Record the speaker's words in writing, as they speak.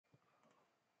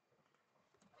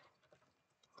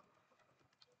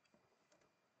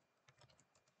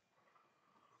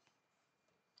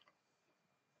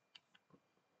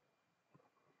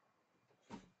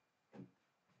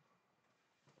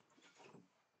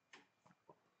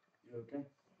Okay.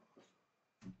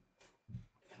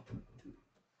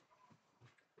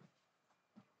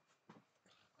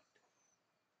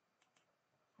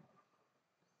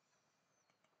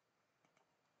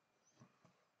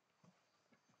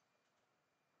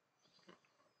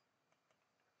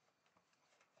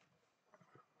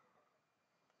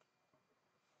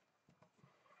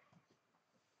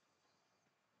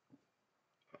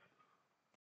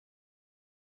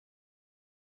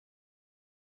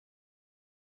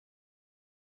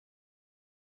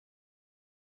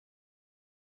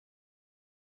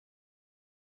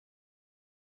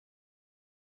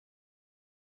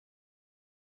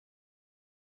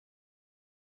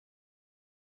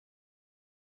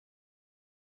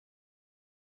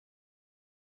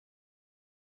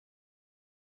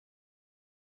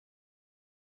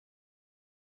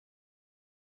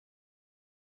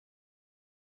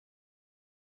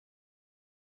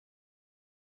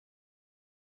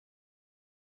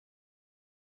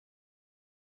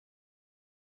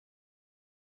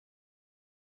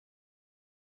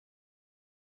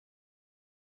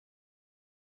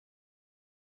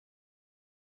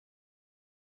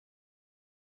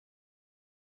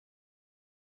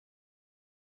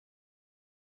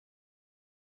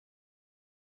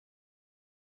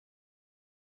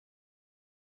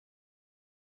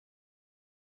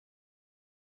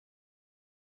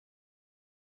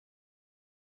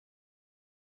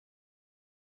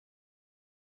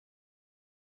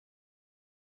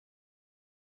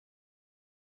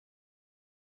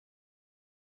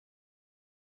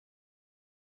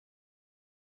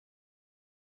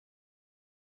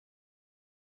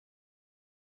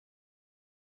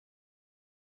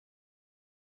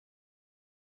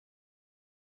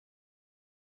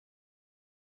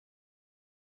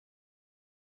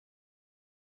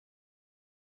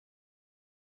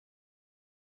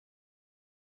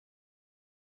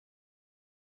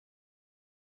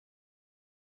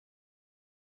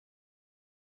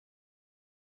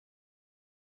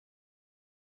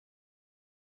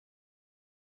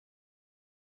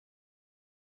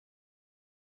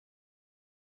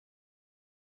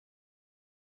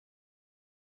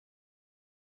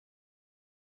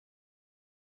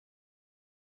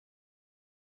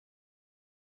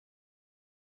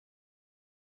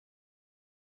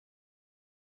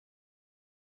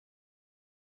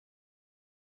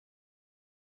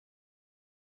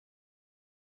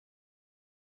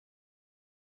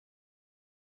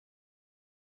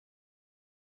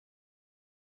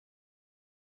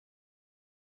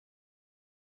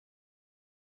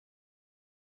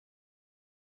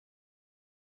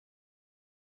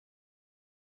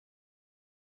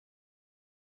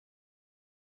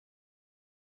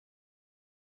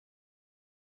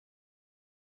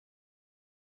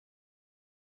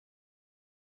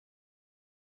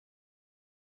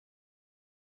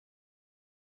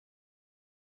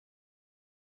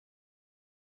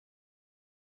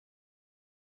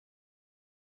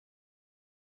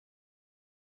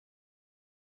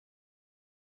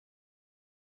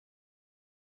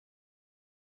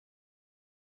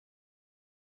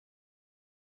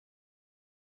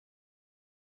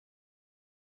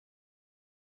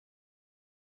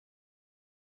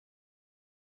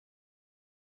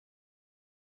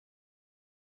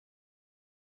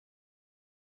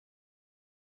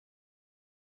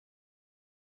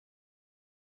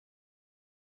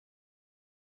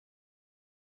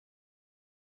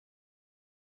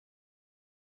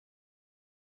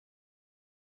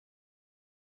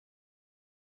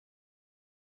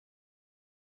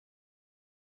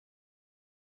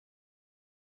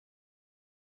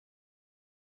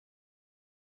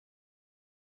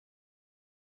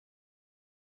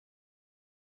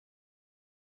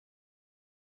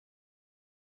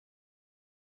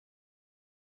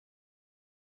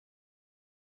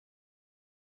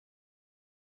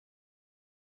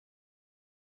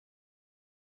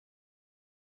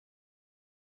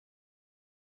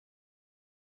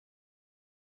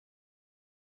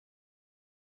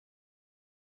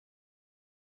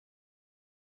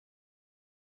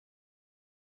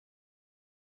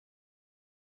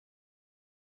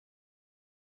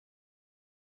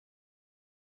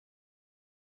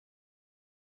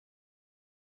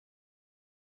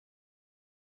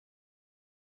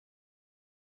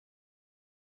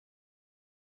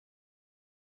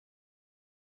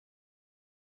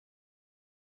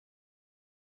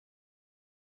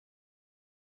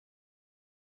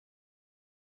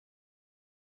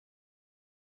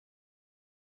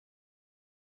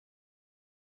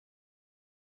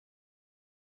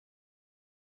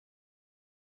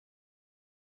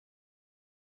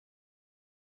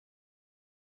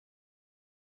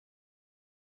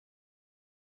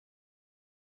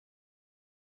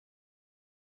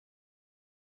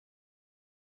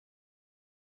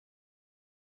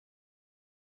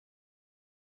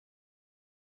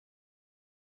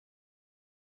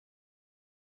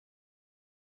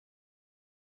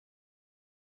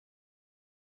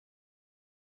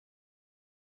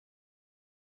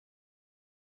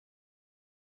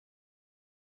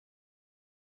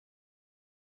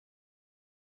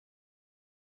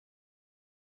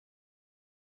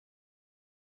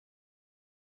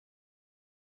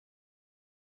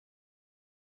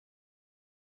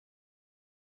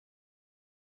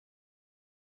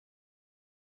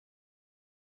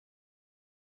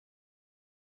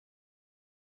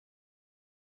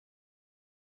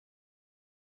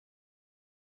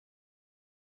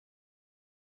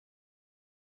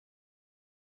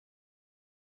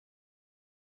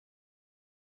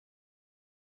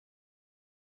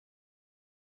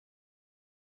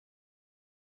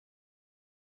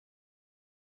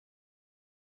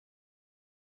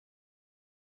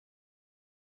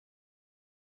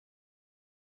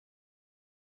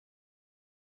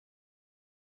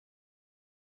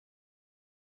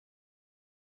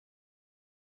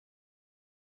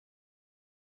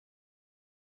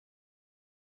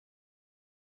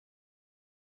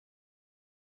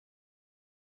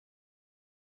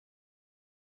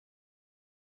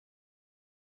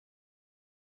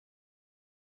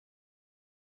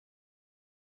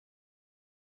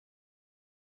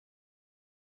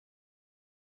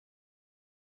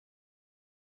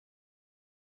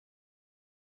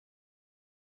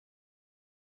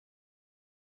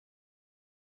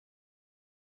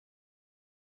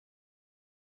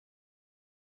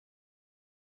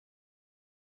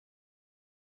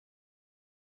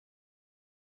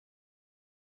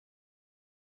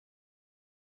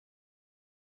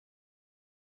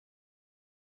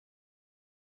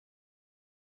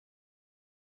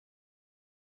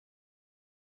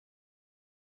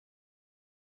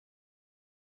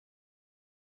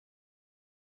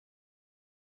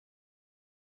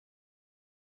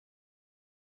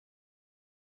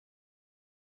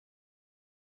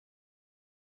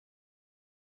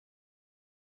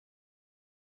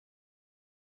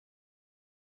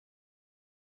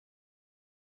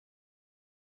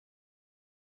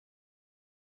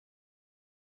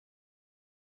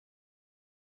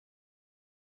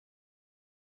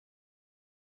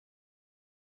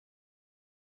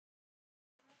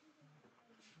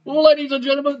 Ladies and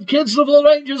gentlemen, kids of all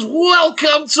ranges,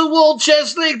 welcome to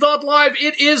Worldchessleague.live.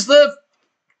 It is the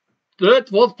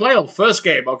fourth playoff. First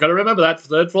game. I've got to remember that.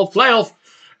 Fourth playoff.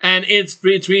 And it's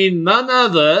between none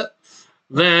other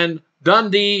than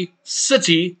Dundee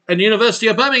City and University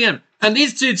of Birmingham. And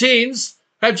these two teams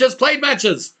have just played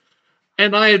matches.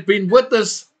 And I have been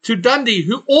witness to Dundee,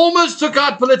 who almost took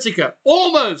out Politica.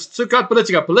 Almost took out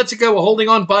Politica. Politica were holding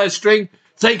on by a string.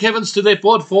 Thank heavens to their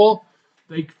board four.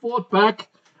 They fought back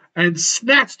and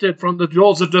snatched it from the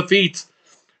jaws of defeat,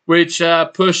 which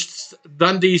pushed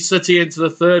Dundee City into the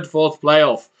fourth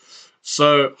playoff.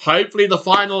 So hopefully the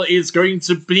final is going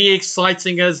to be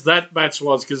exciting as that match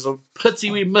was, because it's a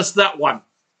pity we missed that one.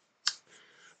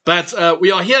 But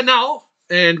we are here now,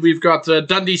 and we've got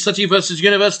Dundee City versus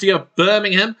University of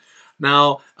Birmingham.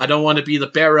 Now, I don't want to be the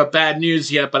bearer of bad news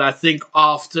here, but I think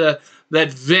after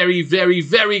that very, very,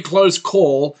 very close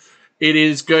call, it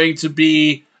is going to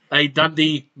be a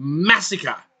Dundee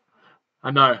massacre.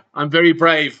 I know, I'm very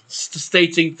brave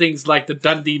stating things like the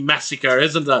Dundee massacre,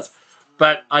 isn't it?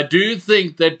 But I do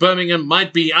think that Birmingham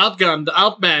might be outgunned,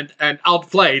 outmanned, and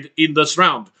outplayed in this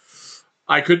round.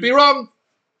 I could be wrong.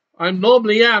 I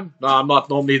normally am. No, I'm not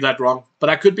normally that wrong, but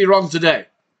I could be wrong today.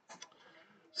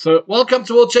 So, welcome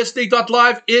to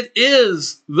Worldchessleague.live. It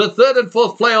is the third and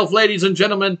fourth playoff, ladies and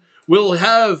gentlemen. We'll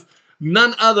have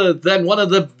none other than one of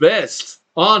the best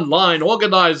online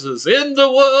organizers in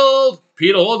the world,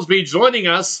 Peter Hornsby, joining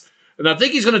us. And I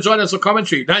think he's going to join us for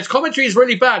commentary. Now, his commentary is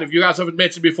really bad. If you guys haven't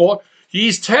met him before,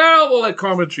 he's terrible at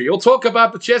commentary. He'll talk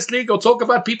about the chess league. He'll talk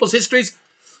about people's histories.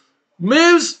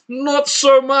 Moves, not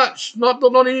so much. Not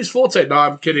in his forte. No,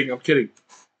 I'm kidding.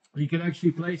 He can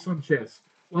actually play some chess.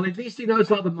 Well, at least he knows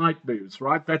how the knight moves,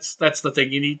 right? That's the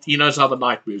thing. He knows how the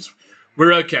knight moves.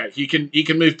 We're okay. He can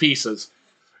move pieces.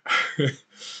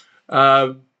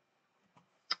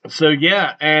 So,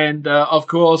 yeah, and of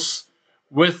course,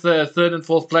 with the third and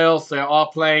fourth playoffs, they are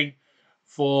playing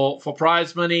for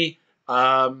prize money.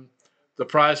 The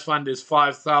prize fund is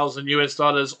 $5,000 US,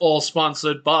 all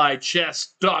sponsored by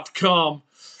chess.com.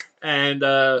 And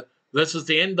this is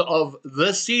the end of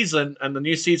this season, and the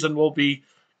new season will be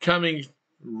coming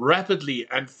rapidly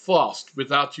and fast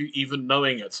without you even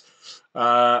knowing it.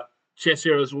 Chess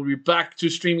Heroes will be back to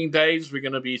streaming days. We're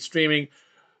going to be streaming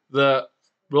the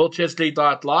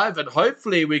Worldchessleague.live, and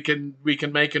hopefully we can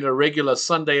make it a regular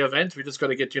Sunday event. We just got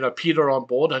to get Peter on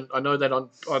board, and I know that on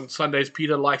Sundays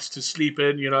Peter likes to sleep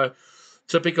in,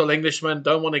 typical Englishman,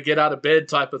 don't want to get out of bed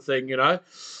type of thing,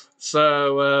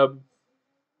 So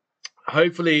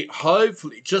hopefully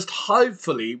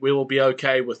we will be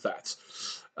okay with that.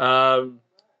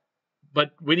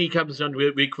 But when he comes on,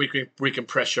 we can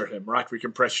pressure him, right? We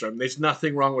can pressure him. There's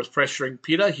nothing wrong with pressuring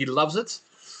Peter. He loves it.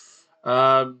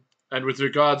 And with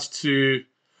regards to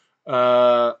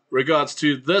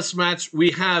this match,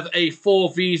 we have a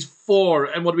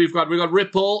 4v4. And what we've got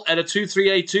Ripple at a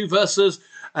 2-3-8-2 versus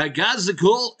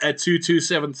Gazakul at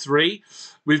 2-2-7-3.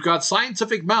 We've got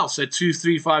Scientific Mouse at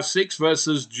 2-3-5-6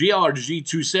 versus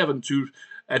GRG-27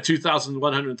 at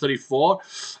 2,134.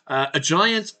 A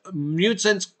Giant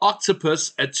Mutant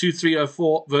Octopus at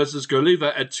 2,304 versus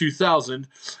Goluva at 2,000.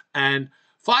 And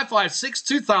 556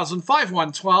 2000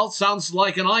 5112 sounds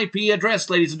like an IP address,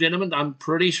 ladies and gentlemen. I'm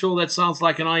pretty sure that sounds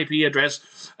like an IP address.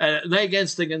 They're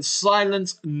against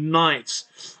Silent Knight.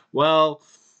 Well,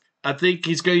 I think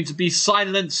he's going to be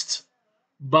silenced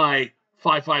by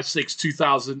 556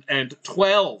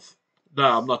 2012.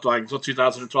 No, I'm not lying. It's not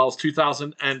 2012. It's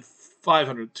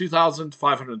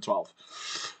 2512.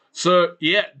 So,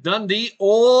 yeah, Dundee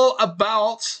all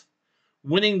about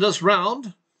winning this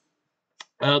round.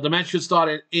 The match should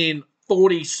start in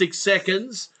 46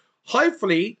 seconds.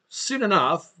 Hopefully, soon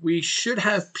enough, we should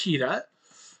have Peter.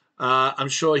 I'm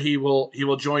sure he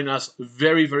will join us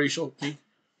very, very shortly.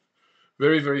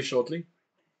 Very, very shortly.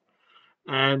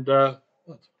 And what?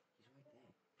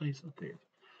 He's not there.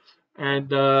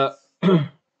 And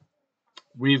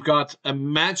we've got a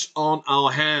match on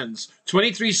our hands.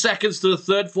 23 seconds to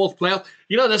the fourth playoff.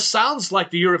 This sounds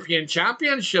like the European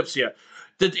Championships here.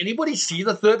 Did anybody see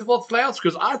the fourth playoffs?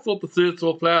 Because I thought the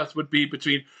fourth playoffs would be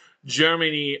between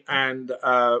Germany and,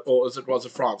 was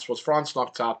it France? Was France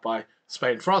knocked out by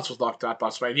Spain? France was knocked out by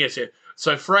Spain. Yes, yeah.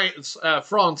 So France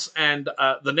and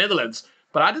the Netherlands.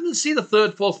 But I didn't see the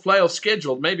fourth playoff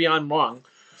scheduled. Maybe I'm wrong.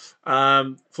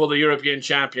 For the European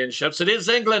Championships. It is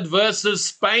England versus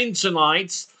Spain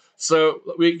tonight. So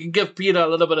we can give Peter a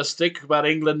little bit of stick about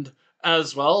England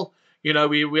as well.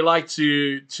 We like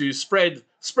to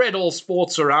spread all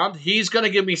sports around. He's going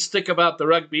to give me stick about the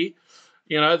rugby.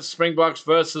 The Springboks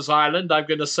versus Ireland. I'm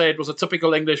going to say it was a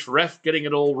typical English ref getting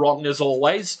it all wrong as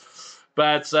always.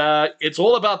 But it's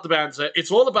all about the banter.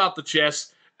 It's all about the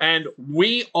chess. And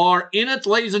we are in it,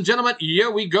 ladies and gentlemen.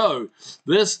 Here we go.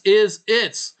 This is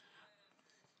it.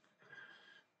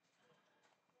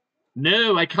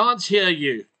 No, I can't hear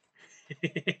you.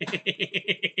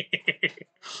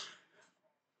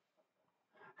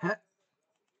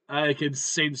 I can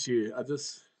sense you. I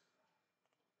just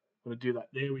want to do that.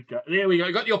 There we go. There we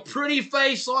go. Got your pretty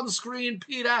face on screen,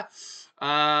 Peter.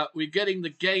 We're getting the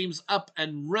games up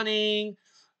and running.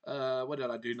 What did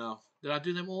I do now? Did I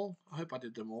do them all? I hope I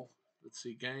did them all. Let's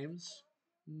see, games.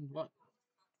 What?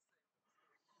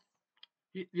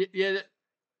 Yeah, yeah.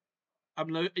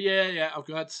 I've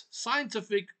got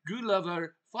Scientific, Gulaver,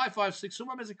 556. Who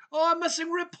am I missing? Oh, I'm missing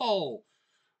Ripoll.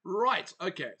 Right.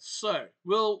 Okay. So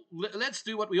let's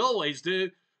do what we always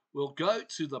do. We'll go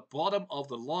to the bottom of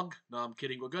the log. No, I'm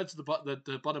kidding. We'll go to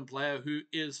the bottom player who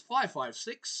is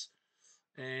 556.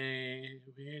 And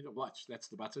watch. That's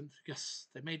the button. Yes,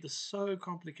 they made this so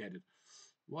complicated.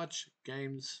 Watch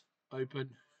games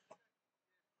open.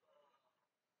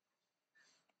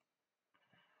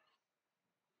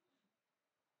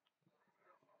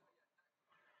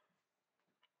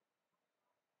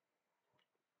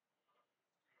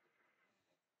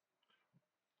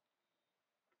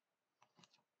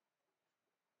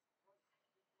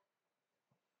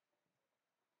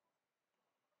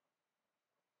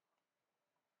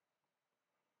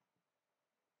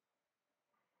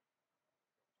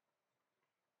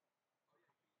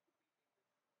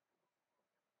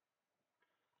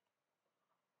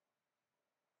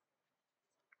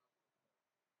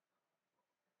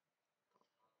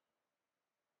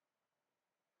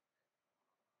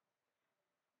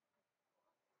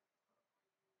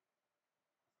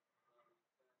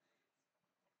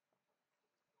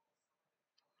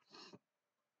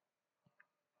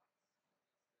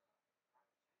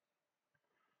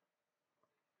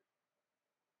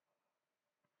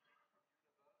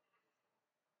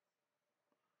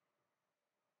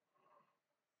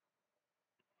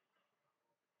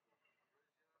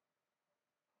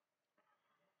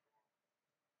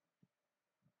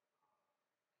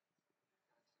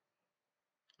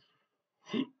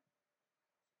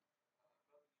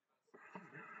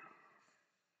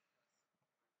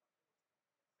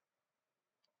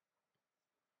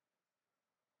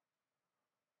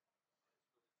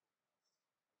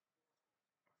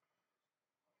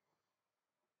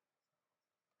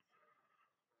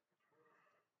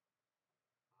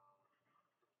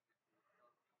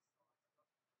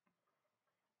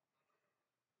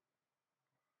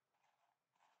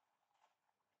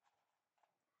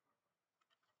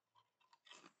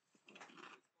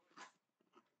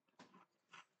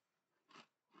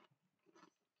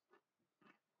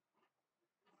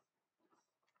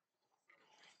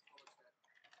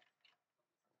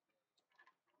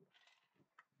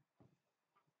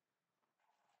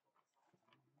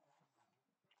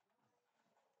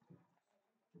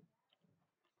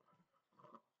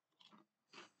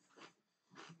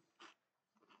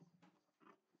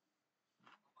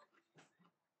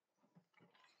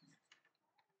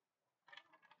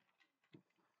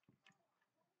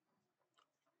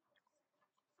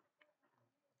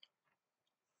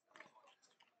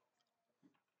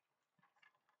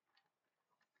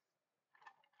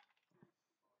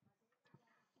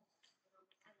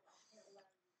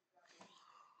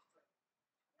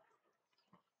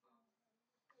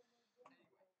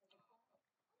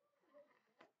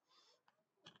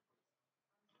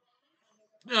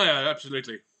 Yeah,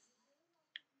 absolutely.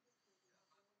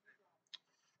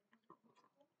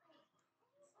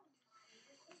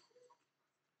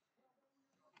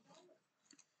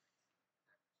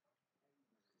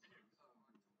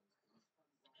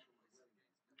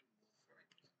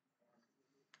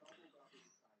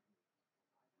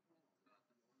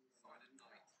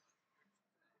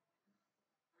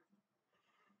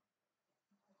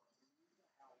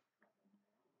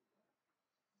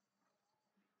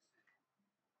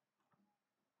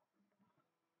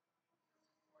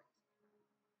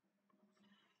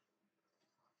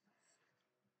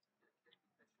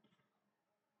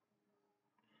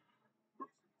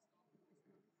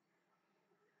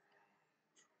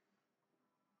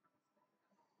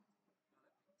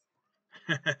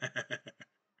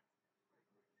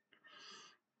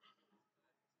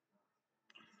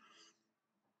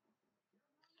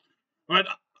 Right.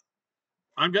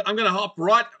 I'm going to hop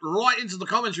right into the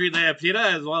commentary there, Peter,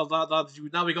 as well.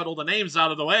 Now we got all the names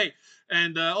out of the way.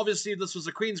 And obviously, this was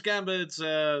a Queen's Gambit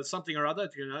something or other.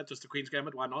 Just a Queen's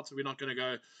Gambit. Why not? So we're not going to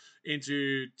go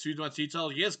into too much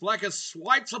detail. Yes, Black has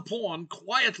swiped a pawn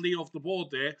quietly off the board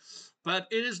there. But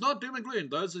it is not doom and gloom.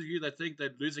 Those of you that think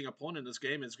that losing a pawn in this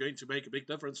game is going to make a big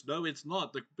difference, no, it's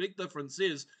not. The big difference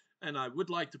is, and I would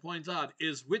like to point out,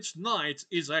 is which knight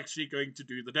is actually going to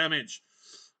do the damage.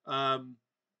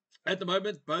 At the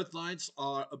moment, both knights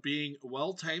are being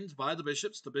well tamed by the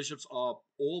bishops. The bishops are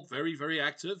all very, very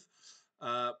active.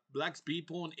 Black's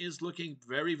b-pawn is looking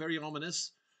very, very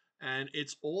ominous. And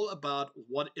it's all about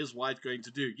what is white going to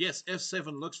do. Yes,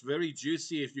 f7 looks very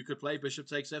juicy. If you could play bishop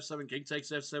takes f7, king takes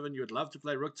f7, you would love to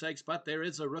play rook takes, but there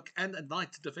is a rook and a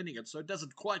knight defending it, so it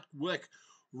doesn't quite work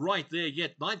right there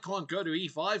yet. Knight can't go to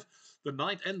e5. The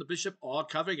knight and the bishop are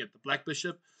covering it. The black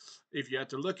bishop, if you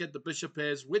had to look at the bishop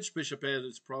pairs, which bishop pair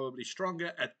is probably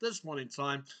stronger at this point in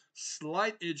time?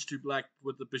 Slight edge to black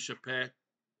with the bishop pair.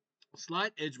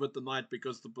 Slight edge with the knight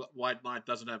because the white knight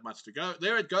doesn't have much to go.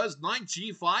 There it goes, knight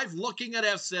g5, looking at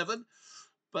f7.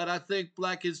 But I think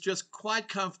black is just quite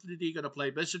comfortably going to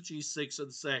play bishop g6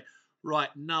 and say, right,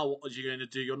 now what are you going to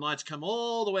do? Your knights come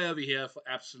all the way over here for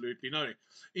absolutely nothing.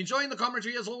 Enjoying the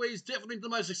commentary as always. Definitely the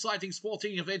most exciting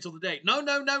sporting event of the day. No.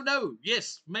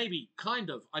 Yes, maybe, kind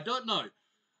of. I don't know.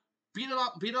 Peter,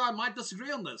 I might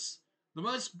disagree on this. The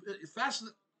most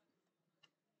fascinating...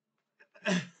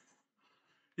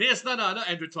 Yes, no,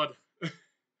 Andrew Todd.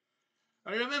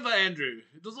 I remember Andrew.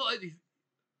 It was like...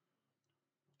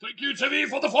 Thank you, Timmy,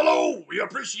 for the follow. We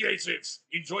appreciate it.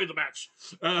 Enjoy the match.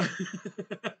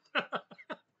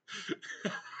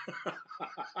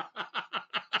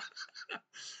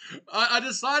 I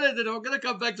decided that I'm going to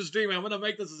come back to streaming. I'm going to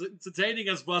make this as entertaining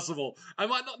as possible. I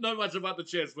might not know much about the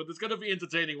chess, but it's going to be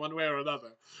entertaining one way or another.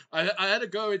 I had a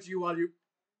go at you while you...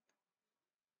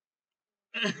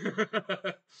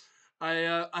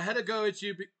 I had a go at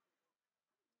you...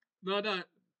 No,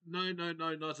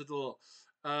 not at all.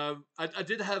 I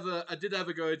did have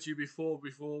a go at you before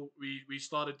we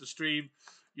started the stream.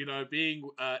 You know, being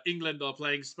England are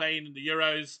playing Spain in the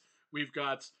Euros, we've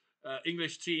got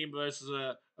English team versus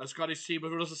a Scottish team.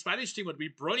 If it was a Spanish team, it would be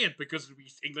brilliant because it would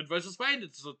be England versus Spain.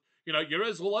 It's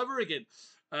Euros all over again.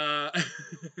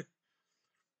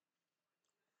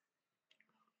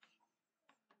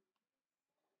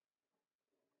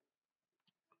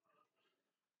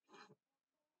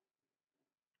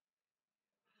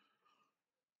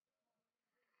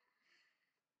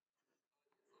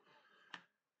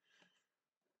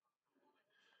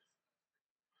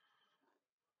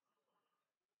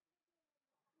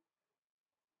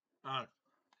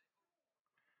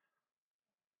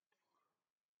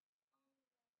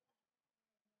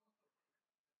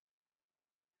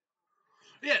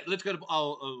 Yeah, let's go to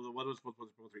what was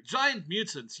Giant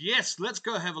Mutants. Yes, let's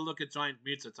go have a look at Giant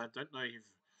Mutants. I don't know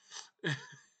if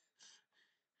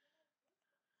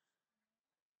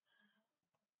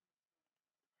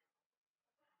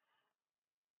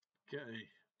okay.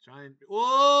 Giant.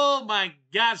 Oh my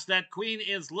gosh, that queen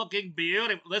is looking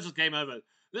beautiful. This is game over.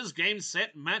 This is game,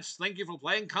 set, match. Thank you for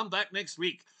playing. Come back next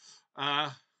week. No.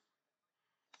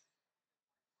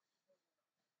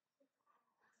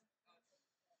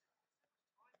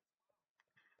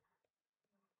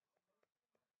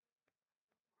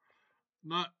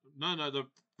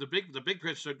 The big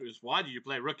question is, why do you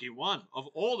play Rookie 1? Of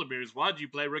all the moves, why do you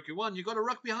play Rookie 1? You got a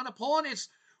rook behind a pawn. It's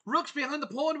rooks behind the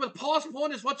pawn with a pass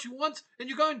pawn is what you want, and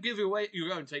you go and give away. You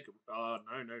go and take. Oh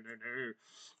no.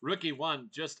 Rookie 1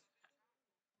 just.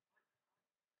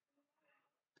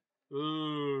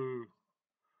 Ooh.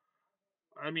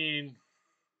 I mean,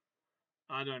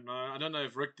 I don't know. I don't know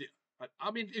if Rook.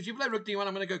 I mean, if you play Rook D1,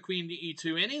 I'm going to go Queen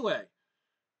E2 anyway.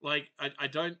 Like, I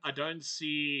don't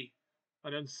see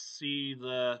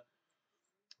the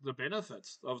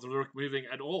benefits of the Rook moving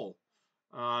at all.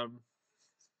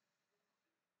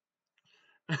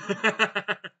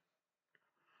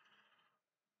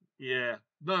 Yeah.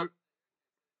 No.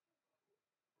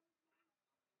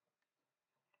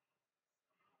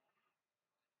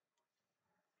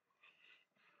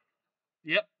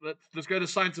 Yep. Let's go to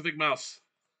Scientific Mouse.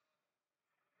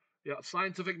 Yeah,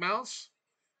 Scientific Mouse.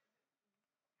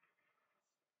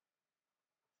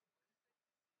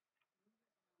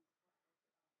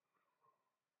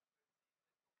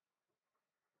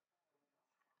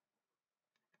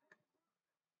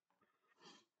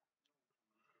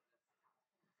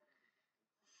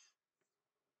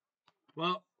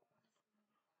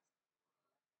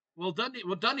 Well,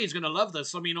 Dunny's going to love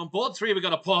this. I mean, on board 3 we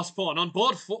got a pass pawn. On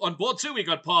board 2 we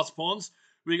got pass pawns.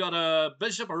 We got a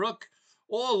bishop, a rook,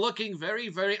 all looking very,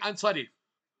 very untidy.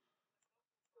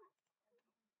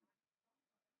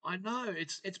 I know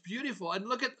it's beautiful, and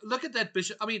look at that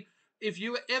bishop. I mean, if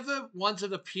you ever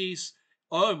wanted a piece,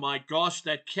 oh my gosh,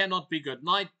 that cannot be good.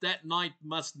 Knight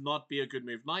must not be a good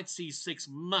move. Knight c6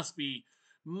 must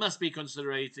be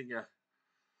considerating. Yeah,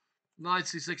 knight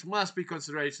c6 must be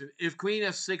consideration. If queen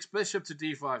f6, bishop to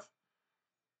d5.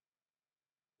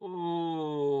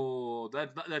 Oh,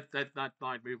 that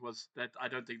knight move was that. I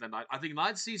don't think that knight. I think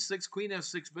knight c6, queen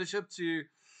f6, bishop to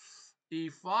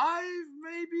e5,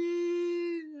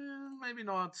 maybe, maybe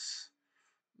not.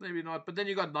 Maybe not. But then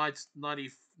you got knights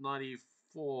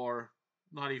 94,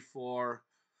 94,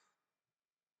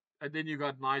 and then you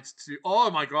got knights to. Oh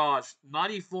my gosh,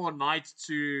 94 knights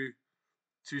to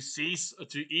east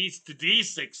to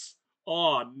d6.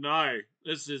 Oh no,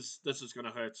 this is gonna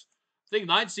hurt. I think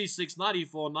knight c6,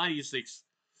 94, 96.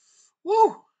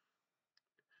 Woo!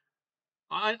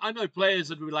 I know players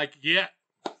that would be like, yeah,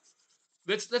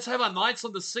 let's have our knights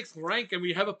on the 6th rank and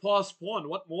we have a pass pawn.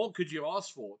 What more could you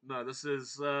ask for? No, this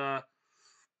is not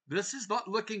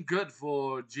looking good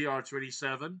for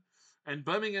GR27, and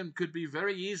Birmingham could be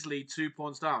very easily 2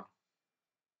 pawns down.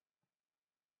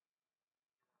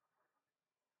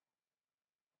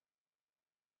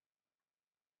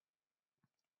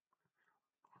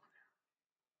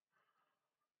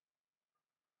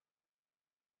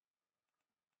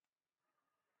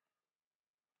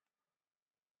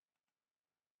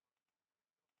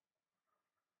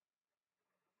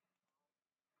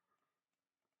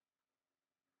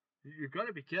 You've got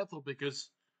to be careful because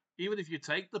even if you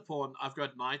take the pawn, I've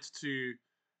got knight to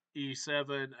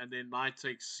e7, and then knight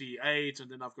takes c8, and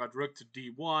then I've got rook to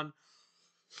d1.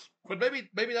 But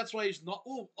maybe that's why he's not.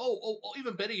 Oh,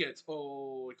 even better yet.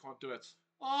 Oh, he can't do it.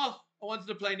 Oh, I wanted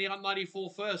to play Neon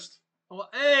 94 first. Oh,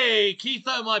 hey,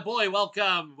 Keitho, my boy,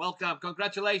 welcome, welcome.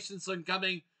 Congratulations on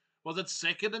coming. Was it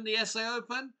second in the SA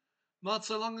Open? Not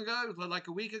so long ago, like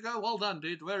a week ago. Well done,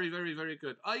 dude. Very, very, very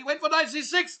good. Oh, you went for knight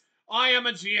c6. I am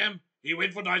a GM. He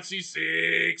went for knight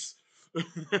c6.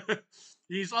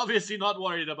 He's obviously not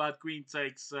worried about queen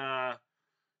takes c5.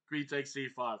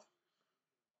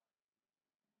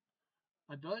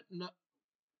 I don't know.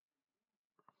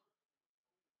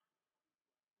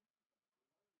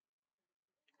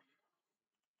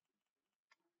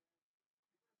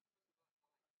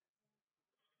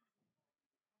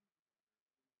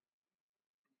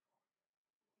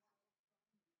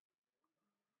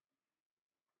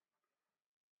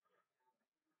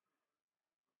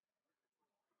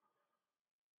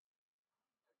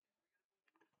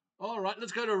 All right,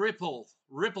 let's go to Ripple.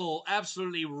 Ripple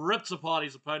absolutely ripped apart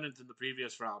his opponent in the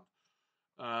previous round.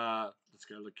 Let's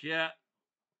go look here.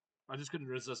 I just couldn't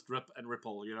resist Rip and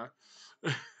Ripple, you know?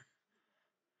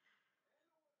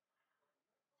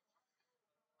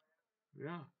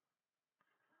 Yeah.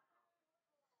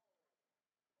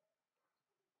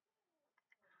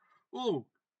 Oh,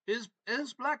 is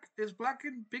black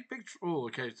in big picture? Oh,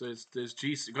 okay. So there's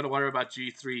G. You got to worry about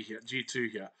G3 here,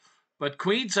 G2 here, but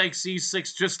Queen takes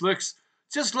C6 just looks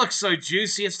so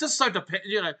juicy. It's just so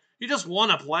you just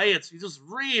want to play it. You just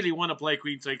really want to play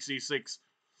Queen takes C6,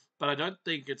 but I don't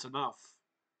think it's enough.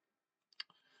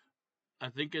 I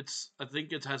think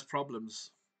it has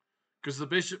problems because the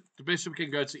bishop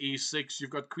can go to E6. You've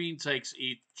got Queen takes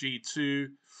G2.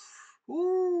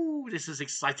 Ooh, this is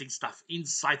exciting stuff.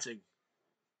 Inciting.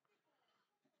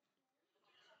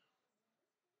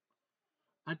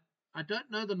 I I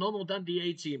don't know the normal Dundee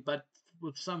A team, but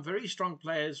with some very strong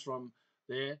players from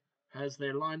there, has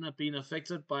their lineup been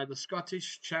affected by the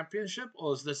Scottish Championship,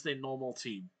 or is this their normal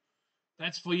team?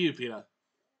 That's for you, Peter.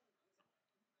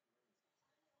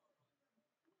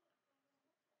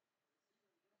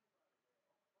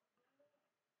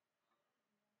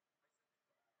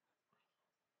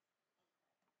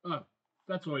 Oh,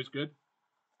 that's always good.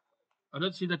 I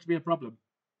don't see that to be a problem.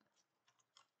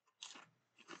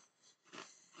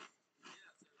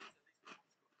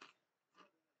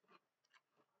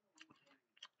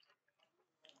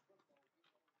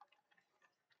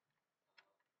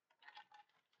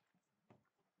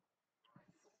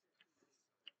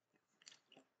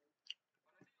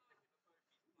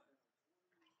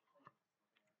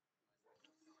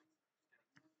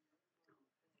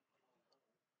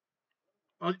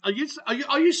 Are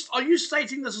you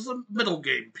stating this is a middle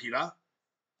game, Peter?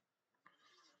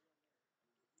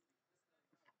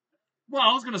 Well,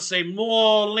 I was going to say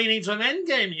more leaning to an end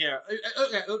game here.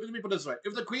 Okay, let me put it this way: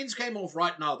 if the queens came off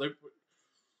right now,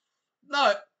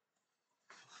 no,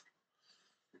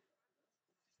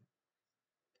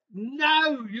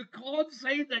 no, you can't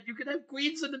say that. You can have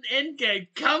queens in an end game.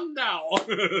 Come now.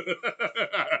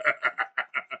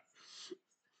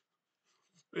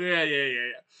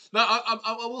 Yeah. No,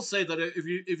 I will say that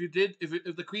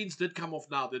if the queens did come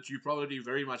off now, that you're probably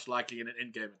very much likely in an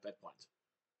end game at that point.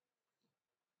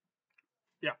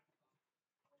 Yeah.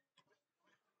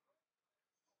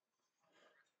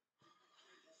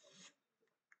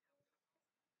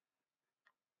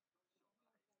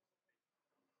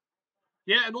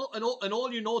 Yeah, and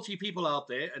all you naughty people out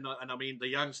there, and I mean the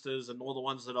youngsters and all the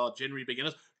ones that are generally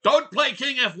beginners, don't play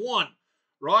King F1,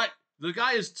 right? The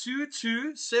guy is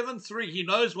 2-2-7-3. He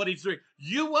knows what he's doing.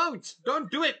 You won't.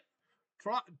 Don't do it.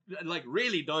 Try, like,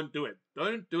 really, don't do it.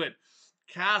 Don't do it.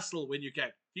 Castle when you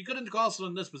can. You couldn't castle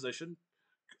in this position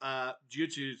due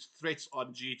to threats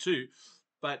on G2,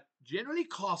 but generally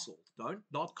castle. Don't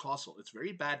not castle. It's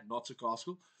very bad not to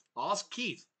castle. Ask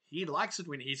Keith. He likes it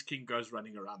when his king goes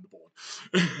running around the board.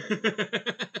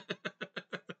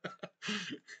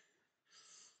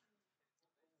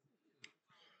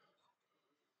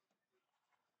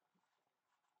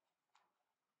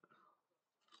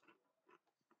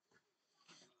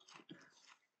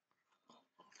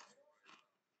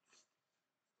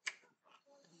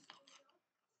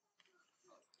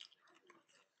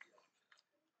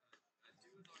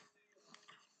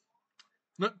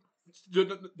 No,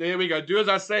 there we go. Do as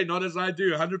I say, not as I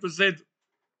do. 100%.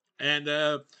 And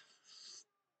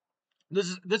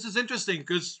this is interesting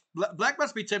because Black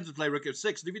must be tempted to play Rook F6.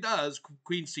 And if he does,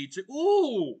 Queen C2.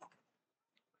 Ooh,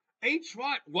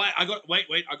 H5. Wait, I got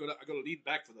to lean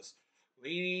back for this.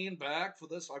 Lean back for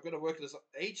this. I've got to work this.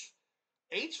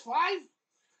 H5.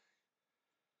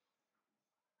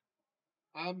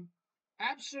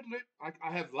 Absolute.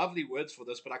 I have lovely words for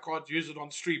this, but I can't use it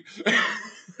on stream.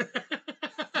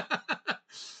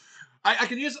 I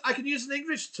can use an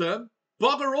English term.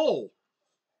 Bugger all.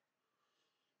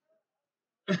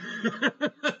 I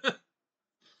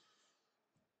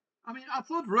mean, I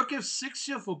thought Rook F6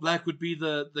 here for Black would be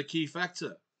the key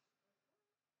factor.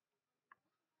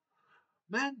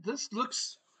 Man, this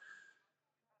looks.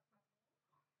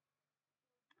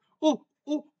 Oh.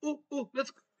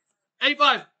 Let's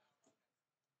A5.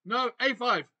 No,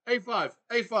 A5. A5.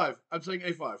 A5. I'm saying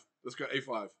A5. Let's go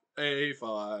A5.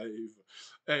 A5.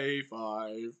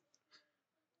 A5.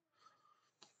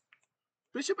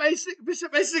 Bishop A6.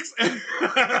 Bishop A6.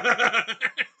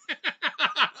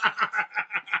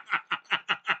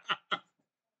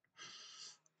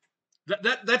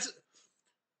 That's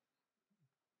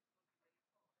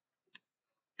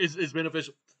is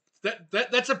beneficial.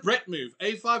 That's a Brett move.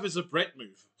 A5 is a Brett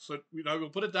move. So we'll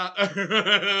put it down.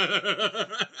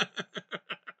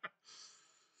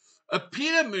 a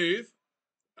Peter move.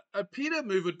 A Peter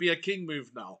move would be a king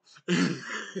move now.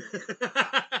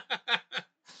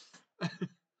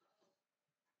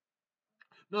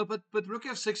 No, but Rook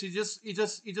F6, he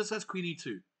just has Queen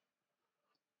E2.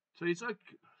 So he's like.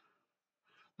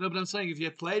 No, but I'm saying if he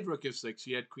had played Rook F6,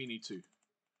 he had Queen E2.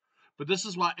 But this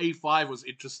is why A5 was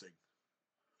interesting.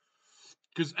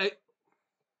 Because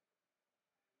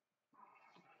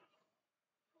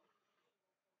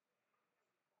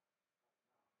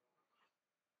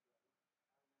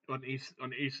on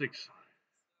E6.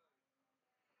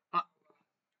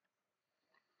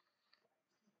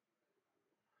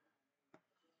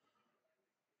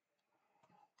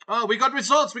 Oh, we got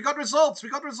results.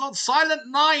 Silent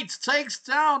Knight takes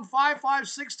down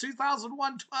 556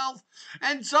 2001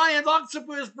 and Giant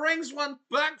Octopus brings one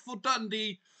back for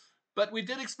Dundee. But we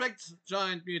did expect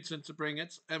Giant Mutant to bring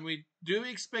it, and we do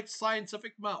expect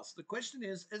Scientific Mouse. The question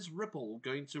is Ripple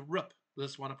going to rip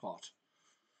this one apart?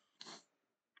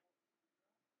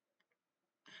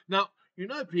 Now,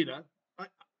 Peter,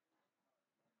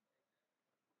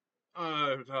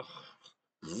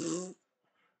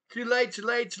 too late,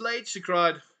 she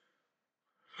cried.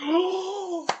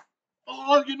 Oh,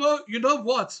 you know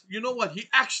what? He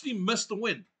actually missed the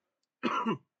win.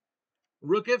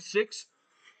 Rook F6,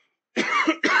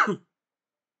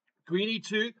 Queen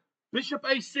E2, Bishop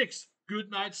A6. Good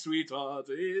night, sweetheart.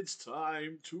 It's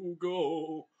time to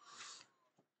go.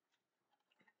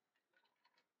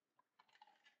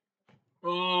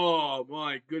 Oh,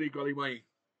 my goody golly way.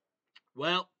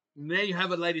 Well, there you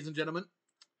have it, ladies and gentlemen.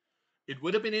 It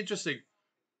would have been interesting.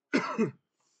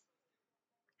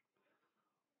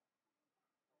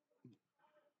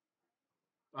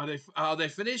 Are they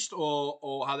finished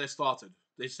or how they started?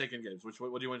 Their second games. What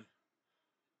do you want?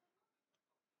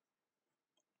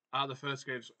 The first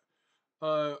games.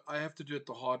 I have to do it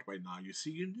the hard way now. You see,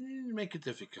 you make it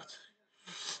difficult.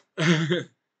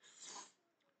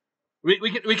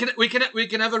 we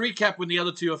can have a recap when the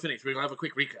other two are finished. We'll have a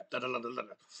quick recap. Da, da, da, da, da.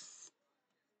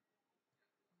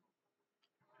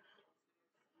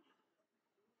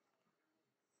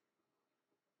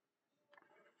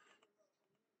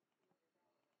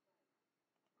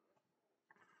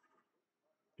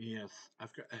 Yes,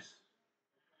 I've got.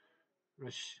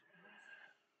 Rush.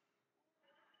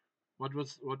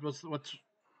 What's?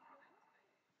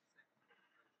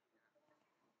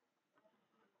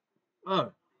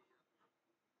 Oh,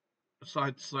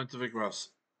 scientific Ross.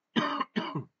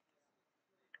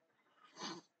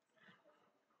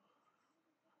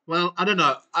 Well, I don't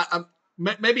know.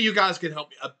 Maybe you guys can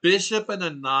help me. A bishop and a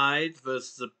knight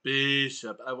versus a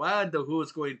bishop. I wonder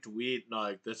who's going to win.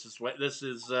 No, this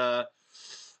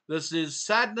is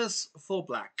sadness for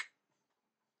black.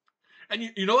 And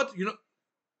you know what? You know,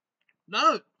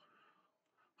 no,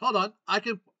 hold on. I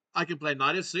can play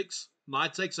knight f6,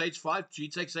 knight takes h5, g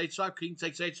takes h5, king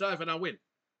takes h5, and I win.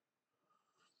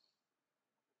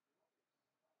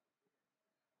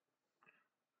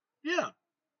 Yeah,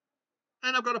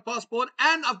 and I've got a passport,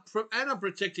 and I'm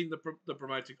protecting the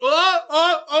promoting.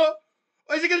 Oh,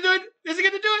 is he going to do it? Is he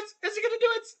going to do it? Is he going to do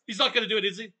it? He's not going to do it,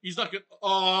 is he? He's not going.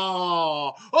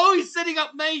 Oh, he's setting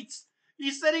up mates.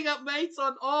 He's setting up mates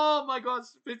on. Oh my God,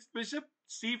 bishop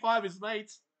c5 is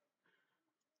mates.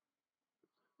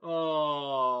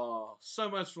 Oh, so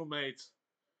much for mate.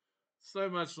 So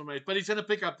much for mate. But he's going to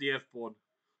pick up the f pawn.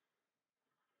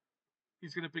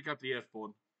 He's going to pick up the f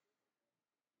pawn.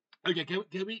 Okay, can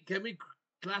we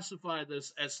classify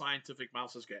this as scientific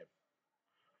mouse's game?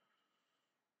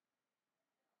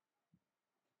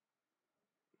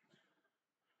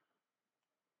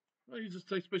 Well, he just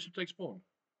takes bishop takes pawn.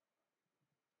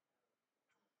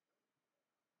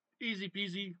 Easy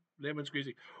peasy, lemon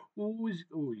squeezy.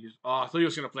 I thought he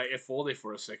was going to play f4 there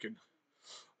for a second.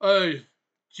 Oh,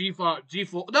 g5,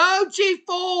 g4. No,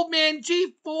 g4, man,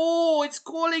 g4. It's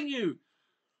calling you.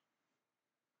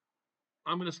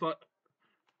 I'm going to start.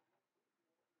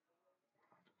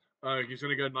 Oh, he's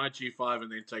going to go knight g5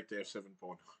 and then take the f7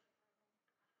 pawn.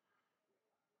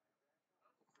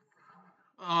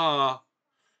 Ah,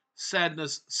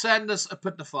 sadness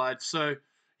epitified. So,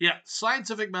 yeah,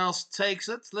 scientific mouse takes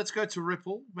it. Let's go to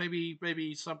Ripple.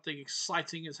 Maybe something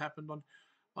exciting has happened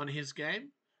on his game.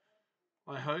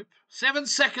 I hope. 7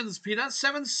 seconds, Peter.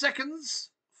 7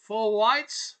 seconds for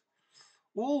white.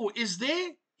 Oh, is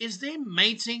there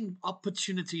mating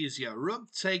opportunities here?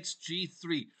 Rook takes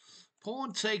g3.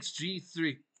 Pawn takes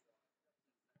g3.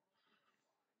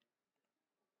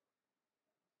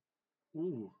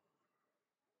 Ooh.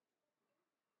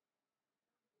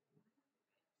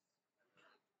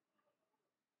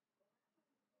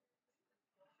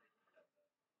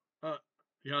 Uh,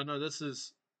 yeah, no, this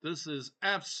is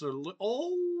absolute.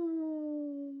 Oh,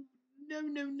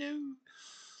 no.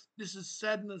 This is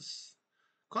sadness.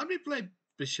 Can't we play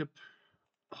bishop?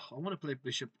 Oh, I want to play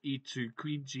bishop e2,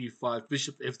 queen g5,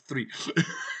 bishop f3.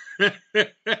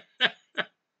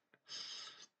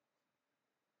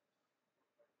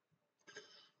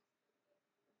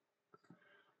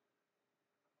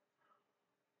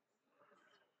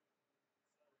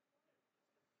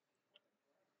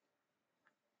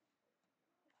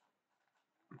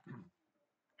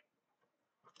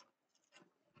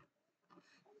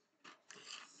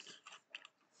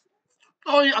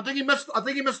 Oh, yeah, I think he missed. I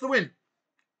think he missed the win.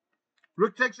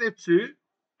 Rook takes f2.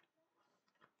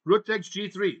 Rook takes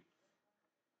g3.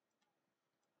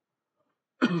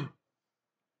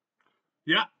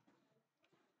 Yeah.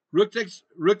 Rook takes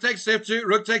f2.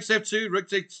 Rook takes f2. Rook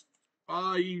takes.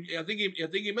 I think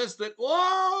he missed it.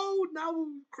 Oh, no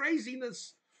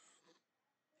craziness.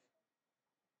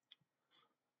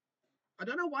 I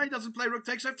don't know why he doesn't play rook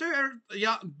takes f2.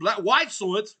 Yeah, White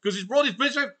saw it because he's brought his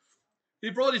bishop. He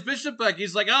brought his bishop back.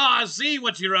 He's like, I see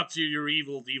what you're up to. You're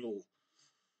evil.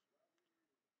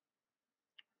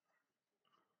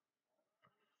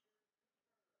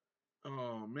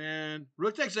 Oh man,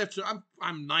 rook takes f2.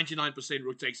 I'm 99%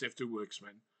 rook takes f2 works,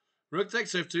 man. Rook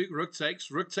takes f2. Rook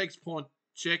takes pawn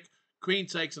check. Queen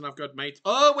takes, and I've got mate.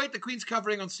 Oh wait, the queen's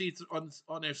covering on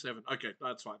on f7. Okay,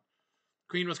 that's fine.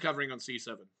 Queen was covering on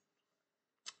c7.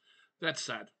 That's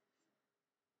sad.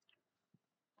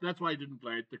 That's why he didn't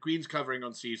play it. The queen's covering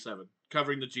on c7,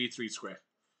 covering the g3 square.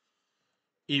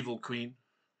 Evil queen.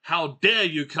 How dare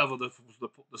you cover the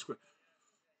square?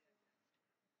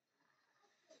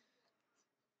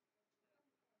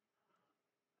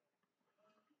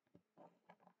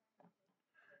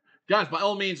 Guys, by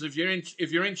all means, if you're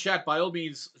in chat, by all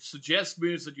means, suggest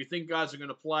moves that you think guys are going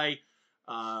to play.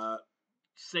 Uh,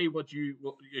 say what you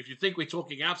if you think we're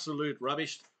talking absolute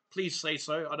rubbish. Please say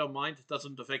so. I don't mind. It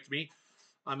doesn't affect me.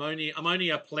 I'm only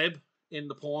a pleb in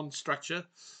the pawn structure.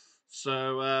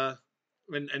 So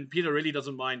and Peter really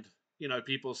doesn't mind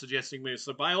people suggesting moves.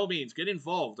 So by all means, get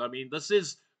involved. I mean, this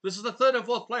is the third and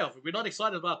fourth playoff. If we're not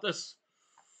excited about this,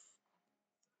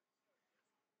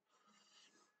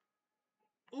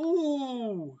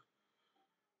 ooh.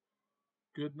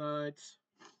 Good night.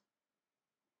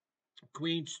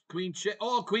 Queen check.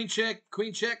 Oh, queen check.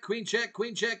 Queen check. Queen check.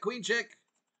 Queen check. Queen check.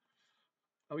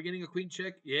 Are we getting a queen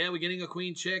check? Yeah, we're getting a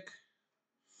queen check.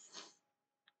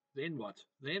 Then what?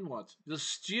 Then what? The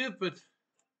stupid.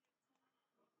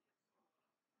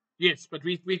 Yes, but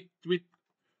we.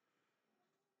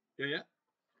 Yeah.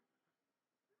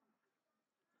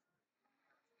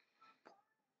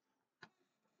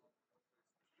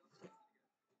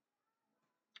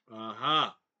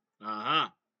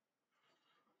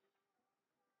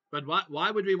 But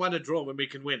why would we want to draw when we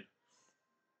can win?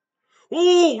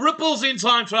 Oh, Ripple's in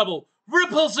time trouble.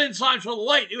 Ripple's in time trouble.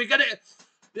 Wait, we got to.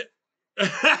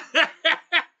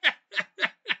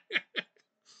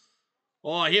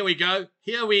 Oh, here we go.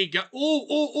 Here we go.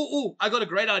 Oh. I got a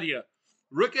great idea.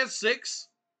 Rook f6.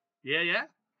 Yeah.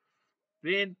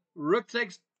 Then rook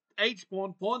takes h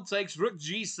pawn. Pawn takes rook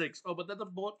g6. Oh, but then the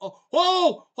pawn.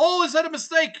 Oh, is that a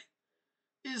mistake?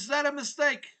 Is that a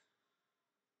mistake?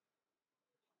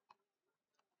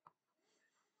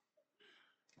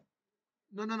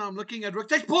 No. I'm looking at rook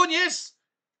takes pawn. Yes.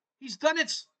 He's done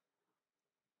it.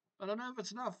 I don't know if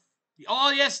it's enough. Oh,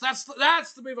 yes, that's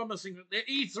the move I'm missing.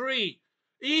 E3.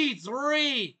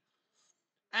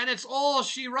 And it's all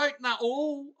she wrote now.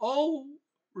 Oh.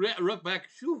 Rook back.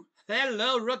 Phew.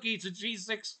 Hello, rookie to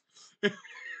G6.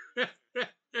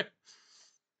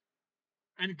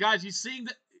 And guys, he's seeing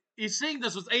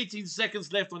this with 18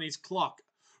 seconds left on his clock.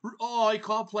 Oh, he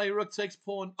can't play rook takes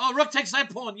pawn. Oh, rook takes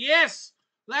that pawn. Yes,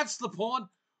 that's the pawn.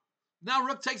 Now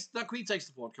queen takes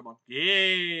the pawn. Come on.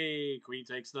 Yay, queen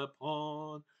takes the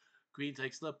pawn. Queen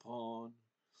takes the pawn.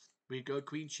 We go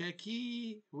queen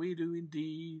checky. We do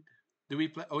indeed. Do we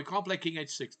play? Oh, we can't play king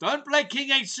h6. Don't play king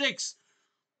h6.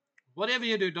 Whatever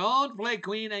you do, don't play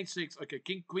queen h6. Okay,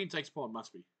 queen takes pawn.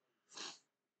 Must be.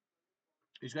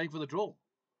 He's going for the draw.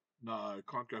 No,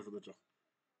 can't go for the draw.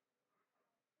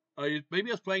 Oh, maybe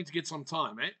he was playing to get some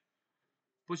time, eh?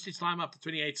 Pushed his time up to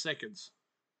 28 seconds.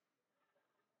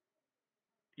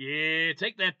 Yeah,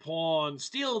 take that pawn.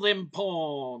 Steal them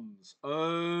pawns.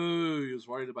 Oh, he was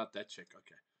worried about that check.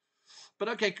 Okay. But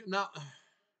okay, now...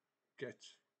 Good.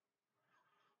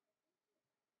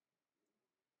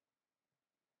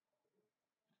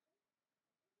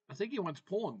 I think he wants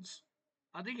pawns.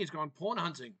 I think he's gone pawn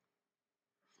hunting.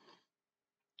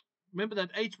 Remember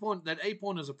that H pawn, that A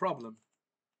pawn is a problem.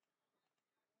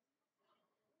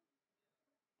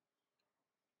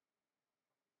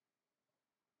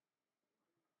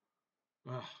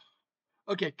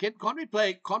 Okay, can't we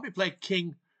play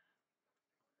king?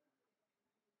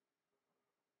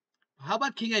 How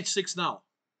about king h6 now?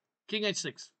 King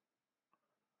h6.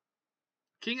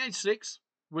 King h6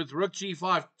 with rook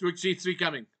g5, rook g3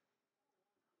 coming.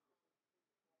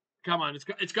 Come on, it's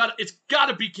got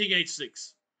to be king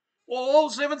h6. Oh,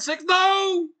 7-6.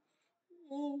 No!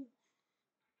 Oh.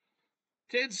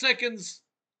 10 seconds.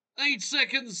 8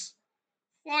 seconds.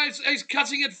 Why he's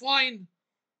cutting it fine.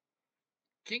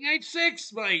 King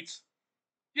h6, mate.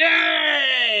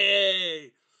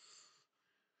 Yay!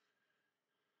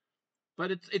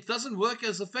 But it doesn't work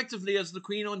as effectively as the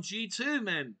queen on g2,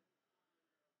 man.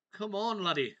 Come on,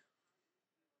 laddie.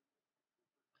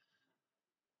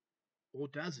 Or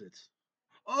does it?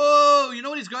 Oh, you know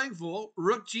what he's going for?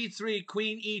 Rook g3,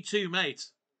 queen e2,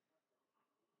 mate.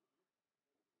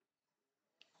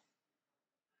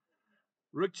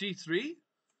 Rook g3,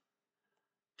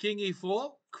 king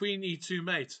e4, queen e2,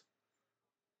 mate.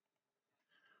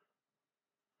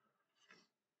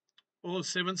 Oh,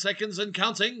 7 seconds and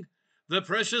counting. The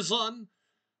pressure's on.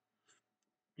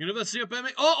 University of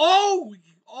Birmingham. Oh!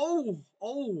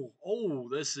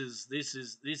 This is.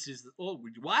 Oh,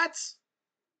 what?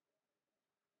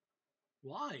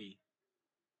 Why?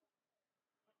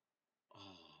 Oh.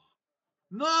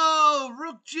 No!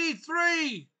 Rook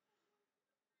g3!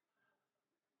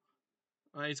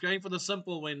 Oh, he's going for the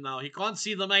simple win now. He can't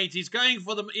see the mate. He's going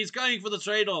for the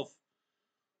trade-off.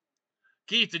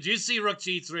 Keith, did you see Rook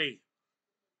g3?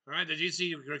 All right, did you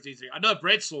see Rook g3? I know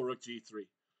Brett saw Rook g3.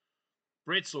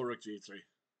 Brett saw Rook g3.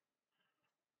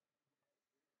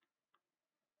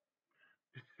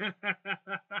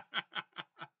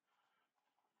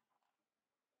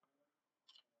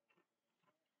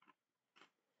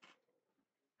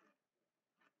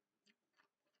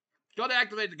 Got to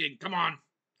activate the king. Come on.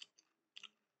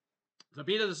 So,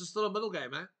 Peter, this is still a middle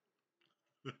game, eh?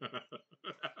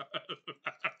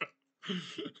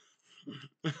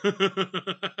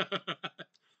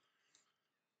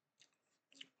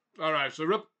 All right, so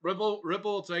Ripple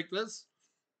will take this,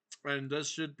 and this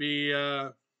should be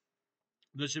 3-1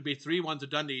 to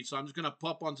Dundee. So I'm just gonna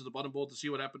pop onto the bottom board to see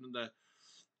what happened in the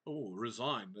Oh,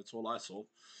 resign. That's all I saw.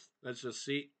 Let's just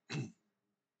see.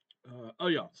 Oh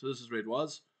yeah, so this is red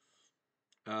was.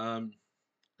 Um,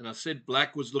 and I said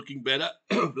black was looking better.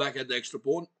 Black had the extra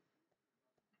pawn.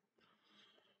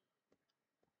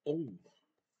 Oh,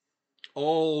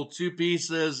 oh, two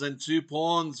pieces and two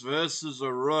pawns versus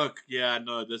a rook. Yeah,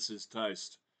 no, this is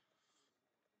toast.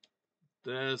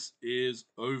 This is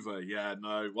over. Yeah,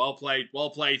 no. Well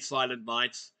played, Silent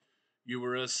Knights. You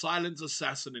were a silent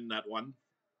assassin in that one.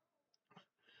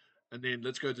 And then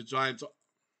let's go to Giant.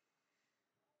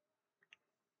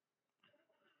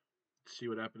 See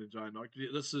what happened in Giant Knock.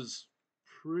 This is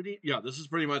pretty. Yeah, this is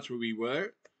pretty much where we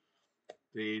were.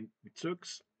 Then we took.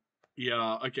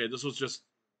 Yeah, okay. This was just.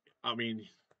 I mean,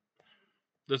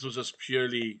 this was just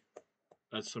purely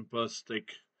a simplistic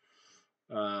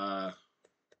uh,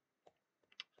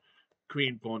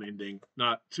 queen pawn ending.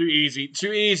 Not too easy.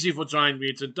 Too easy for Giant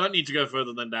Mutant. Don't need to go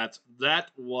further than that.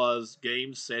 That was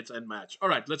game, set, and match. All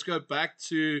right, let's go back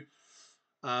to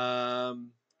Sir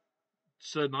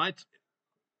Knight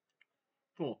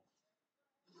 4.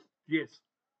 Yes.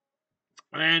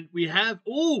 And we have,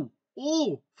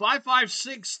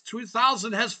 556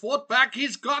 2000 has fought back.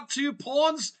 He's got two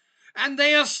pawns, and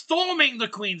they are storming the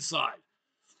queen side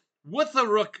with the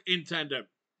rook in tandem.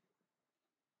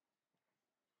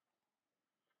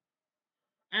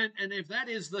 And if that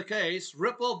is the case,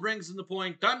 Ripple brings in the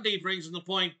point, Dundee brings in the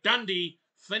point. Dundee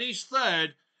finished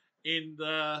third in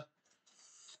the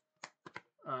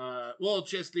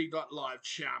Worldchessleague.live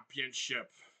championship.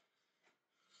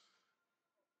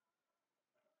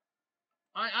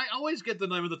 I always get the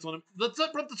name of the tournament. The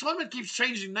tournament keeps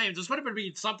changing names. It's going to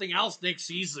be something else next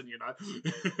season, you know.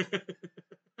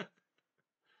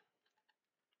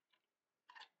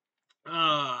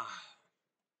 Ah,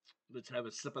 let's have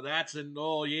a sip of that. And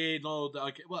oh yeah, no,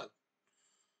 okay, what?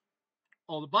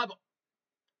 Oh, the Bible.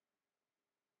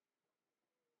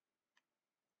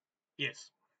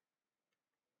 Yes,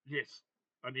 yes.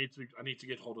 I need to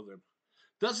get hold of them.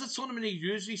 Does the tournament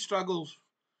usually struggle?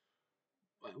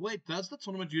 Wait, does the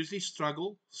tournament usually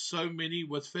struggle so many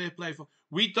with fair play?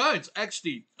 We don't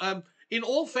actually. In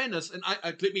all fairness, and I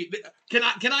let me can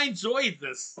I enjoy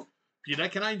this? Peter,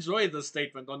 can I enjoy this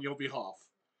statement on your behalf?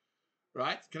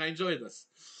 Right? Can I enjoy this?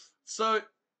 So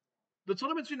the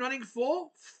tournament's been running for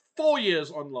 4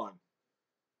 years online.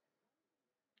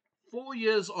 4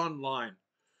 years online,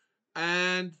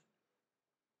 and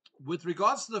with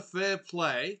regards to the fair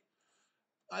play,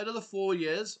 out of the 4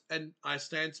 years, and I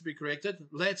stand to be corrected,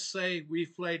 let's say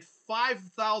we've played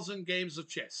 5,000 games of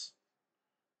chess,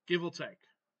 give or take.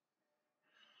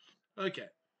 Okay.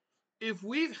 If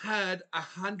we've had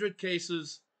 100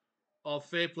 cases of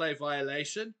fair play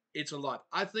violation, it's a lot.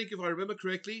 I think if I remember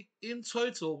correctly, in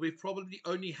total, we've probably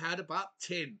only had about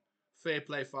 10 fair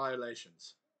play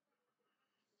violations,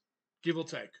 give or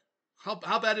take. How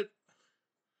about it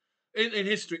in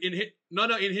history? In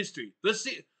history.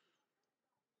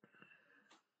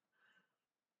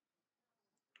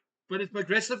 But it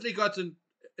progressively got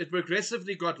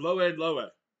lower and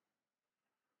lower.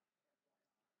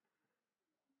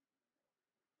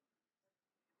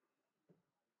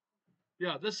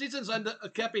 Yeah, this season's under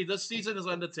Cappy. This season is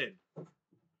under 10.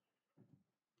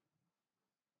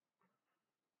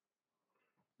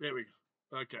 There we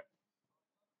go. Okay.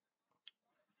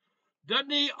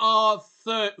 Dundee are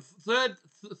third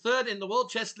in the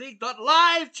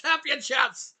Worldchessleague.live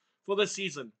championships for this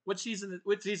season. Which season?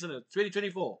 Which season?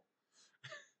 2024.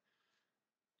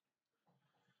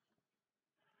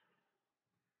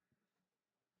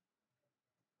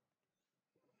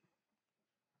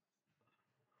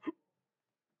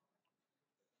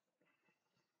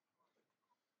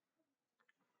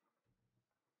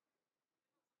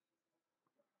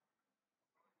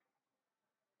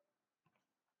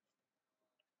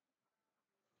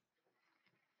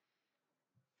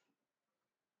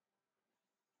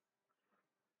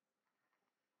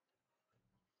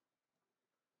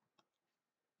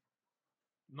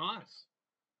 Nice.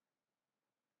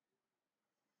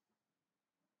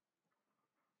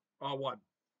 R1.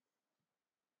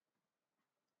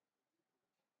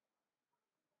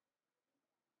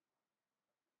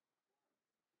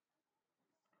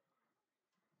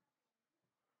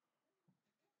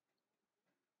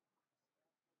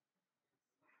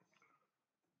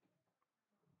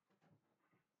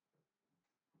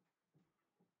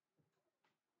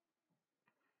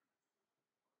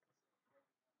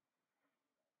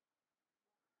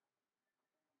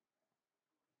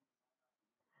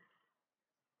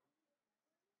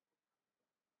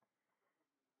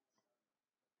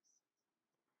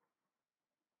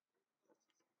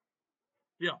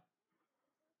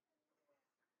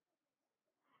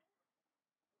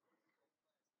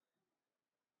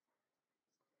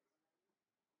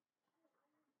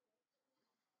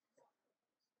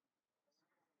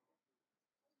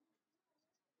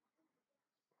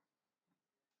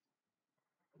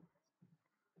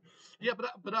 Yeah,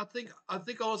 but I think I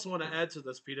also want to add to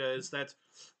this, Peter, is that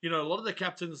a lot of the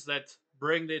captains that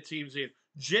bring their teams in,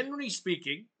 generally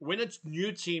speaking, when a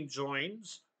new team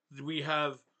joins, we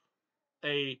have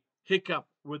a hiccup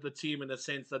with the team in the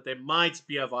sense that there might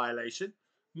be a violation,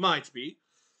 might be,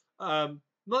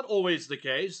 not always the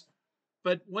case.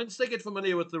 But once they get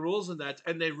familiar with the rules and that,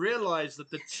 and they realize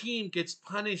that the team gets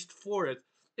punished for it,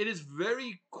 it is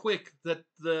very quick that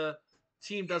the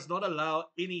team does not allow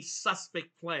any suspect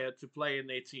player to play in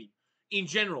their team. In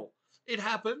general, it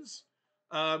happens.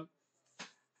 Um,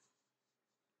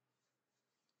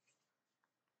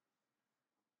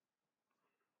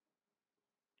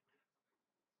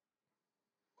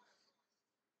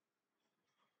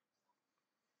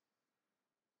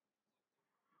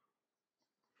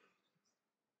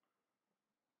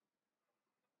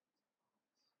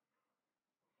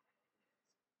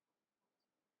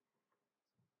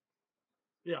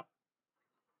 yeah,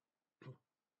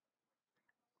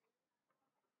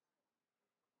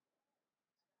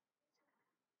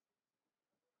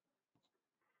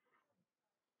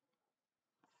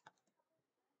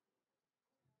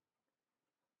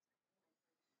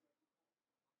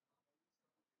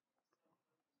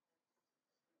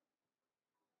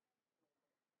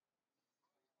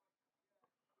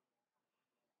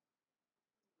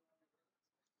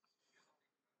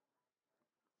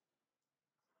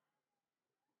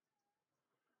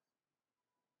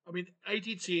 I mean,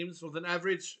 80 teams with an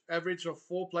average of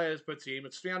 4 players per team.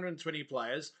 It's 320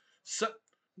 players. So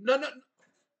no, no,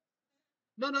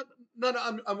 no, no, no,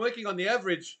 no. I'm working on the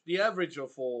average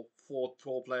of four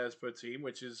players per team,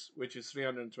 which is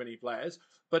 320 players.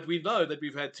 But we know that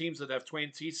we've had teams that have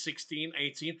 20, 16,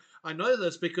 18. I know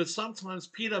this because sometimes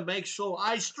Peter makes sure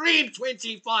I stream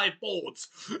 25 boards.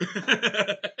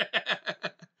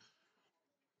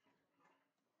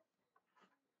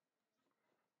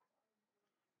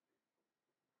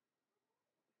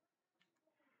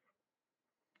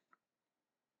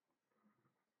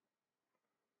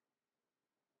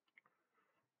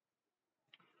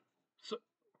 So,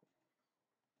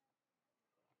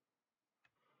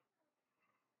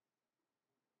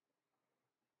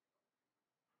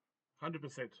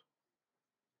 100%.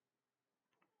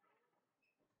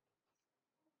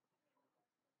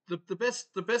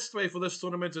 The best way for this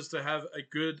tournament is to have a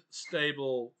good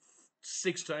stable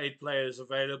 6 to 8 players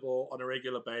available on a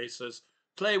regular basis.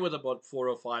 Play with about 4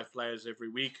 or 5 players every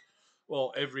week,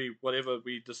 well, every whatever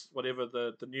we just whatever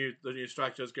the new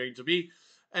structure is going to be.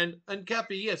 And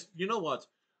Cappy, yes, you know what?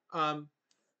 Um,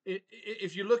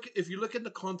 if you look in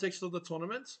the context of the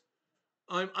tournament,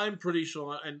 I'm pretty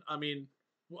sure, and I mean,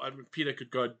 Peter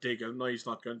could go dig. I know he's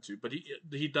not going to, but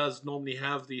he does normally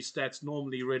have these stats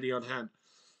normally ready on hand.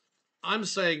 I'm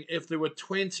saying if there were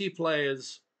 20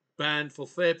 players banned for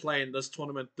fair play in this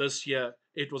tournament this year,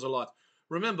 it was a lot.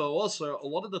 Remember, also, a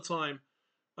lot of the time,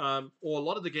 or a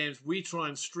lot of the games, we try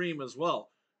and stream as well.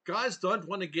 Guys don't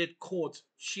want to get caught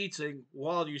cheating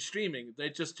while you're streaming. They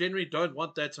just generally don't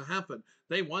want that to happen.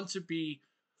 They want to be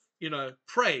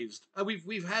praised.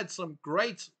 We've had some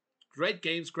great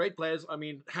games, great players. I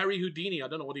mean, Harry Houdini. I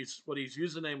don't know what his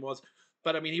username was,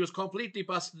 but I mean, he was completely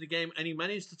busted the game, and he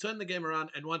managed to turn the game around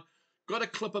and won. Got a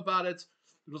clip about it.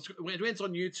 It went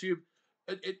on YouTube.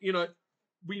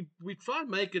 We try and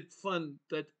make it fun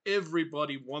that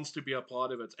everybody wants to be a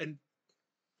part of it, and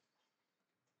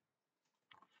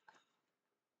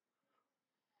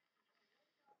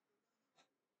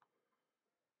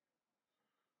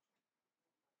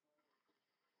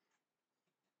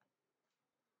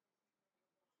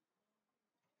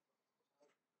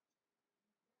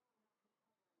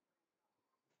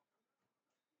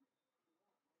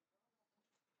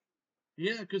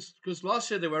yeah, because last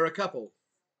year there were a couple.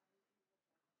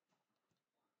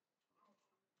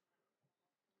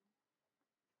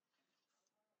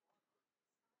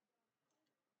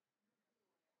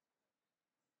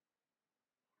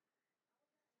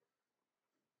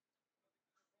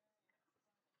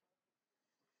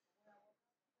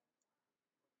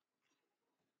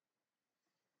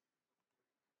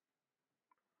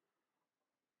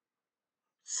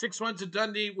 6-1 to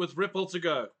Dundee with Ripple to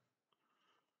go.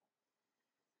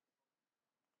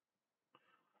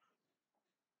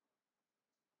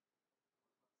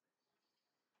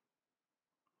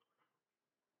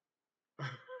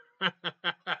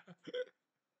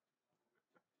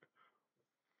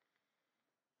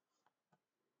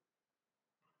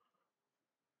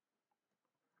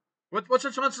 What's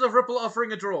the chances of Ripple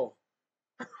offering a draw?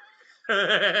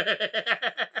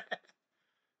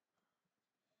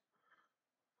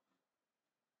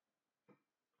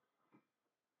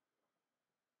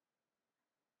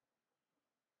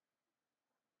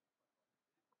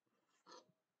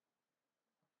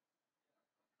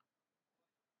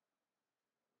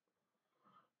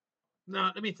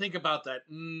 Now, let me think about that.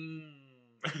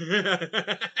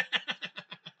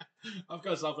 Of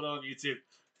course, I'll put it on YouTube.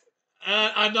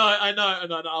 I know.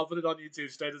 I'll put it on YouTube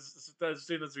as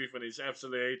soon as we finish.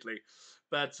 Absolutely.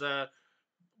 But, I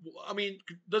mean,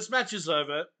 this match is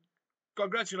over.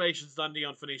 Congratulations, Dundee,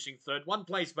 on finishing third. 1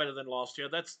 place better than last year.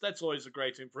 That's always a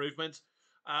great improvement.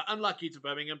 Unlucky to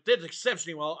Birmingham. Did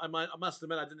exceptionally well. I must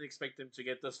admit, I didn't expect them to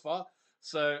get this far.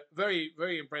 So very,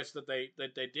 very impressed that they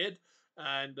did.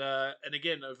 And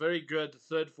again, a very good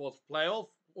third, fourth playoff.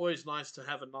 Always nice to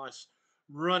have a nice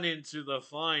run into the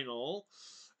final.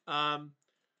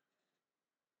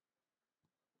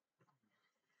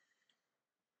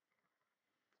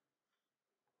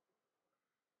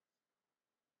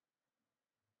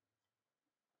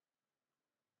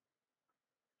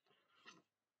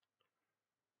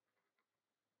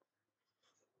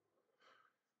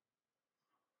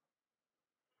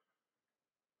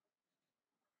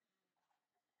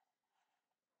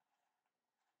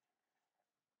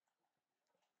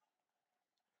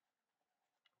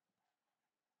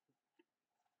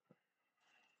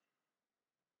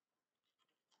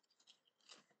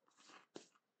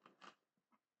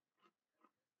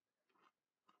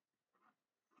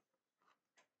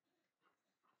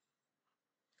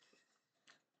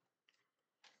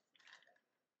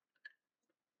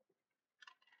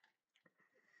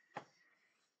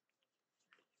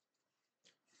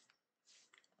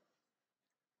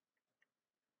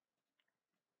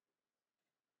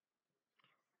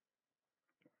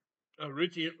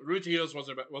 Rooty Hills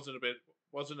wasn't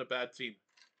a bad team.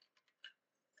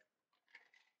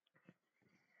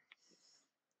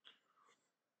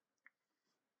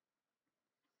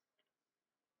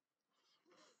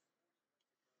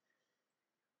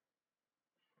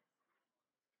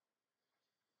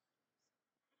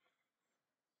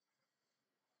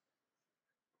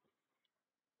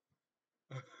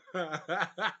 Oh,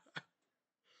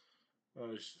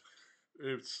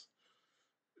 oops,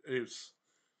 oops.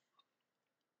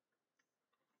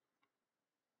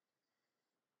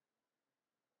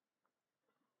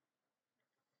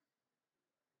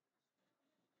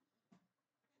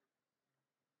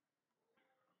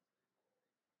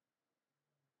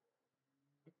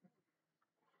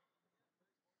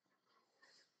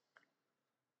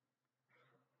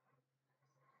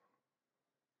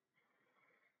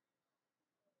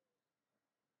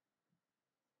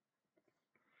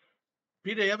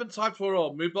 Peter, you haven't typed for a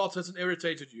while. Moobot hasn't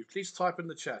irritated you. Please type in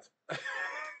the chat.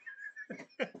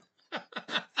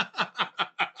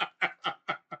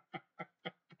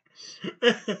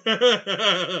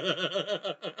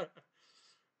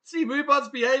 See, Moobot's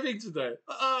behaving today.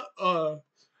 I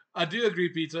do agree,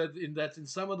 Peter, in that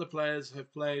some of the players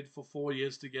have played for 4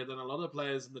 years together, and a lot of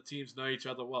players in the teams know each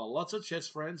other well. Lots of chess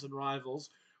friends and rivals,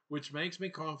 which makes me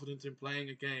confident in playing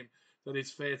a game that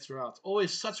is fair throughout.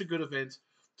 Always such a good event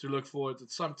to look forward to.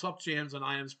 Some top GMs and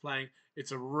IMs playing.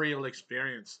 It's a real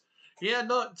experience. Yeah,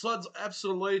 no, so it's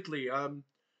absolutely.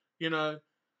 You know,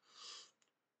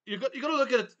 you got to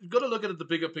look at it. You got to look at it the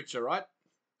bigger picture, right?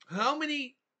 How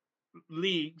many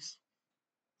leagues,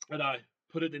 and I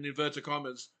put it in inverted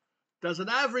commas, does an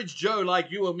average Joe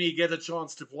like you or me get a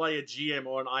chance to play a GM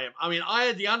or an IM? I mean, I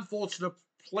had the unfortunate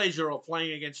pleasure of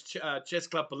playing against Chess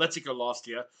Club Politico last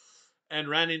year and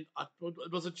ran in.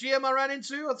 It was a GM I ran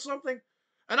into or something,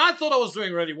 and I thought I was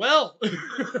doing really well.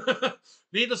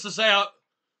 Needless to say,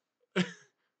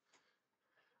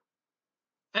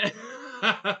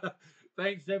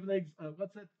 thanks, Seven Eggs.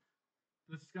 What's that?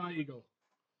 The Sky Eagle.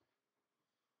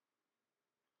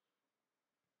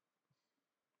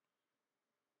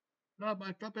 No,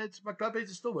 my club page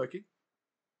is still working.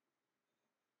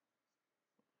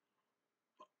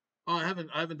 Oh, I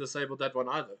haven't disabled that one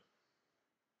either.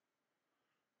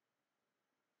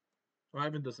 I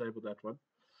haven't disabled that one.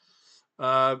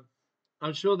 Um,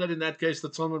 I'm sure that in that case the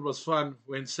tournament was fun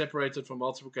when separated from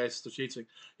multiple cases of cheating.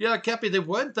 Yeah, Cappy, there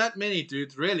weren't that many,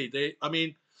 dude. Really, I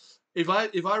mean, if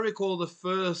I recall the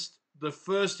first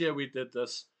year we did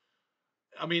this,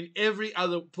 I mean, every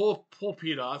other poor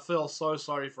Peter, I feel so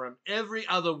sorry for him. Every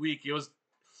other week he was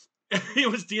he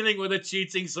was dealing with a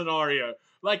cheating scenario.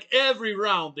 Like every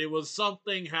round, there was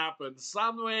something happened,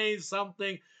 some way,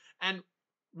 something, and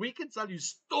we can tell you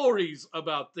stories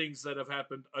about things that have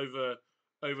happened over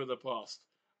the past.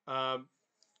 Um,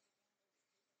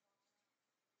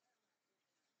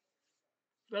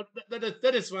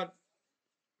 that is what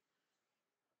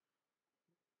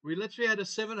we literally had a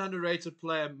 700 rated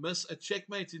player miss a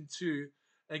checkmate in two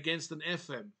against an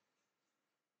FM.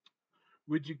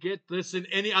 Would you get this in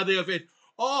any other event?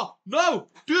 Oh, no,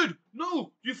 dude,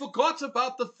 no, you forgot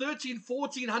about the 13,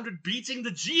 1400 beating the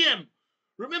GM.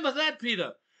 Remember that,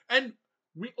 Peter? And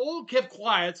we all kept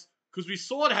quiet because we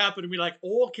saw it happen, and we like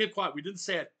all kept quiet. We didn't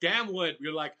say a damn word. We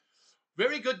were like,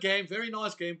 very good game, very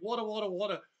nice game, water, water,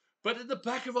 water. But in the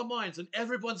back of our minds, and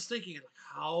everyone's thinking, like,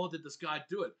 how did this guy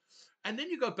do it? And then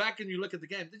you go back and you look at the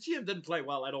game. The GM didn't play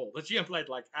well at all. The GM played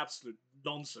like absolute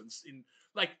nonsense. In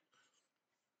like,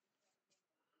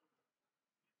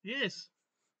 yes,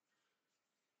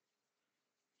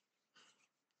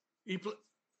 he pl-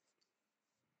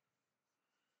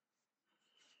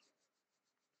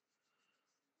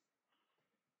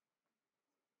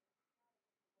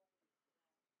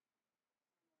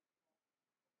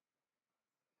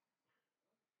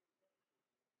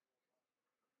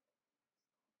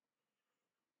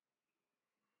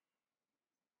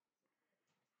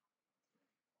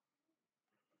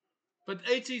 but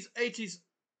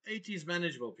 80s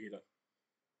manageable, Peter.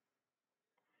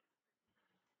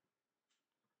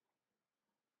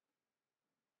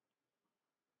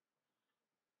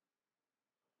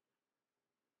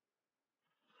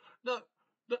 No,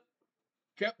 no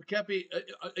Cappy,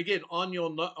 again on your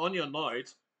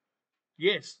note.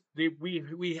 Yes,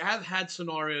 we have had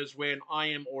scenarios where an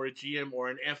IM or a GM or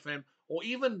an FM or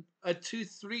even a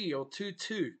 2-3 or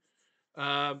 2-2.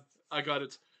 I got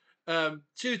it.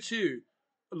 2-2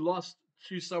 lost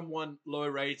to someone low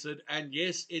rated, and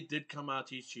yes, it did come out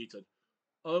he's cheated.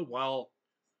 Oh well,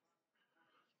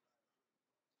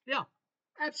 yeah,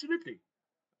 absolutely.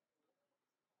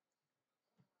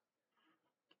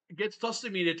 It gets tossed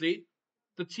immediately.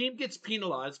 The team gets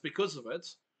penalized because of it.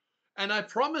 And I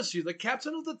promise you, the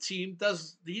captain of the team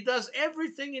does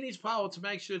everything in his power to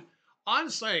make sure. I'm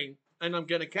saying, and I'm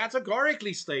going to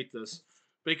categorically state this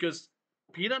because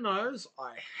Peter knows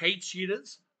I hate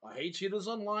cheaters. I hate cheaters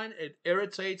online. It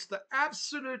irritates the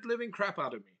absolute living crap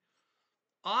out of me.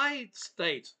 I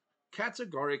state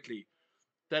categorically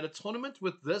that a tournament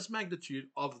with this magnitude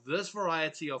of this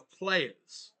variety of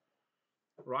players,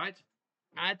 right?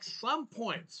 At some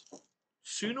point,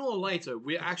 sooner or later,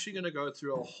 we're actually going to go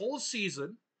through a whole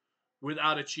season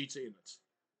without a cheater in it.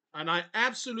 And I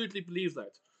absolutely believe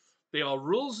that. There are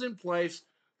rules in place,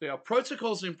 there are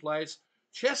protocols in place.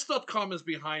 Chess.com is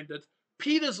behind it.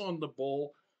 Peter's on the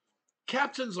ball.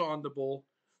 Captains are on the ball.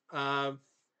 Um,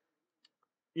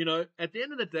 at the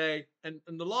end of the day, and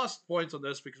the last point on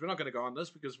this, because we're not going to go on this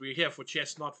because we're here for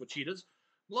chess, not for cheaters.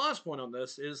 Last point on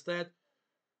this is that at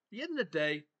the end of the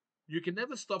day, you can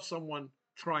never stop someone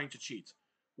trying to cheat.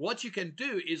 What you can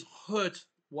do is hurt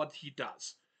what he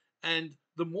does. And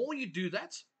the more you do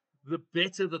that, the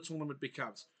better the tournament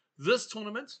becomes. This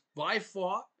tournament, by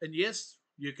far, and yes,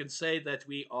 you can say that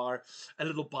we are a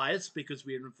little biased because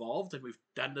we're involved and we've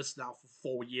done this now for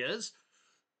 4 years.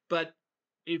 But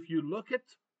if you look at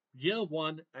year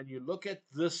one and you look at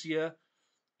this year,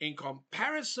 in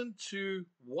comparison to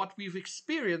what we've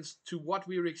experienced to what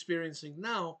we're experiencing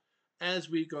now as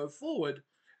we go forward.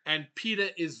 And Peter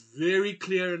is very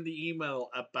clear in the email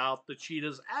about the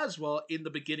cheaters as well in the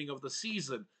beginning of the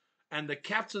season. And the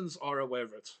captains are aware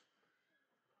of it.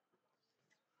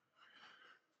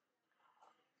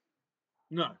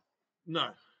 No,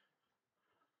 no.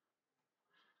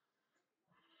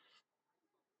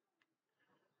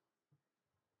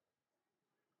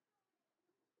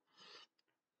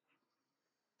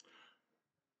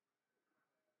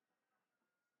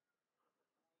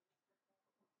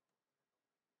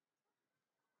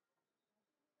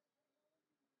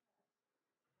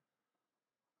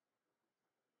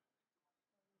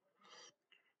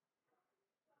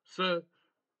 So,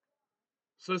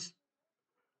 so,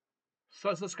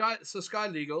 Sky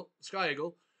Eagle,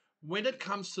 when it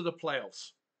comes to the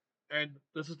playoffs, and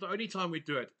this is the only time we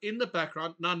do it in the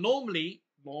background. Now, normally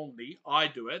I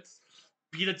do it.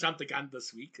 Peter jumped the gun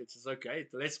this week, which is okay.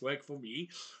 Less work for me.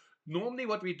 Normally,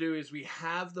 what we do is we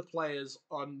have the players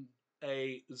on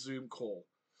a Zoom call,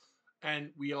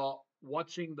 and we are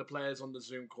watching the players on the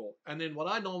Zoom call. And then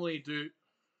what I normally do,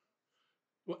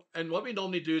 and what we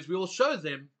normally do is we will show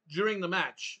them during the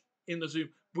match in the Zoom.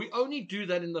 We only do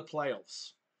that in the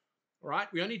playoffs,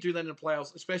 right? We only do that in the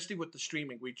playoffs, especially with the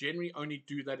streaming. We generally only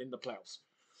do that in the playoffs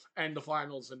and the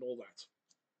finals and all that.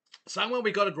 Somewhere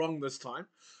we got it wrong this time,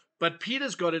 but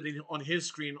Peter's got it on his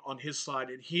screen on his side,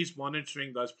 and he's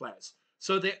monitoring those players.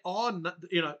 So they are, in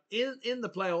the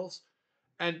playoffs,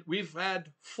 and we've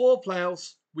had 4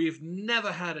 playoffs. We've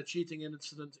never had a cheating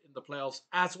incident in the playoffs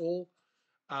at all.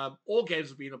 All games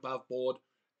have been above board.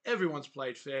 Everyone's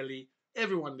played fairly.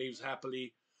 Everyone leaves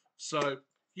happily. So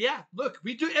yeah, look,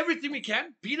 we do everything we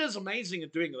can. Peter's amazing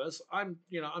at doing this. I'm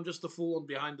just the fool on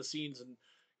behind the scenes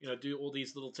and do all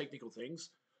these little technical things.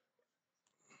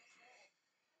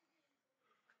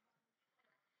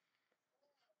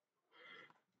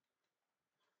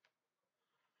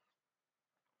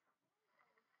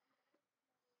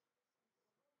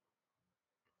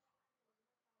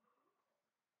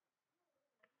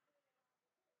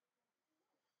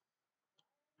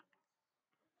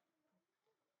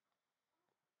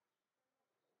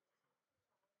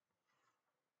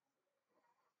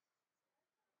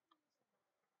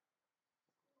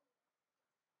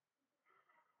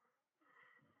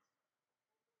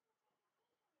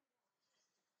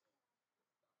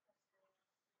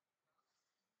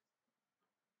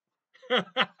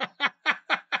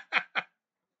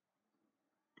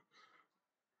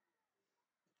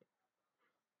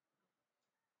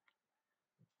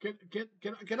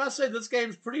 Can I say this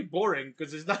game's pretty boring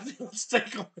because there's nothing at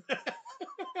stake on it?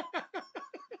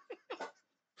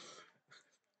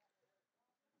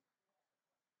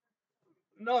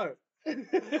 No.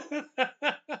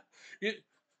 You-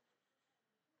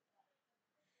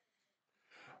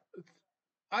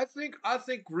 I think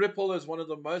Ripple is one of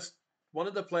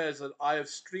the players that I have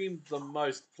streamed the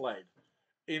most played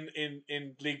in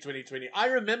League 2020. I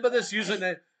remember this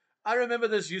username. I remember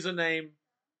this username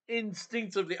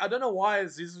instinctively. I don't know why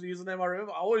it's his username. I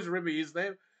always remember his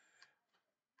name.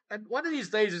 And one of these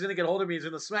days he's gonna get hold of me. He's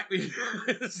gonna smack me.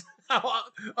 I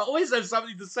always have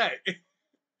something to say.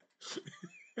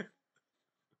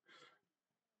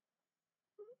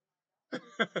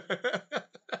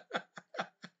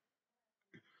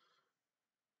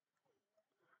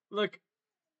 Look,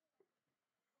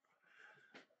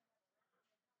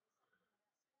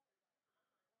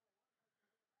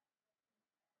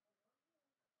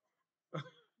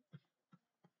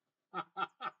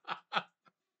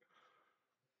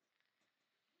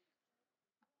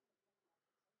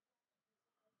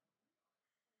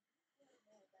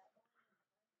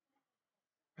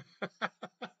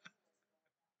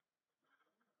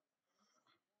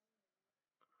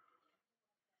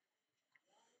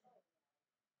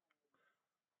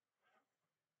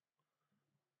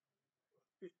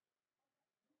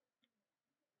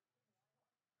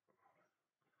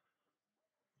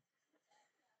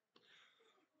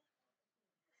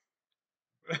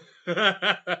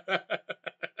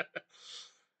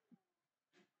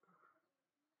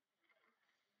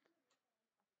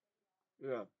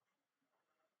 yeah,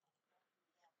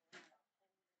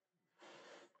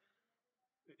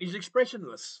 he's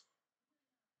expressionless.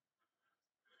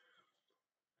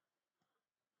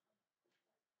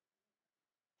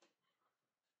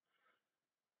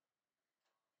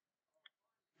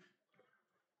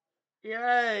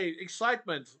 Yay!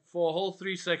 Excitement for a whole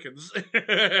 3 seconds.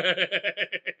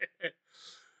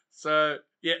 So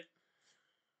yeah.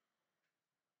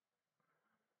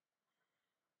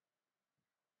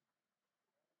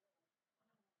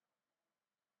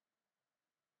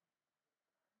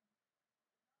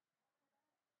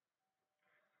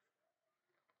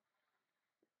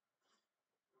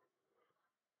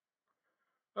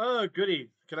 Oh, goody.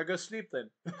 Can I go sleep then?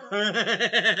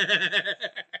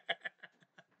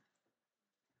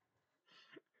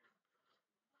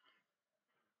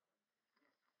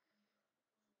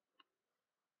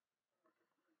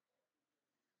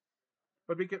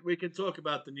 But we can talk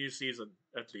about the new season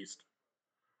at least.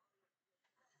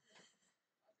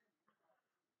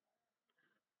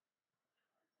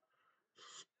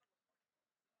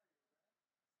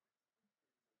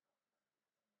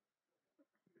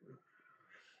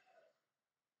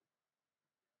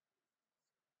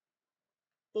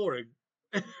 Boring.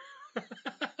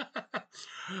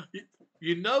 you,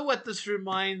 you know what this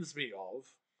reminds me of?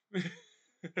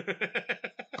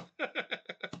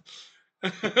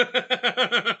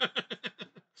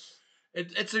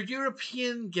 It's a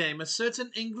European game. A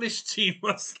certain English team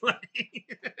was like.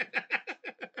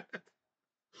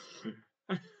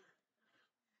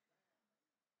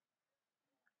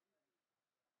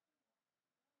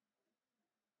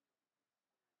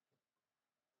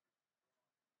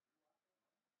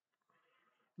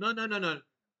 No, no, no, no.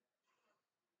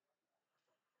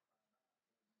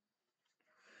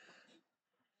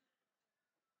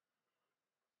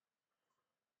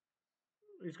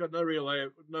 He's got no real way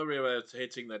of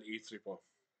hitting that E3 ball.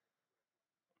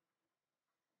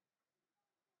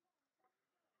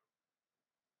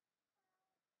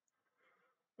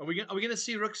 Are we gonna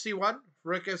see Rook C1?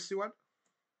 Rook S C1?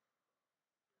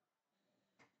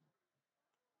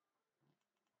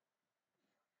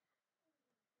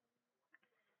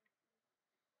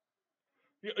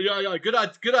 Yeah.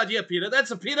 Good idea, Peter.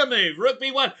 That's a Peter move. Rook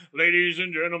B1, ladies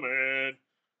and gentlemen.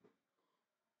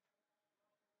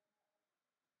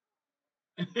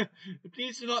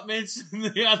 Please do not mention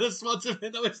the other spots of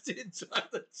it. I was to enjoy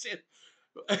the shit.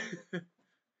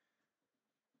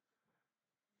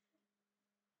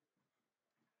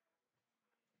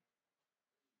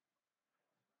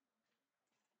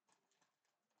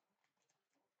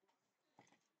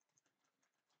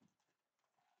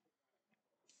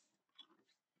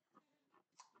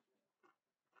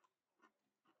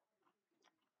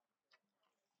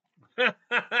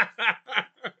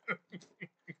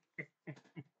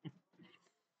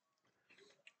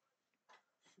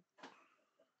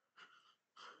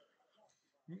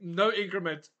 No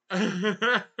increment.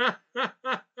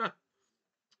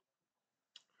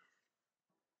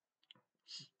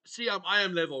 See, I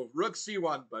am level. Rook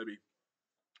C1, baby.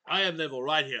 I am level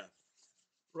right here.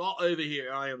 Right over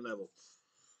here, I am level.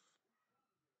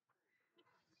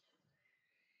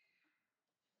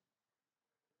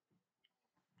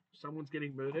 Someone's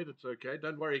getting murdered. It's okay.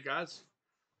 Don't worry, guys.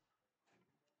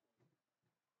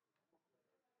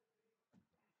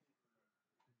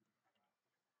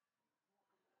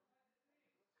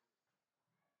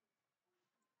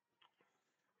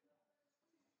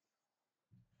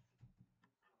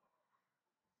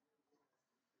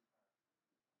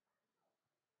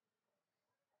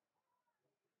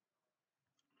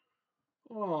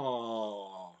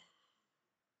 Oh,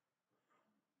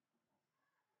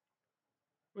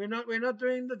 we're not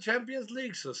doing the Champions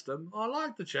League system. I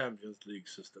like the Champions League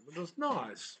system. It was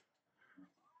nice.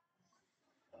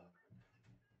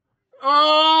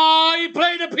 Oh, he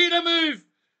played a Peter move.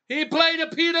 He played a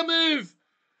Peter move.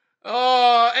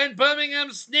 Oh, and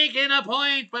Birmingham sneaking a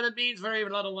point, but it means very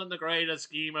little in the greater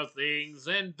scheme of things.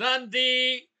 And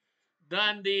Dundee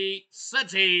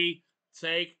City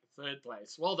take third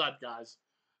place. Well done, guys.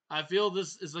 I feel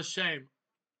this is a shame.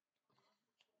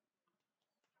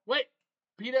 Wait,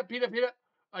 Peter.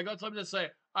 I got something to say.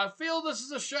 I feel this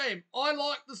is a shame. I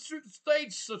like the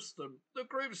stage system, the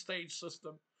group stage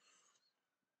system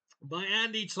by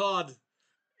Andy Todd.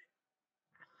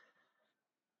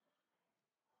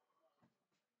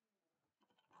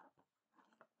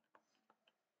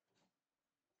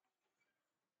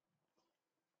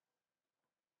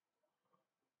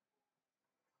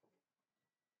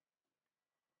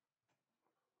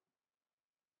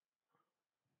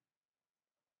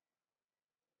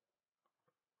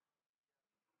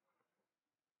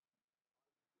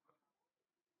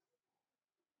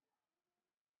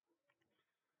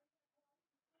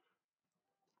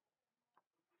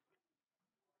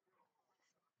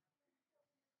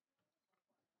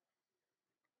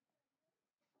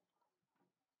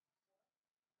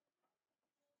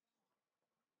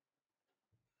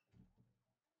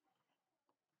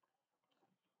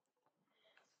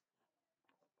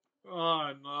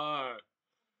 Oh no!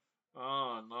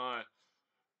 Oh no!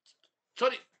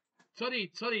 Toddy.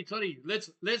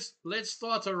 Let's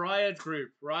start a riot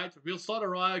group, right? We'll start a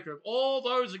riot group. All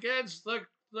those against the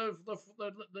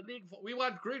league. We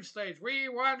want group stage. We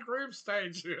want group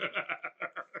stage.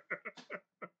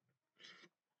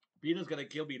 Peter's gonna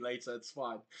kill me later. It's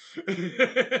fine.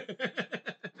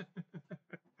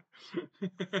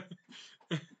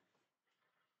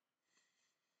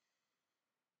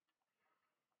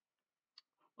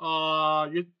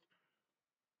 You.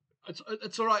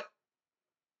 It's all right.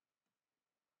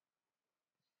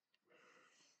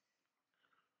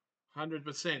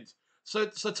 100%. So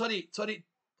Toddy,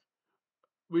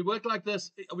 we work like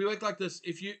this. We work like this.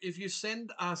 If you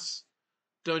send us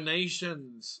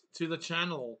donations to the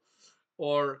channel,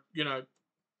 or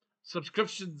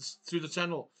subscriptions to the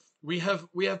channel, we have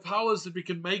powers that we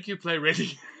can make you play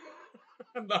ready.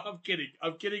 No, I'm kidding.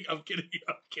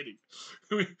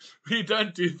 We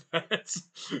don't do that.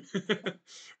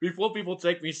 Before people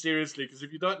take me seriously, because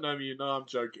if you don't know me, you know I'm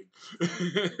joking.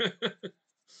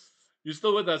 You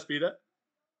still with us, Peter?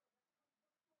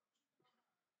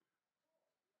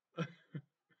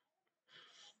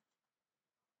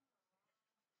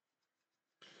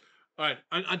 All right,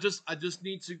 I just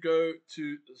need to go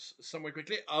to somewhere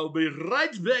quickly. I'll be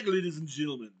right back, ladies and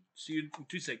gentlemen. See you in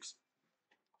 2 seconds.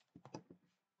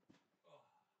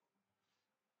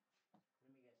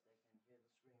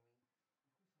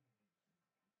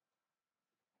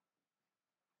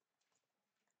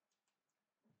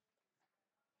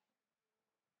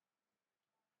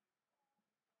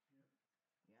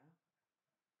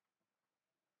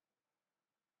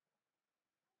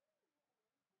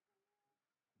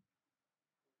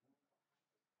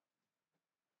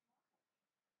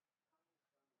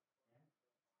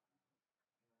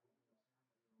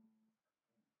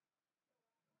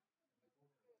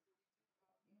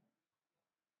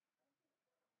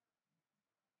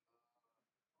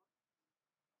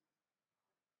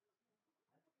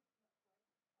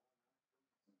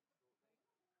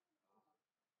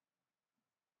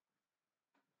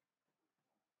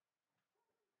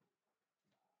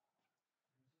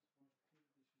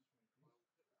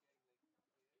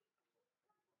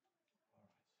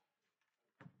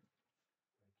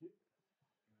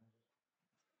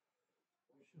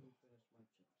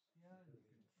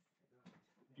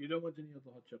 You don't want any of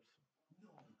the hot chips.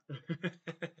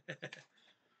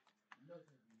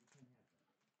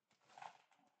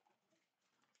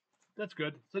 That's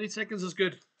good. 30 seconds is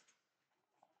good.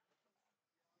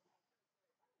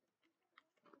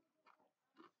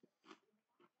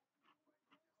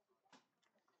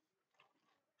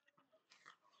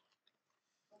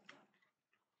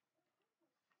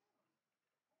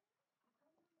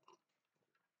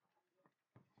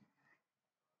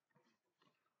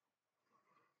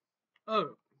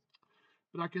 Oh,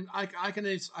 but I can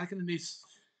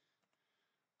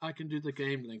do the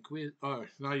game link. Where? Oh,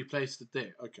 now you placed it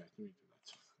there. Okay, let me do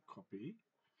that. Copy,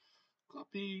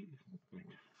 copy.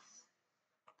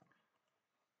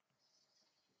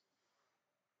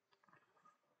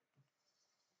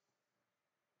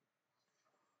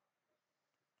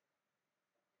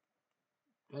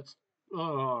 That's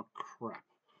oh crap.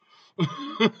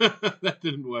 That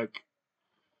didn't work.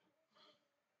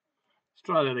 Let's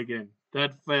try that again.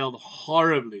 That failed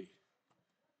horribly.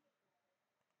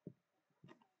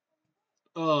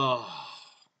 Oh,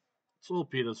 it's all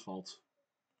Peter's fault.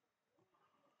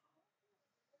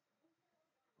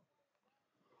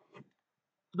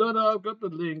 No, no, I've got the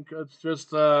link. It's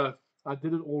just I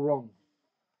did it all wrong.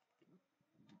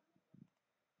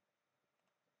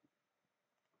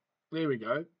 There we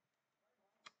go.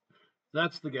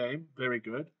 That's the game. Very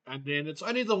good. And then it's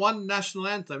only the one national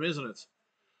anthem, isn't it?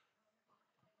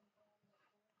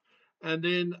 And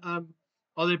then are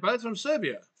they both from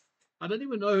Serbia? I don't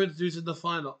even know who's in the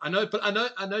final. I know, but I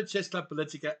know Chess Club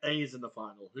Politica A is in the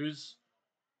final. Who's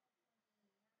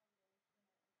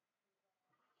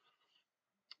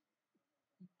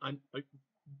I,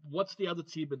 what's the other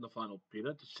team in the final,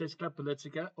 Peter? Chess Club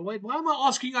Politica. Oh wait, why am I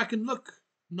asking? I can look.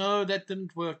 No, that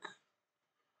didn't work.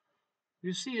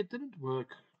 You see, it didn't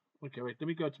work. Okay, wait. Let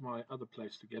me go to my other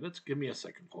place to get it. Give me a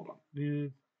second. Hold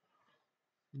on.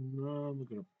 No, I'm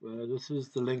gonna. This is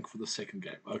the link for the second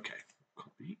game. Okay,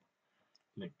 copy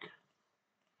link,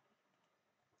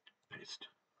 paste.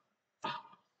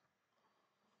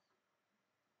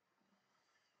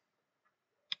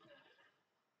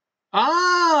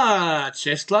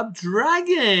 Chess Club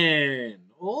Dragon.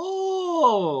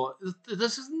 Oh,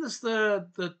 this isn't this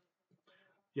the.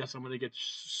 Yes, I'm gonna get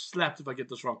slapped if I get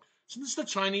this wrong. Isn't this the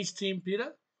Chinese team,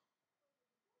 Peter?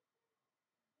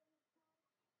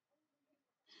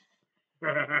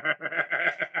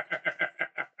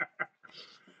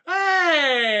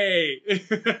 Hey!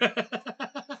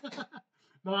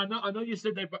 No, I know you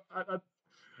said they.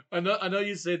 I know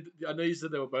you said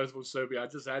they were both from Serbia. I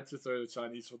just had to throw the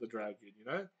Chinese for the dragon, you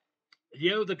know.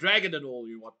 Yeah, the dragon and all.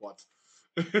 You what?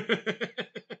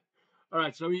 All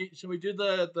right, shall we do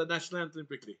the national anthem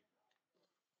quickly?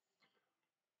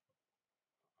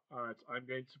 All right, I'm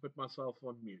going to put myself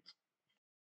on mute.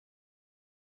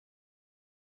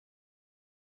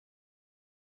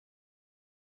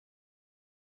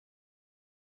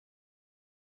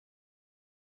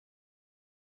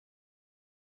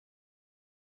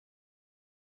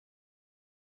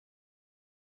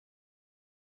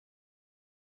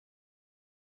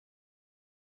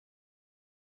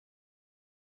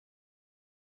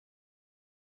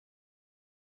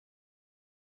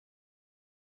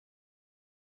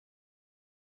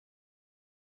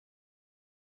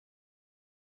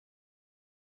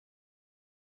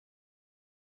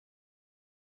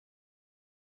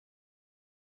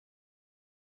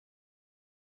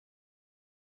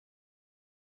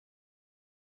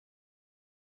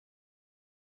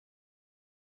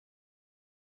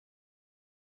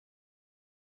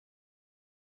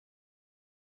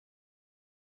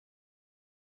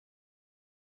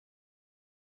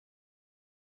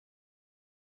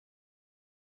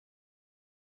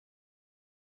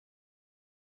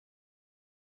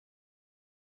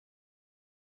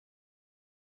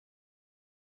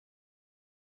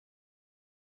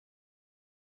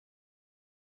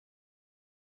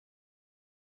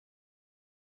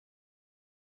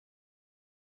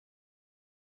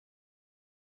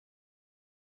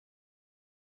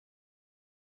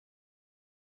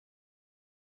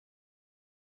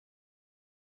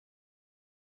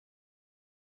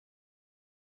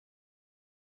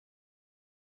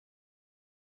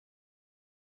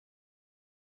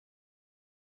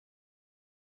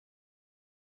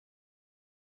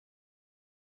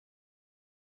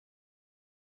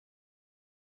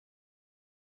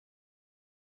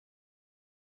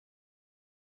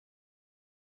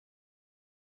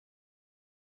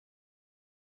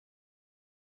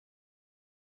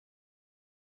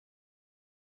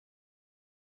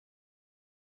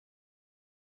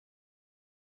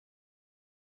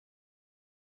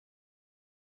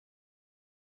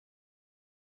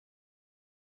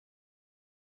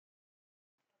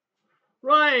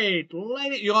 Right,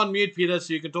 lady, you're on mute, Peter,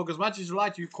 so you can talk as much as you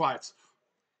like. You quiet.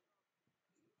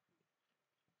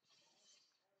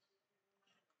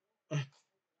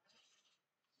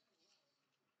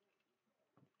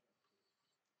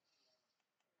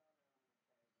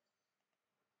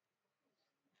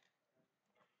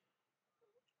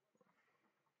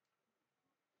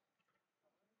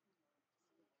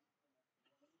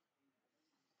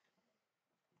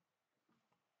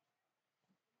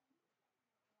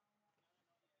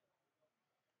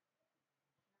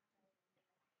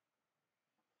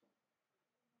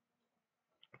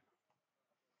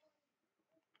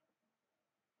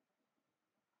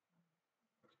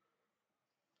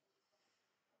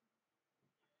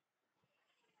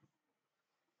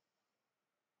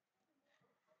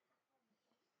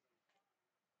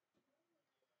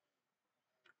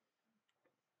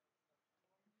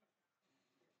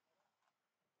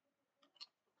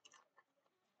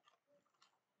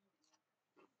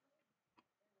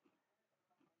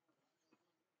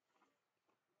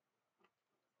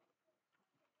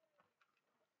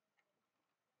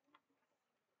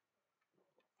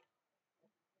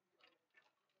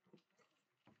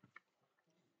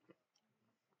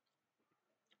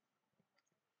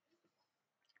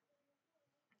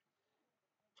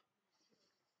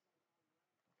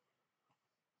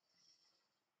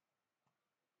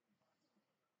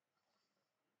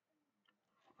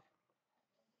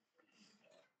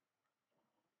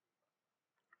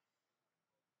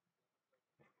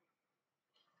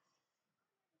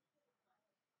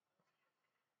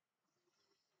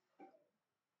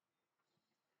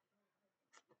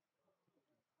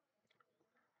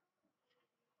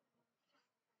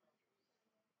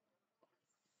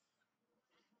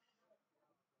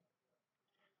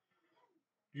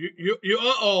 You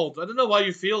are old. I don't know why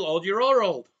you feel old. You are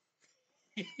old.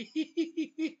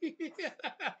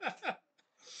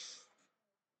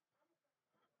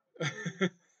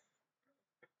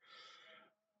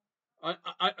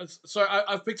 Sorry,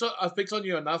 I've picked on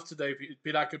you enough today,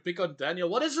 Peter. I could pick on Daniel.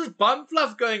 What is this bum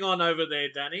fluff going on over there,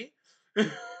 Danny?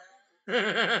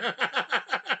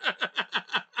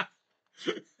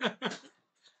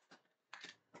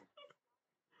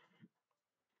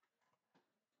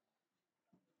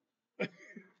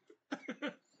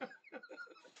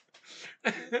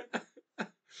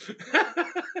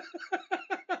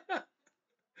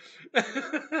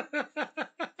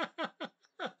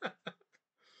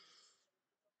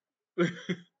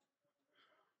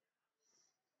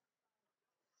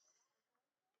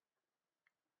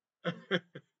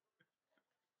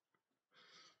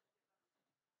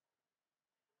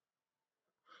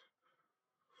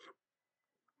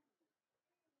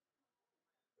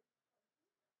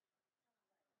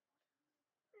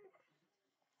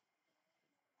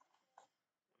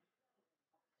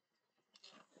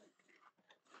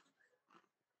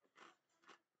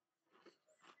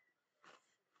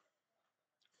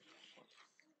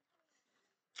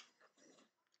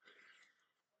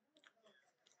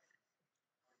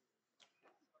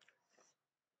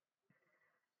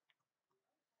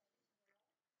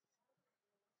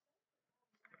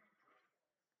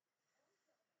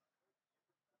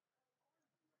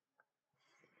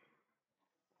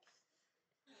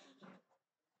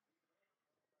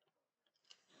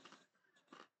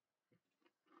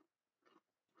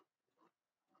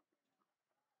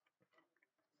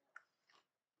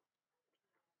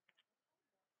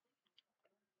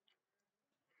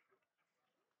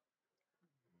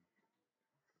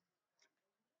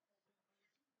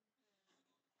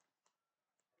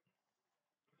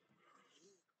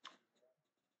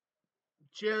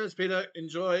 Cheers, Peter.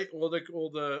 Enjoy all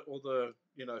the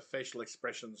facial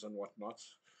expressions and whatnot.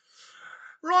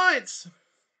 Right.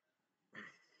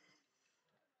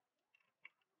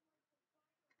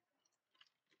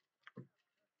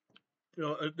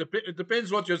 It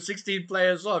depends what your 16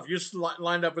 players are. If you're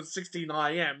lined up with 16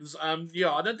 IMs,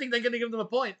 yeah, I don't think they're going to give them a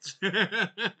point.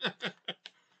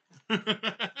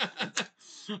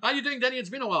 How you doing, Danny? It's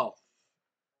been a while.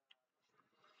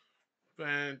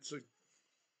 And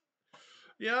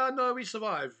yeah, no, we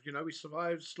survive. We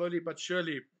survive slowly but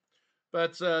surely.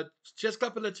 But Chess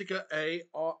Club Politica A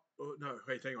are no,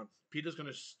 wait, hang on. Peter's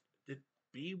gonna did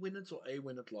B win it or A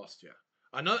win it last year?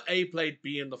 I know A played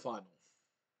B in the final,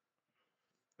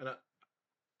 and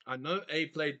I know A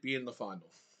played B in the final.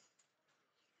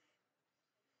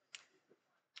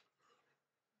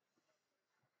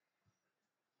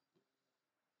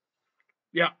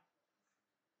 Yeah,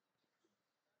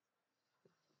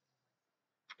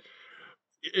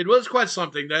 it was quite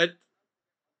something. That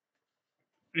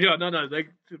yeah, no, they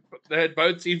had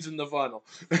both teams in the final.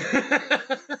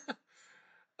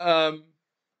 um,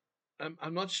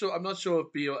 I'm not sure. I'm not sure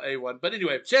if B or A won, but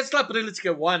anyway, Chess Club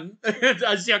Politica won.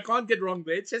 I see. I can't get wrong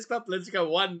there. Chess Club Politica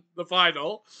won the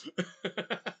final.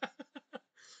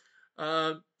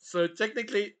 So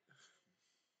technically,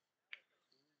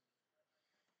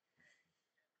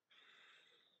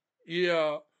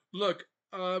 yeah. Look,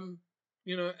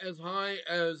 as high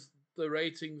as the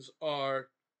ratings are,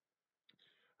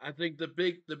 I think the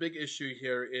big issue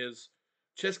here is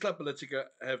Chess Club Politica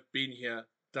have been here,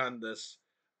 done this.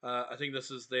 I think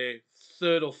this is their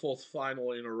third or fourth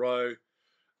final in a row.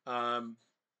 Um,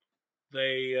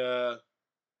 they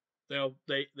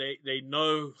they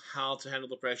know how to handle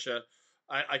the pressure.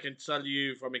 I can tell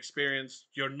you from experience,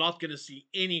 you're not going to see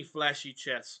any flashy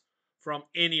chess from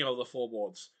any of the four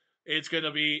boards. It's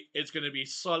gonna be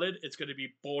solid. It's gonna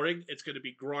be boring. It's gonna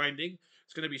be grinding.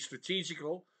 It's gonna be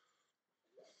strategical.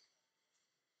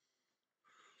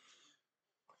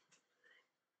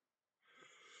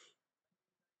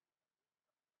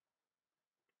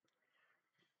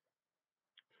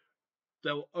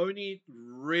 They'll only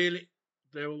really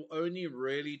they will only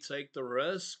really take the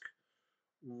risk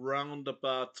round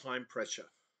about time pressure.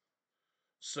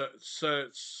 So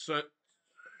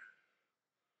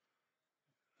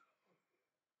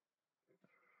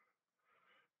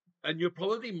and you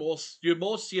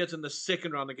more see it in the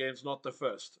second round of games, not the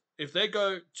first. If they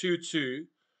go 2-2,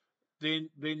 then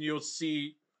you'll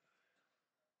see.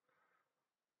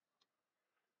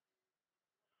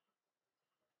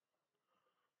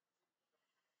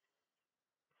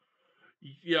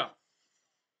 Yeah,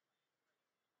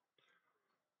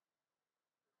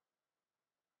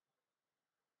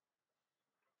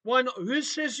 why not? Who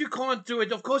says you can't do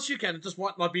it? Of course you can. It just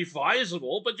might not be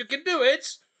feasible, but you can do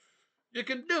it. You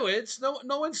can do it.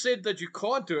 No one said that you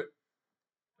can't do it.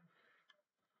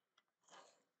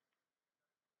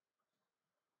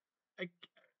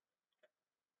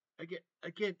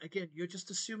 Again, you're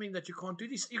just assuming that you can't do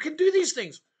these. You can do these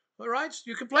things, all right?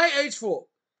 You can play h4.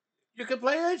 You can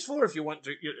play h4 if you want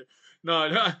to. No,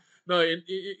 no, no.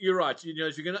 You're right. You know,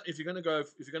 if you're gonna go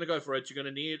for it, you're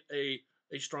gonna need a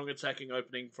strong attacking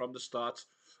opening from the start.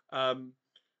 Um,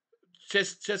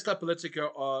 Chess Politica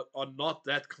are not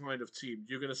that kind of team.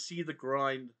 You're gonna see the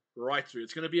grind right through.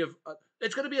 It's gonna be a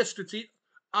strategic.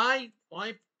 I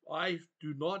I I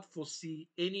do not foresee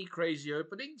any crazy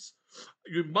openings.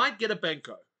 You might get a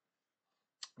Benko.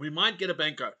 We might get a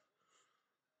Benko.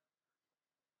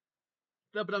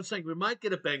 No, but I'm saying we might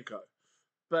get a Benko.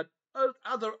 But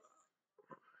other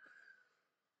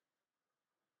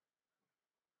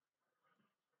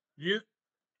you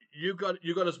you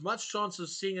got as much chance of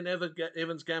seeing an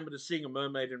Evans Gambit as seeing a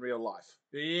mermaid in real life.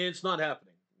 It's not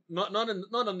happening. Not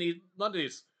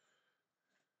these.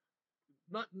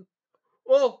 Not.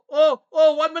 Oh!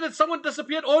 1 minute, someone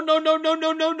disappeared. Oh no!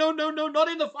 Not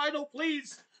in the final,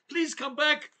 please, please come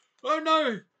back. Oh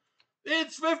no,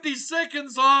 it's 50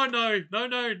 seconds. Oh no.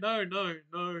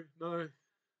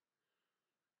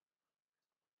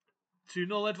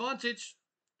 2-0 advantage.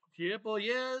 Yeah, boy,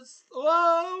 yes.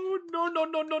 Oh,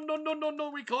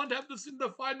 no. We can't have this in the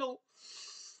final.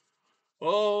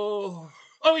 Oh,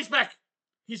 he's back.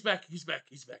 He's back. He's back.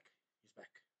 He's back.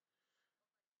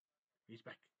 He's back. He's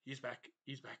back. He's back.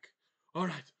 He's back. All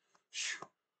right.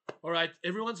 All right.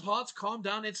 Everyone's hearts calm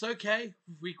down. It's okay.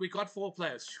 We got 4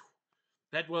 players.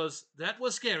 That was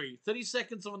scary. 30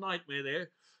 seconds of a nightmare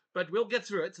there. But we'll get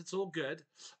through it. It's all good.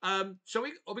 Shall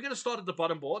we? Are we going to start at the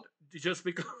bottom board? Just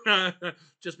because.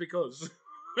 Just because.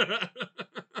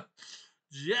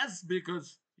 Just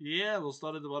because. Yeah, we'll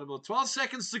start at the bottom board. 12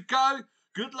 seconds to go.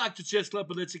 Good luck to Chess Club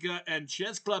Politica and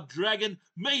Chess Club Dragon.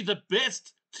 May the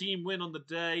best team win on the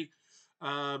day.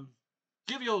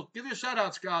 Give your shout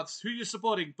outs, guards. Who are you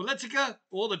supporting? Politica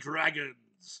or the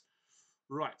Dragons?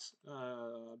 Right.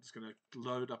 I'm just going to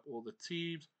load up all the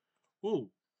teams. Oh,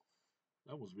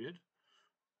 that was weird.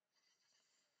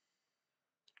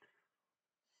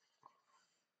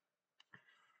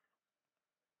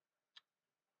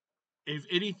 If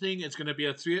anything, it's going to be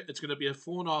a 3. It's going to be a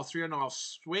 4.5, 3.5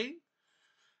 swing.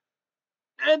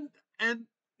 And I'm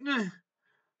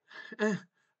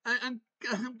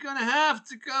going to have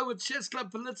to go with Chess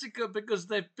Club Politica because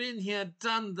they've been here,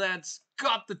 done that,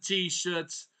 got the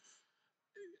T-shirts,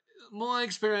 more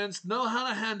experience, know how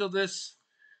to handle this.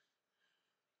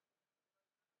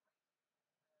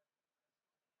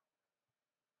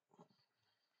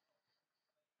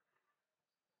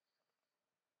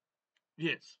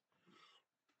 Yes.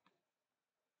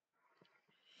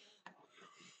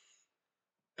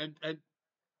 And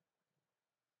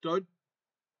don't.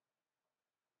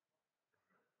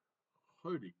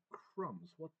 Holy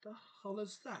crumbs! What the hell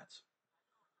is that?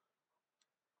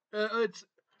 It's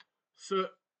so.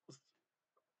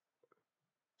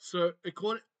 So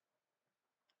according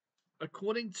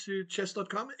to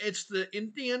chess.com, it's the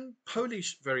Indian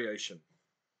Polish variation.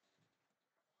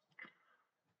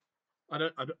 I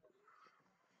don't.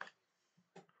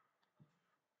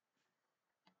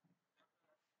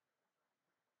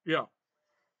 Yeah.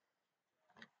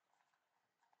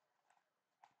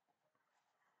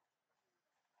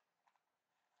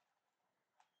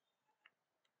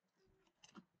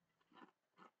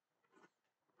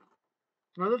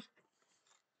 No,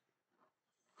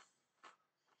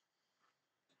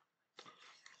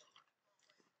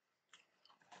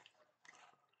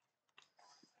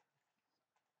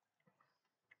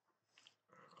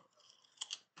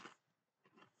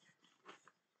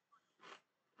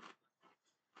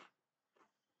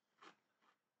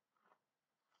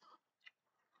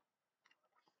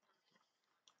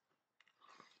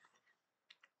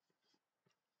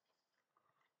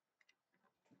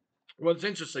 well, it's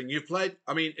interesting. You've played.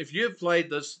 I mean, if you've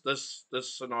played this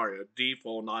scenario,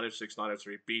 D4, knight f6, knight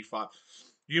f3, b5,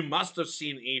 you must have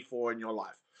seen e4 in your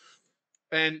life,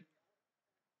 and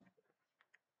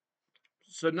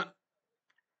so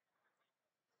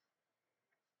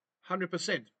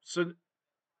 100%. So,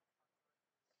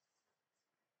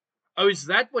 oh, is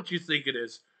that what you think it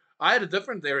is? I had a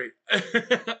different theory. I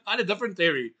had a different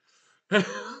theory. They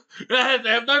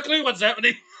have no clue what's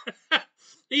happening.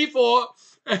 E4.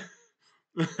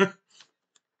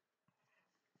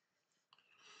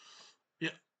 Yeah,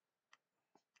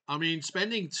 I mean,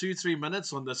 spending 2-3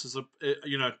 minutes on this is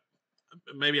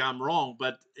maybe I'm wrong,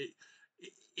 but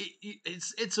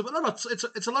it's a lot of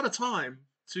it's a lot of time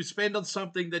to spend on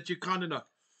something that you kind of know.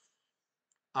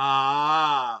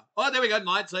 Oh, there we go.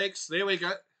 Knight takes. There we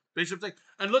go. Bishop takes.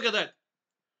 And look at that,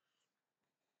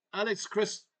 Alex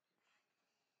Chris.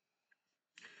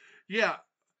 Yeah,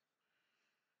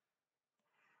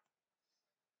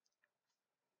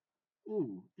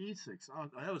 Ooh, e6. Oh,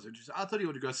 that was interesting. I thought he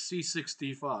would go c6,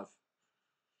 d5.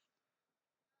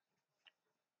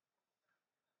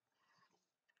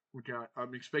 Okay,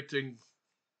 I'm expecting.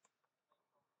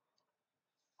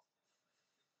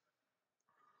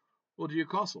 Or do you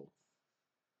castle?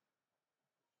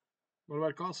 What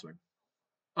about castling?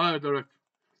 Oh, the rook.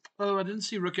 Oh, I didn't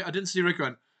see rook. I didn't see rook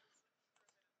one.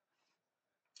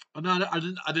 Oh, no, I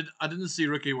didn't. I didn't see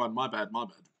rookie one. My bad. My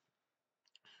bad.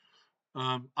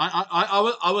 I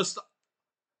was.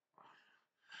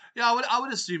 Yeah, I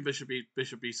would assume bishop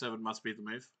e7 must be the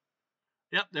move.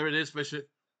 Yep, there it is, bishop.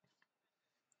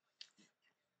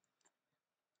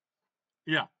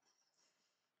 Yeah.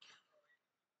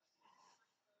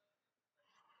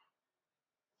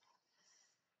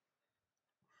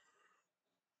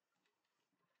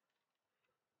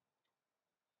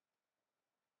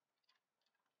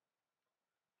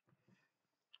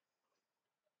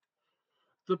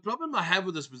 The problem I have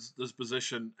with this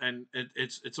position, and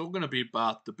it's all going to be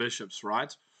about the bishops,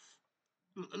 right?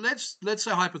 Let's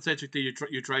say hypothetically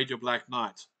you trade your black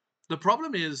knight. The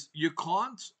problem is you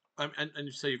can't, and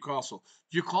you say your castle,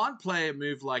 you can't play a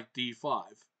move like d5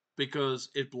 because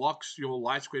it blocks your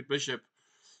light squared bishop,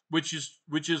 which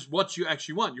is what you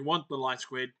actually want. You want the light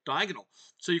squared diagonal,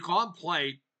 so you can't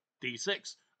play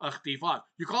d6, d5.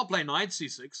 You can't play knight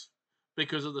c6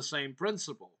 because of the same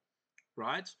principle,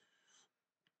 right?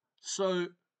 So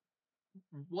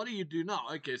what do you do now?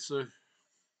 Okay, so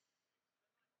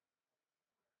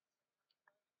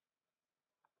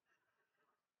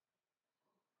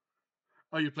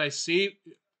oh, you play c.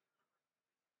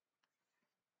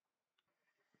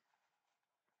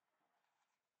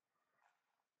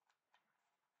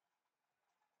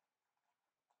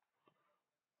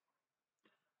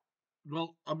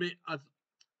 Well, I mean,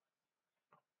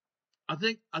 I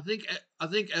think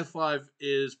f5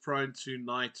 is prone to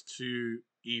knight to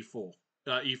e4,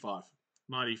 e5,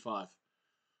 knight e5,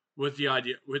 with the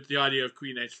idea of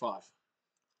queen h5.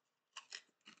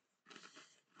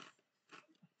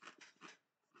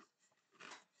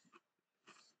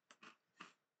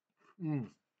 Mm.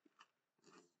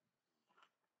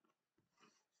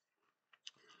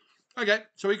 Okay,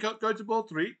 so we go to board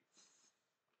three.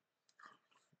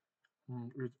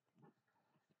 Mm.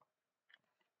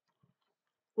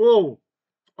 Oh,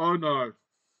 oh no,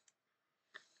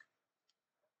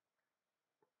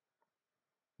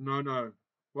 no, no.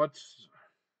 What's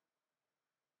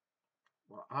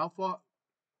how far?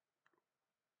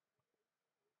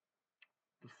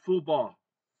 The full bar.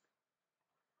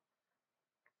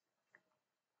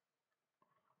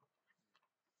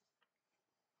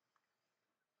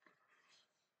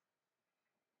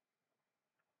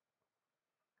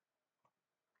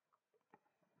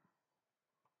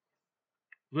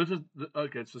 This is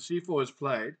okay. So c4 is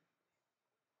played.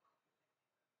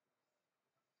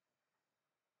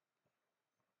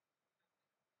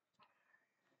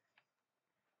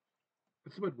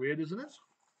 It's a bit weird, isn't it?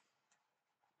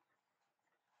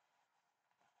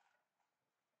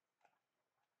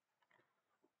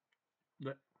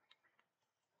 The,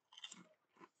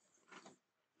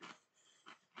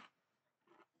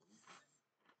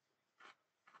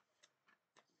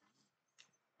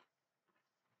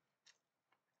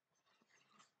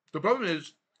 the problem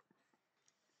is,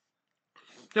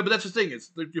 yeah, but that's the thing.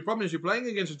 Your problem is you're playing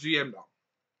against a GM now.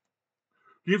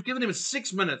 You've given him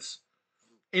 6 minutes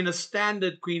in a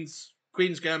standard Queen's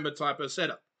Gambit type of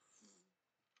setup.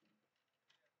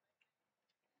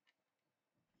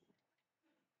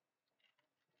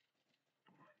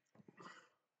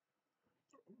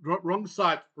 Wrong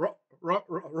site.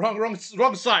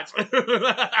 Wrong site.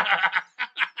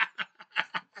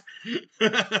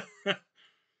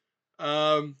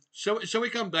 Shall we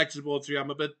come back to board three?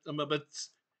 I'm a bit.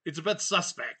 It's a bit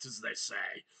suspect, as they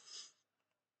say.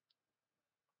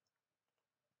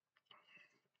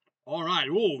 All right.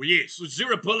 Oh yes,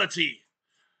 durability.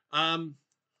 Um.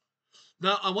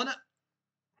 Now I want to.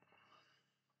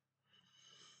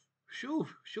 Sure.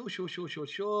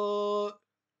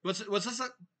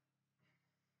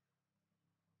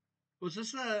 Was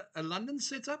this a London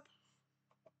setup?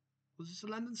 Was this a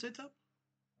London setup?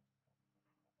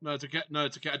 No, it's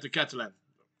a Catalan.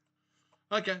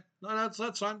 Okay, no,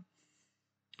 that's fine.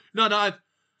 No, no,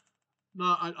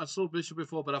 I saw bishop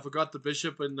before, but I forgot the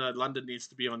bishop in London needs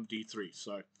to be on d3.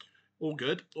 So all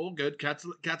good.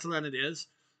 Catalan it is.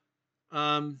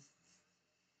 Um,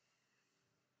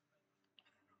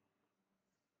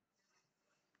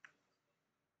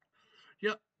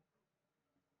 yeah,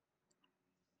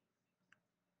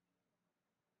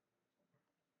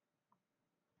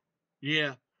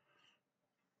 yeah.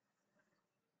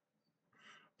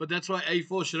 But that's why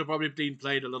a4 should have probably been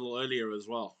played a little earlier as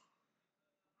well.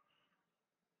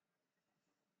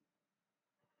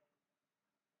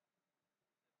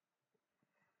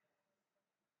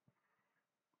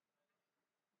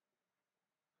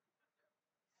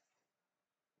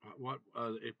 What?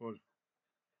 A4.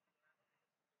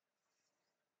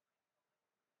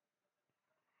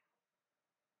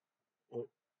 Oh,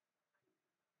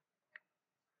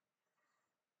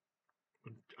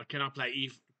 can I play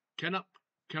E? Can I?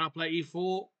 Can I play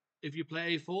E4 if you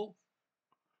play A4?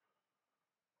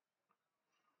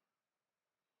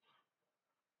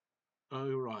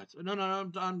 Oh right. No,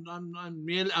 no, I'm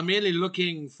merely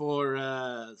looking for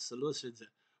solicit.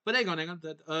 But hang on, hang on.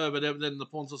 But then the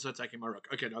pawn's also attacking my rook.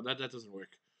 Okay, no, that doesn't work.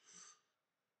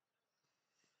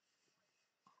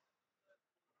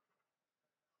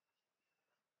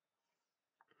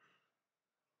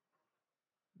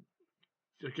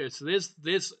 Okay, so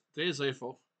there's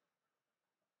A4.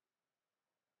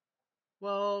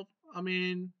 Well, I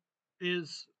mean,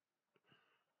 is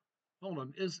hold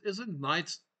on, isn't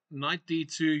knight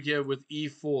D2 here with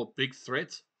E4 a big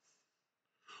threat?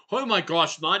 Oh my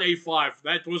gosh, knight A5.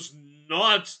 That was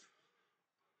not.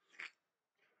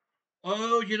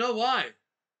 Oh, you know why?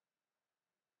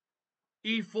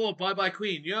 E4, bye bye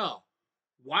queen. Yeah.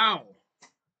 Wow.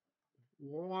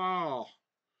 Wow.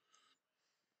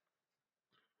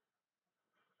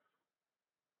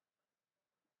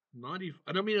 90.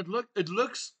 I don't mean it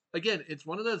looks again, it's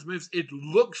one of those moves. It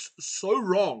looks so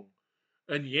wrong,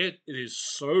 and yet it is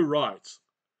so right.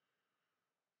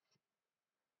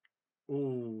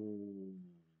 Oh.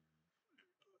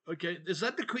 Okay, is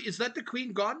that the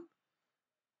queen gone?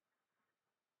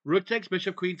 Rook takes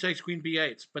bishop, queen takes queen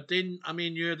b8. But then I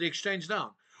mean you're the exchange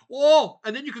down. Oh,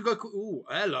 and then you could go. Oh,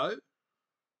 hello.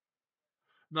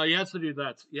 No, he has to do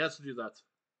that. He has to do that.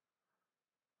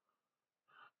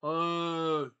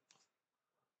 Oh,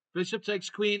 bishop takes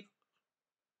queen.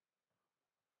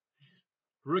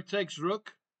 Rook takes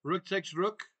rook. Rook takes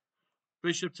rook.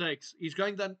 Bishop takes. He's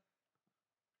going then.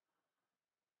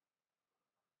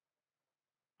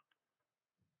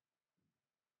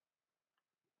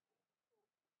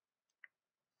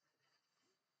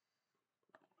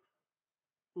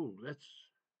 Oh, that's.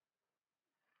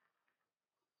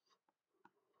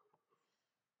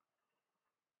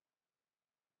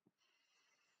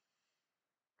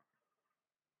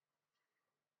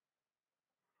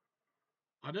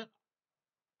 I don't.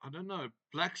 I don't know.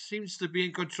 Black seems to be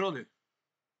in control here.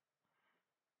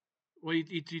 Well,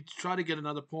 he tried to get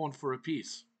another pawn for a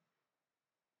piece.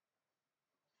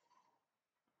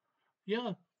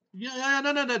 Yeah. Yeah, yeah,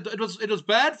 no, no, no. It was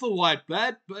bad for white.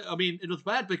 Bad. I mean, it was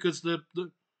bad because the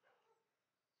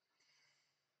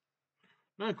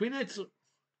no queen eight's.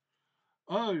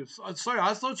 Oh, sorry.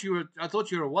 I thought you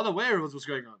were well aware of what was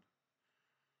going on.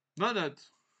 No, no,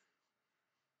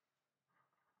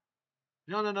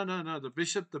 no, no, no, no, no. The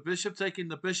bishop taking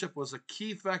the bishop was a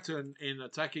key factor in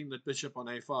attacking the bishop on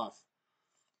a5.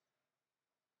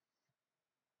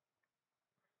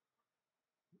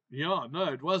 Yeah, no,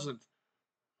 it wasn't.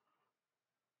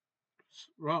 It's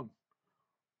wrong.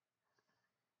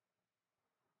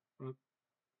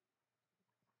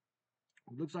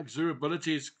 It looks like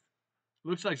Zurability's.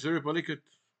 Looks like Zurability could.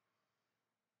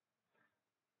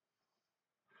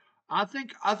 I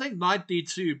think knight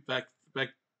d2 back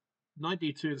knight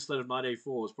d2 instead of knight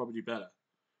a4 is probably better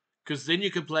because then you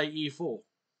can play e4.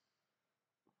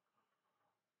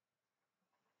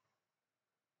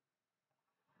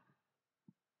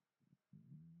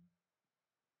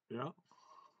 Yeah,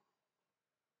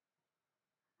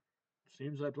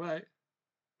 seems that way.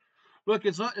 Look,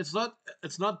 it's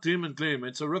not doom and gloom.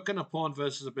 It's a rook and a pawn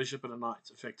versus a bishop and a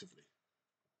knight, effectively.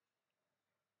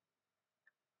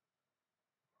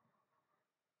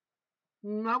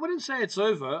 I wouldn't say it's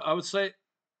over. I would say,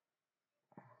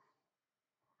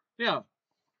 yeah.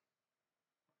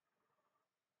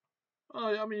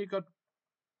 Oh, I mean, you got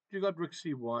rook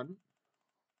c1,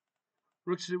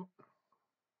 rook c.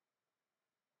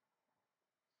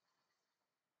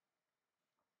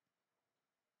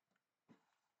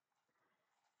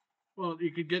 Well,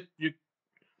 you could get you.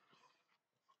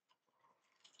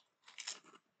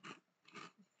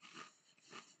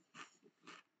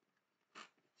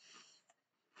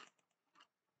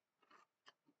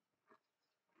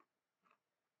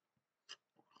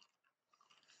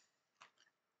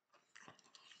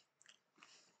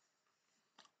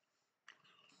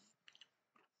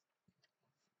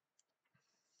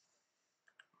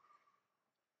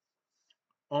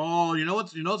 Oh, you know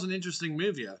what? You know what's an interesting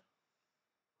move here?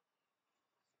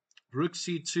 Rook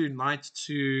c2, knight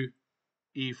to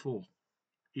e4,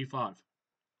 e5.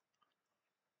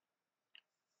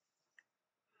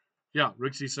 Yeah,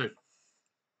 rook c6.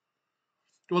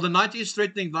 Well, the knight is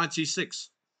threatening knight c6.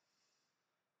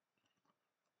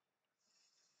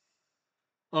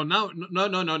 Oh, no.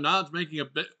 Now it's making a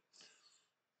bit.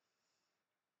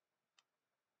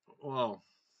 Well,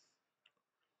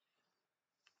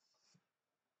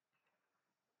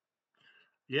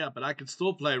 yeah, but I can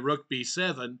still play rook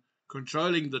b7,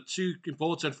 controlling the two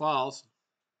important files.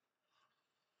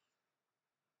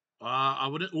 I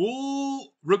wouldn't. Ooh,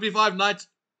 rook b5, knight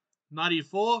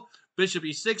 94, bishop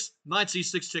e6, knight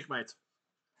c6, checkmate.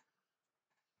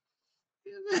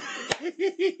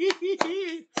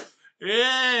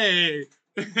 Hey!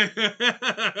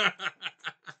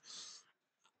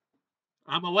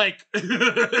 I'm awake.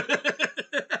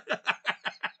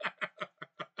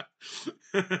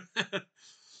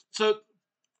 So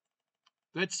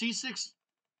that c6,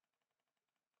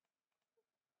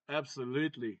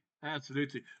 absolutely.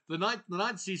 The knight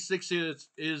c6 here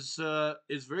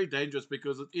is very dangerous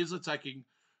because it is attacking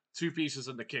two pieces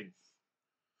and the king.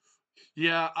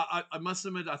 Yeah, I must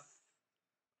admit, I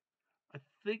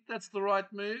think that's the right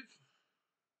move.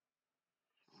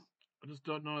 I just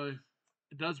don't know.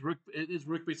 It is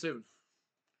rook b7.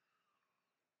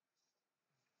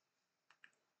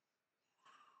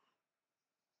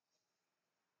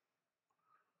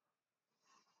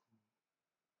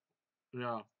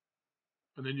 Yeah,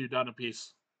 and then you're down a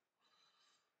piece.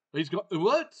 He's got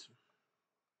what?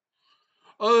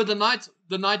 Oh, the knight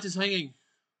is hanging,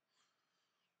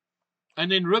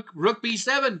 and then rook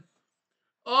b7.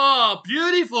 Oh,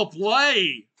 beautiful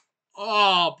play!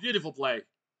 Oh, beautiful play.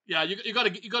 Yeah, you gotta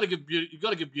give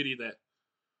beauty there.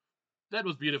 That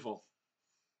was beautiful.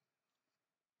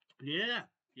 Yeah,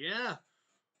 yeah.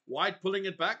 White pulling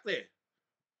it back there.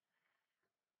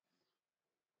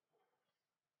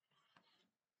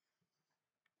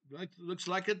 Looks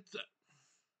like it.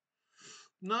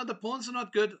 No, the pawns are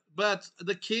not good, but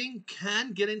the king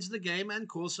can get into the game and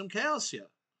cause some chaos here.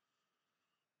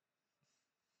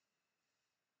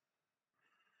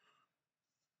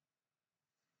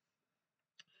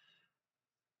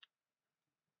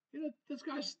 This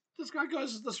guy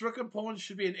goes. This rook and pawn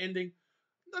should be an ending.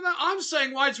 No, I'm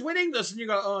saying White's winning this, and you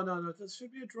go, oh no, this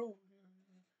should be a draw.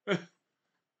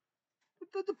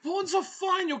 The pawns are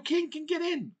fine. Your king can get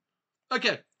in.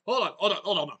 Okay, hold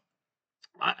on.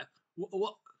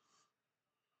 What?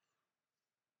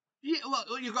 Yeah,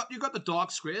 well, you got the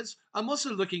dark squares. I'm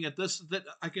also looking at this that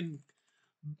I can.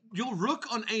 Your rook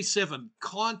on a7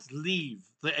 can't leave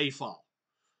the a file.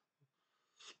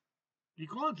 You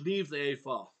can't leave the a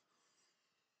file.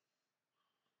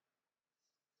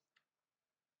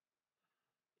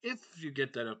 If you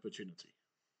get that opportunity.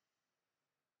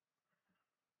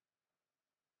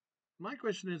 My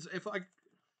question is, if I'm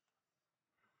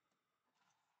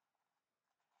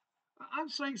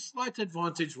saying slight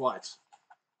advantage White.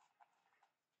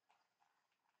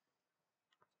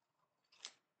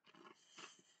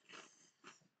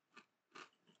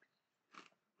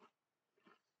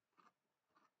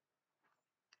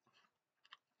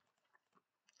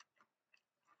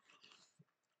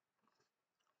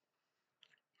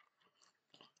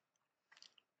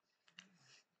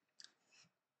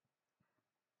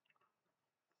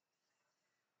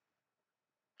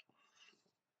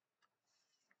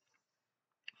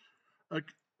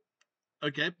 Okay,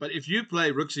 okay, but if you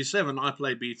play rook c7, I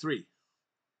play b3.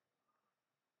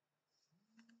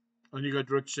 And you got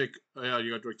rook check. Yeah,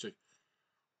 you got rook check.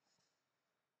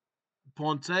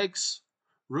 Pawn takes,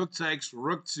 rook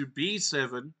to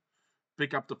b7,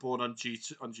 pick up the pawn on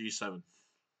g7.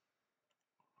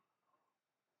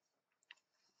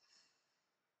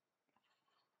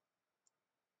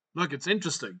 Look, it's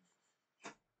interesting.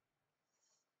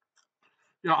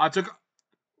 Yeah, I took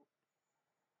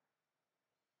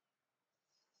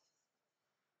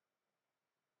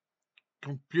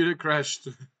computer crashed.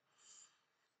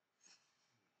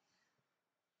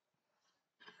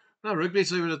 No, rook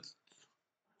b7.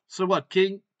 So what?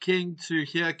 King to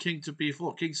here, king to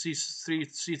b4, king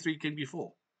c3, king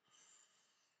b4.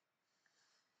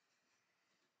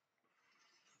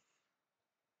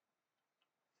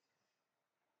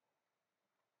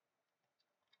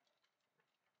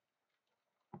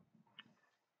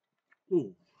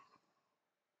 Ooh.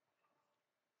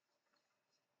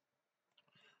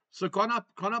 So can't I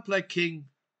play king?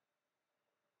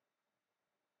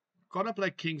 Can't I play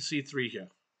king c3 here?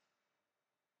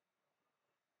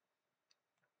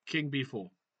 King b4.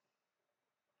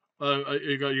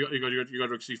 You got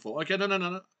rook c4. Okay,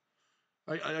 no.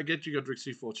 I get you got rook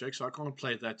c4 check, so I can't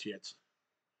play that yet.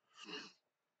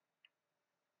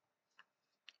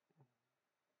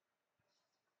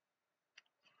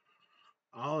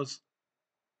 I was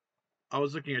I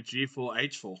was looking at G4,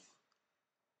 H4.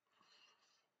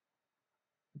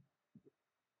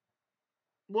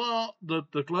 Well, the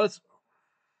close.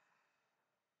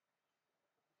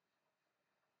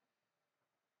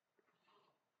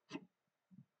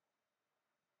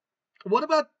 What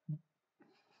about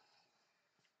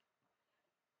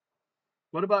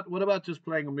just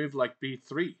playing a move like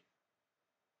B3?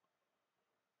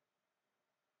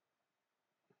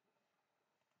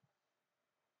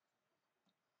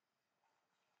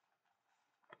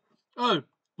 Oh,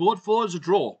 board 4 is a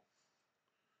draw.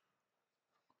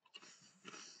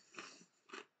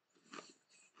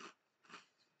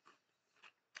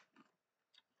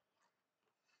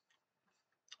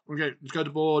 Okay, let's go to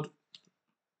board. Do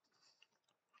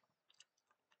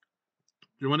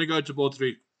you want to go to board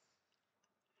 3?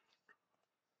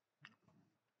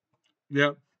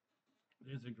 Yeah.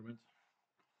 There's increments.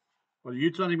 Well,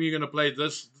 you telling me you're going to play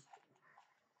this?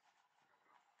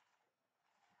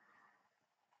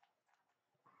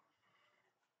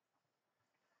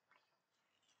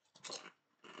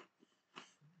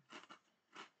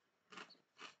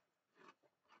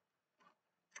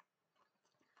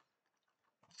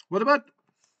 What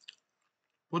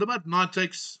about knight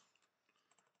takes?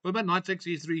 What about knight takes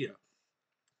E3 here?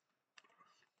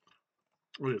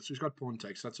 Oh yes, he's got pawn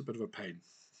takes. That's a bit of a pain.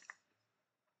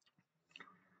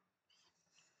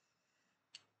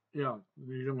 Yeah,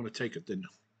 you don't want to take it then.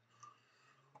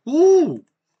 Ooh,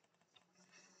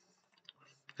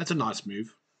 that's a nice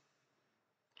move.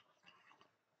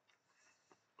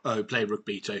 Oh, play rook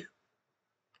B2.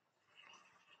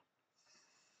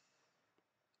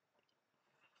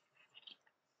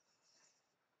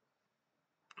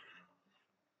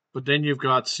 But then you've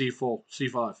got C4,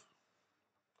 C5.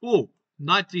 Oh,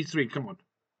 knight D3. Come on,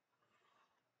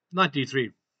 knight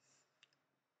D3.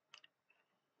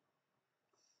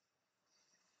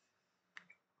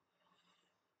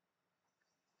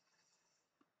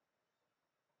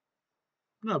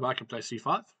 No, but I can play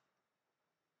C5.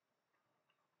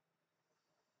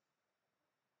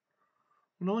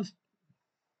 No one's.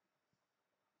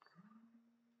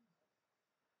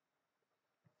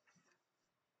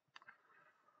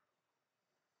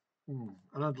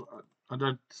 I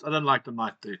don't like the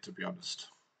knight there, to be honest.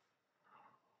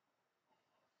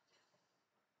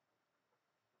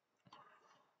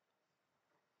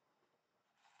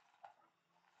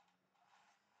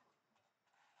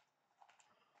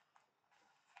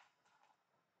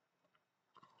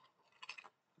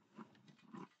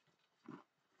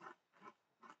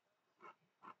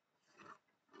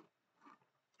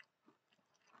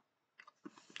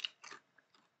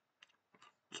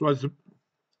 So,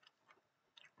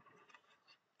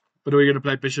 but are we going to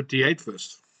play bishop D8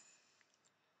 first?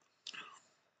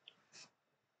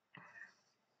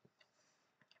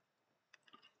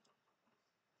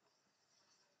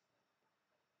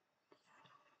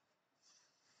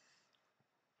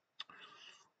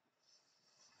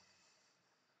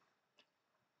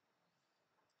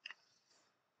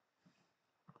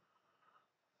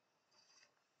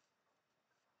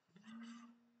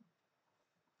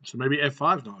 So maybe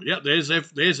F5 now. Yeah, there's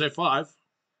F5.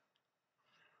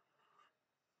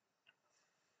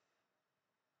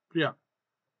 Yeah.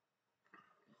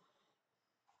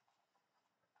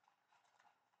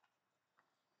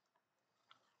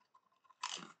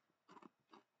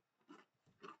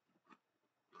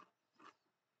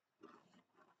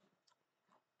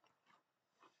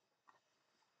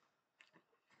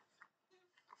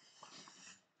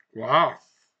 Wow.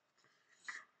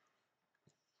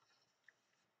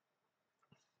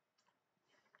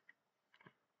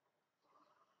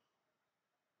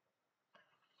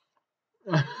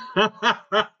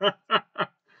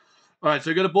 All right,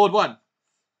 so go to board 1.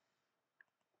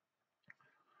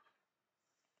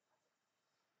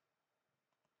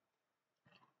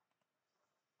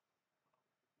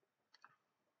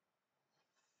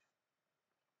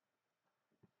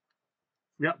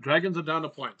 Yeah, dragons are down a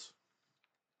point.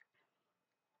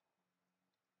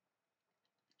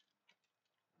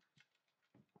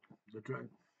 The dragon.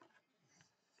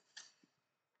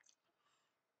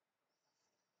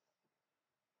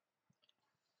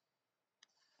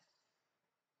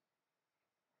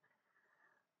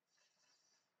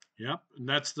 Yep, and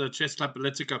that's the Chess Club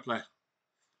Politica play.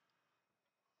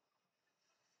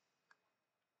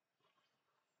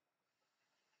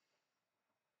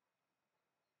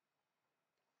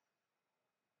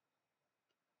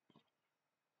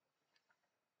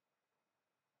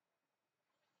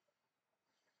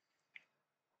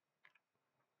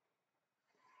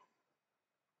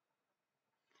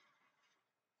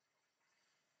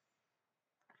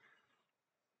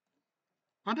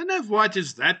 I don't know if white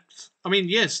is that. I mean,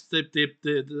 yes,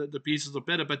 the pieces are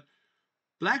better, but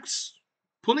black's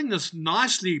pulling this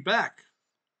nicely back.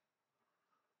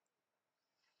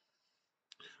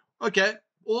 Okay,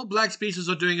 all black's pieces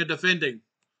are doing a defending.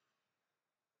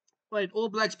 Wait, all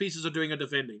black's pieces are doing a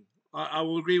defending. I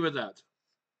will agree with that.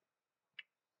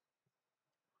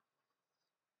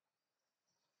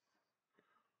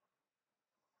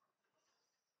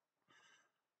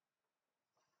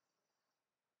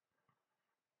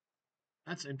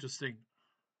 That's interesting.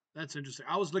 That's interesting.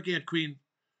 I was looking at queen.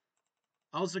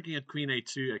 I was looking at queen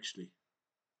a2 actually.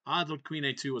 I thought queen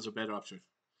a2 was a better option.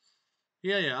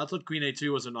 Yeah, yeah. I thought queen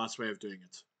a2 was a nice way of doing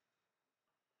it.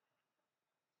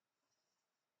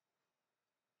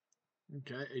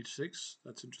 Okay, h6.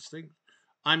 That's interesting.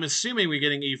 I'm assuming we're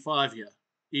getting e5 here.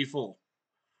 E4.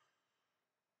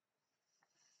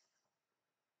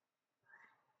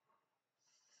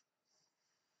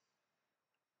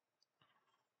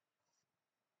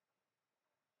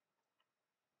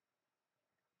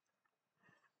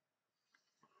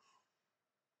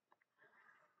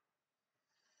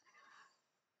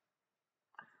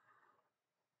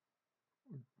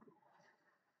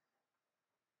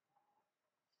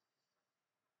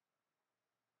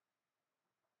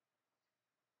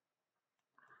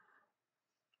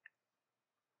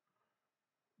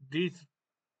 D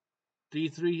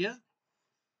D3 here.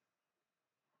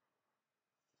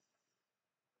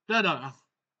 No, no, no.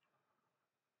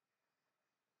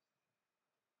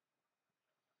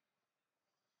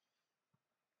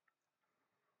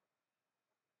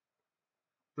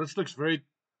 This looks very.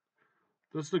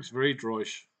 This looks very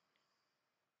drawish.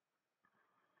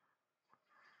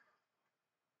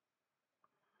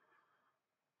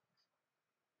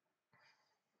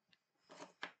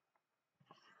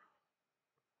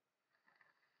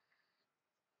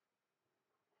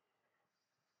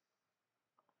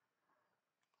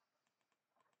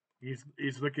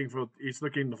 He's looking for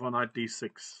knight d6.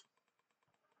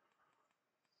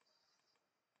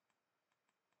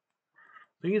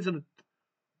 Thing is,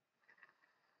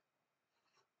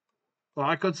 well,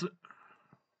 I could.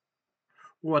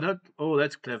 Oh, oh,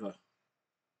 that's clever.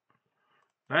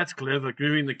 That's clever.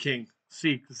 Moving the king.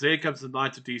 See, there comes the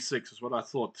knight to d6. Is what I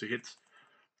thought to hit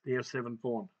the f7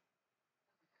 pawn.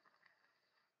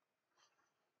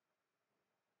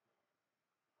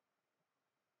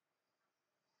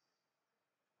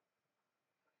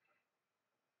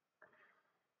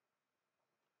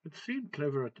 It seemed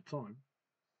clever at the time.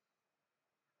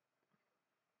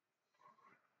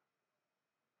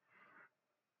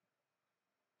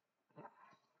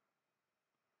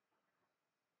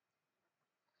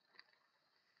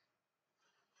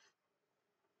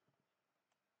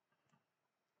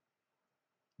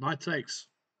 Knight takes.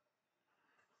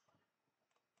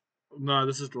 No,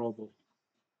 this is drawable.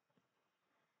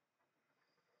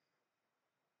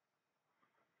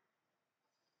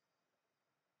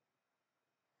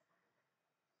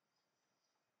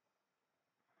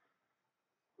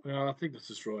 Yeah, I think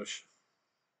this is drawish.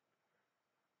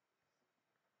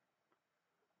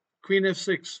 Queen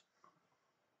f6.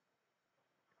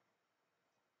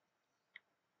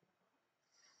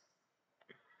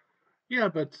 Yeah,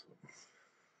 but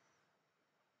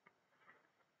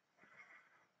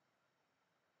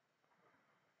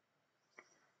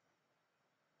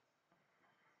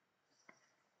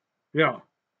yeah.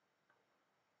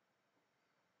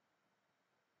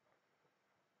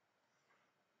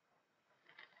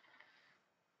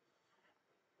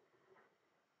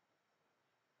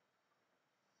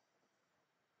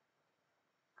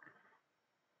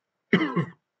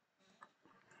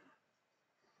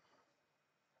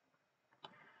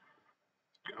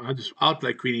 I just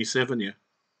outplay Queen e7 here.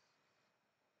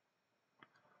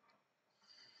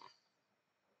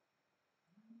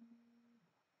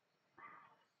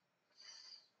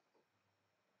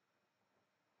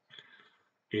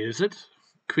 Is it?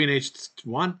 Queen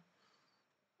h1.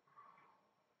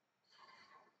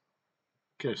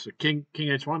 Okay, so king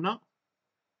h1 now.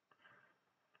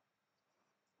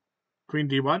 Queen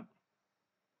d1.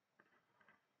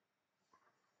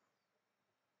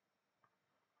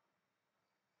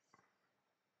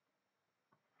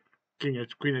 Queen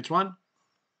h1.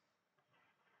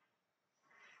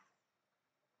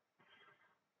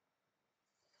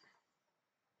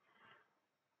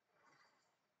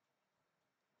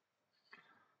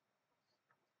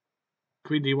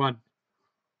 Queen d1.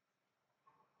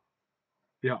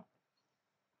 Yeah.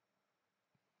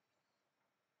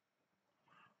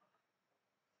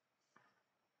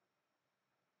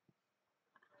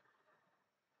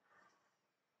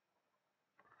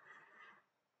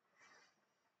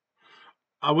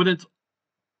 I wouldn't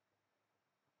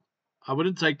I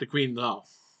wouldn't take the queen now.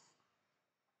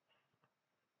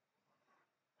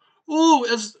 Ooh,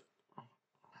 is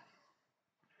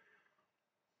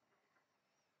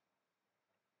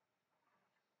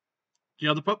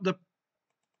yeah. The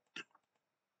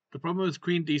problem with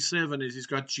queen d7 is he's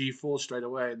got g4 straight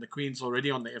away, and the queen's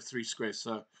already on the f3 square.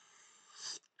 So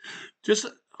just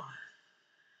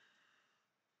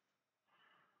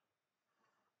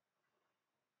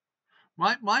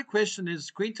my question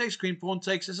is, queen takes, queen pawn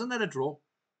takes. Isn't that a draw?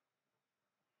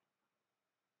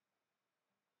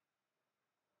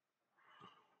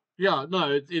 Yeah,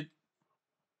 no, it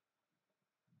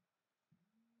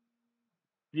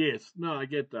yes, no, I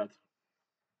get that.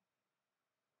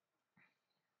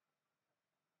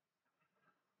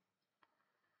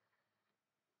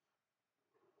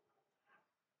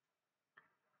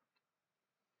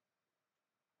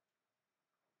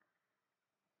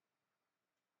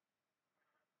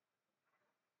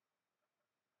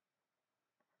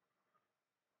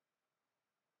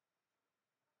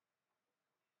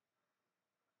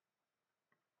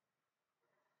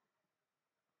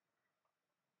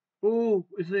 Oh,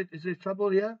 is there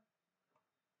trouble here?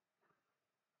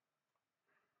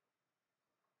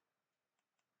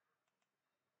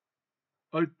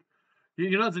 Oh,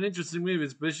 you know, it's an interesting move.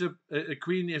 It's bishop,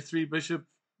 queen f3, bishop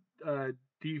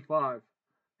d5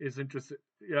 is interesting.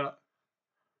 Yeah,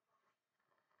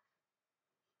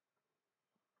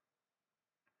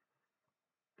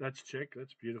 that's check.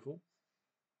 That's beautiful.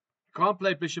 Can't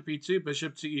play bishop e2,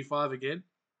 bishop to e5 again.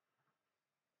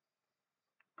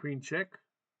 Queen check.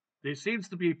 There seems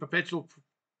to be perpetual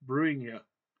brewing here.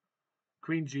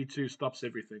 Queen g2 stops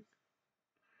everything.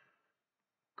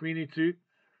 Queen e2.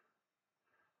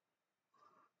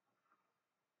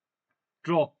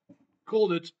 Draw.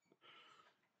 Called it.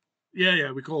 Yeah,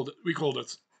 yeah, we called it. We called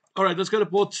it. All right, let's go to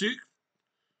board two.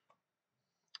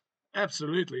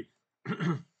 Absolutely.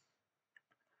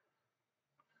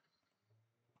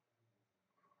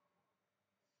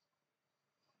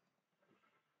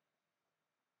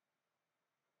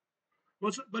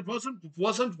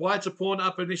 Wasn't White a pawn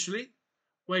up initially?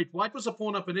 Wait, White was a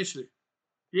pawn up initially.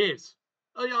 Yes.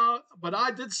 Oh yeah, but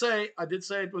I did say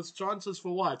it was chances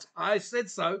for White. I said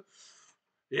so.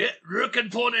 Yeah, rook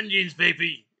and pawn engines,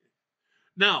 baby.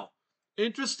 Now,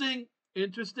 interesting,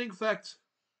 interesting fact.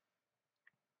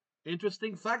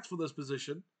 Interesting fact for this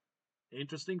position.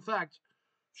 Interesting fact.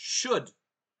 Should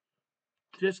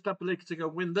just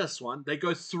Tapalextica win this one, they go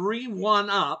 3-1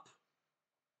 up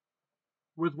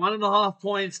with 1.5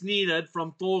 points needed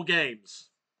from 4 games.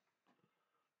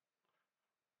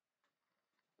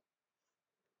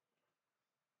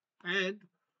 And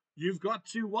you've got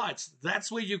 2 whites.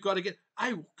 That's where you've got to get.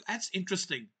 That's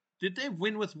interesting. Did they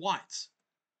win with whites?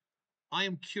 I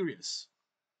am curious.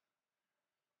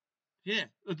 Yeah.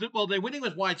 Well, they're winning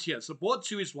with whites here. So board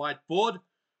two is white. Board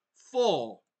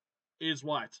four is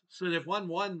white. So they've won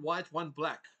one white, one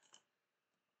black.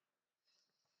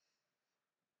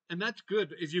 And that's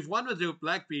good. If you've won with your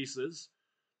black pieces,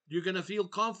 you're going to feel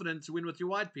confident to win with your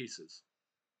white pieces.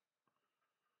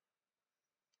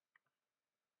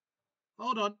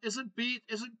 Hold on. Isn't B6,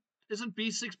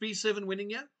 B7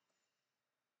 winning yet?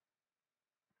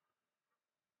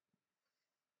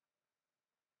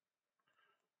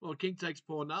 Well, king takes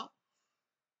pawn now.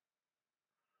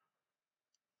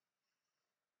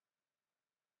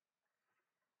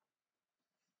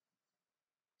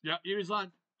 Yeah, he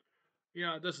resigned.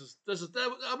 Yeah, this is.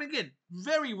 I mean, again,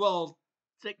 very well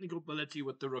technical ability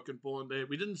with the rook and pawn there.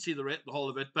 We didn't see the whole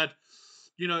of it, but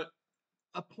you know,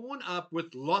 a pawn up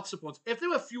with lots of pawns. If there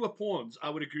were fewer pawns, I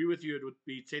would agree with you. It would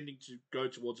be tending to go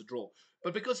towards a draw.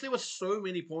 But because there were so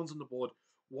many pawns on the board,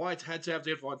 White had to have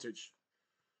the advantage.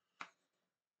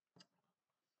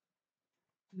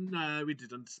 No, we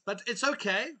didn't. But it's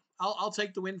okay. I'll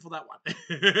take the win for that one.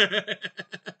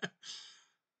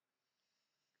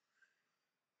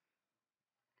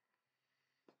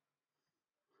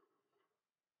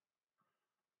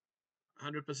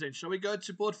 100%. Shall we go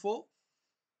to board four?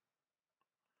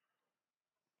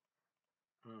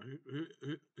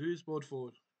 Who's board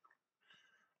four?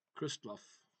 Christoph.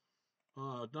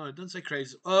 Oh no! Don't say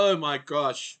crazy. Oh my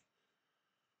gosh!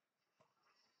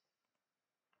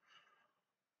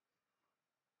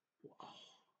 Wow.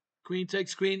 Queen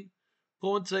takes queen.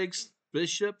 Pawn takes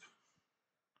bishop.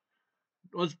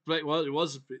 It was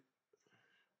a bit.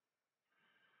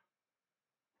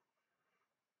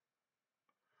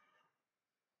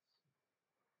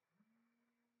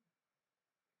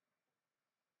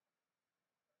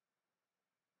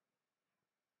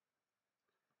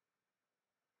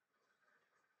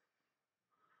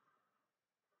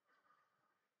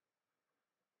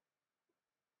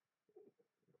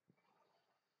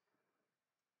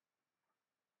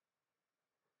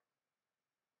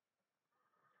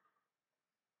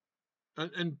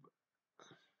 And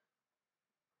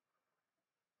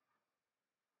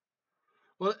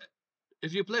well,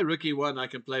 if you play rook e1, I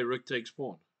can play rook takes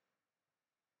pawn.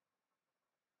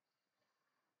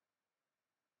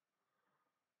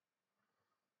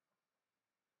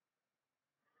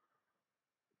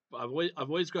 I've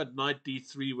always got knight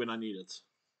d3 when I need it.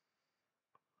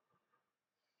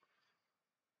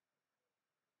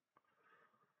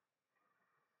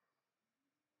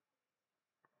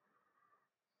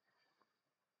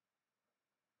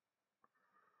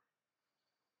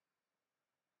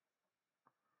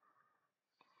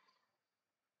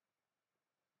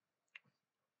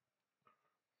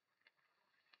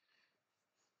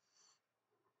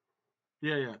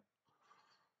 Yeah, yeah.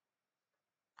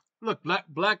 Look,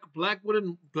 black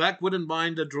wouldn't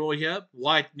mind a draw here.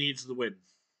 White needs the win.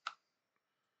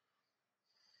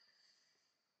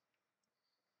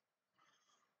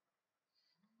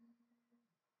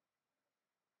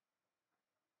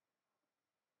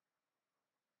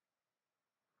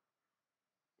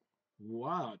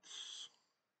 What?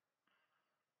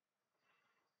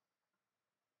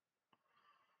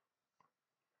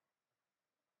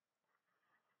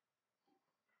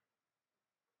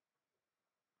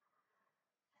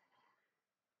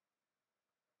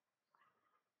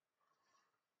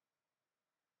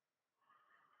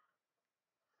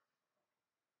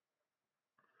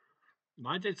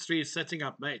 Knight h3 is setting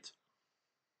up mate.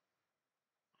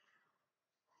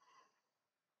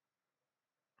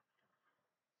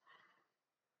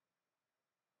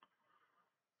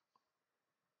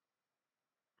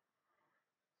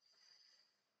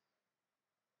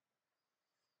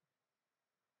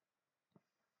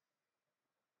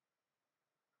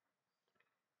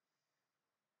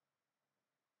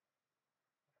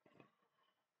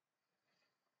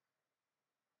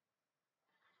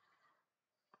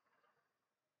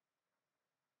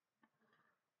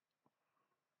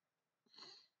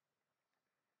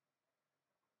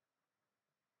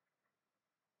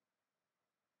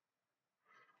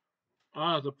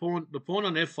 Ah, the pawn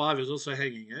on f5 is also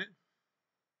hanging, eh?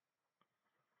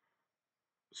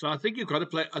 So I think you've got to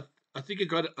play. I think you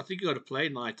got to play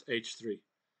knight h3.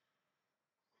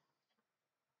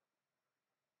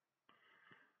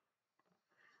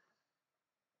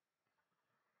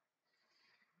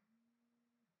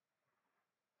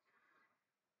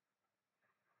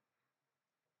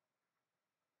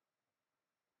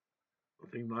 I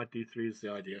think knight d3 is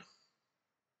the idea.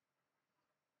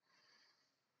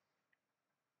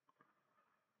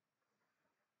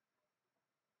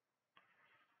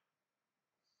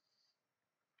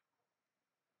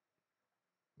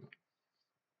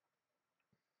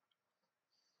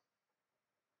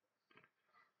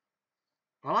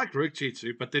 I like rook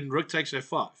g2, but then rook takes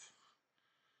f5.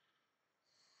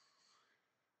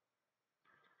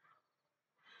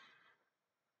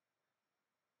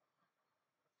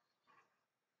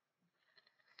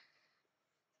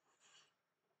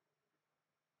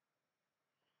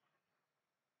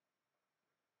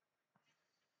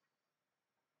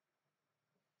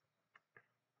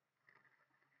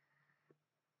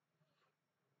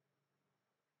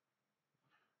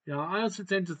 Yeah, I'm also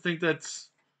tend to think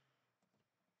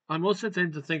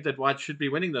that white should be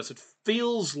winning this. It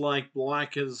feels like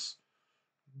black is.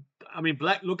 I mean,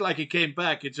 black looked like it came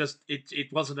back.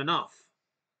 It wasn't enough.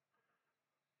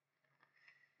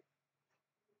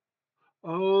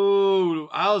 Oh,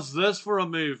 how's this for a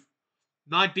move?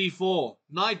 Knight d4.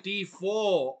 Knight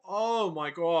d4. Oh my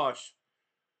gosh.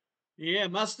 Yeah,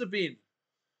 must have been.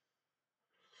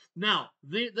 Now,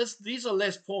 these are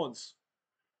less pawns.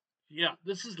 Yeah,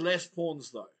 this is less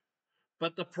pawns though.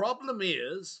 But the problem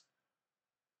is,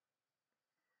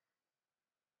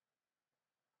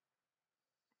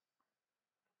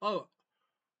 oh,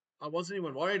 I wasn't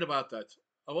even worried about that.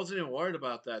 I wasn't even worried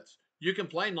about that. You can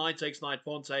play knight takes knight,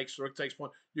 pawn takes, rook takes pawn.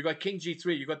 You got king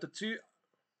g3. You got the two.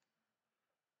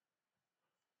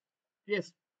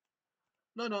 Yes.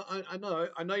 No, no,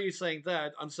 I know you're saying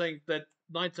that. I'm saying that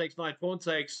knight takes knight, pawn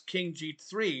takes, king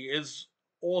g3 is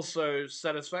also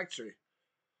satisfactory.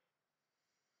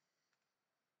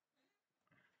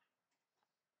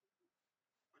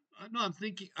 No, I'm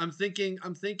thinking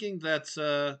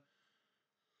that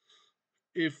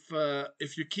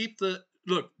if you keep the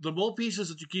more pieces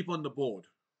that you keep on the board,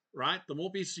 right? The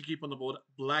more pieces you keep on the board,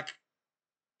 black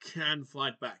can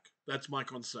fight back. That's my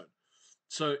concern.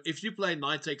 So if you play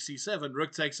knight takes c7,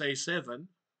 rook takes a7,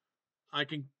 I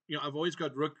can, I've always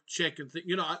got rook check and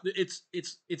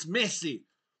it's messy.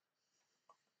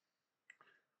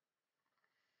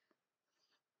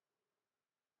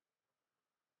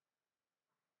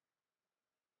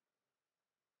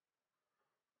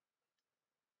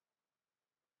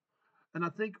 And I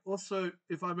think also,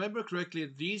 if I remember correctly,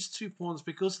 these two pawns,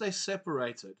 because they're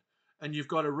separated and you've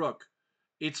got a rook,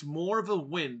 it's more of a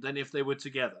win than if they were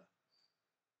together.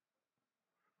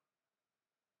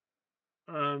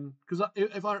 Because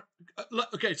if I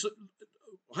okay, so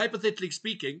hypothetically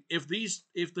speaking, if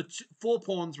the four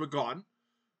pawns were gone,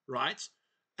 right,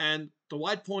 and the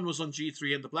white pawn was on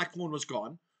g3 and the black pawn was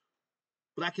gone,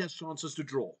 black has chances to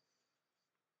draw.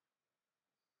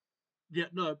 Yeah,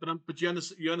 no, but you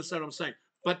understand what I'm saying.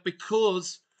 But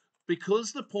because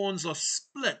the pawns are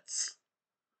split,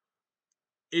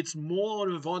 it's more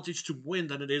an advantage to win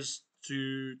than it is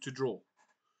to draw.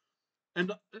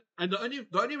 And and the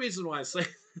only reason why I say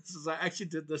this is I actually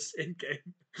did this in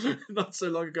game not so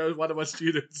long ago with one of my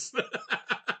students.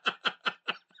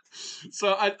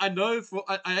 So I know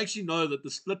I actually know that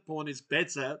the split pawn is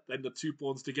better than the two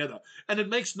pawns together, and it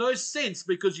makes no sense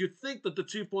because you think that the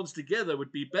two pawns together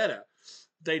would be better.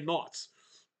 They're not.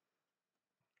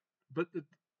 But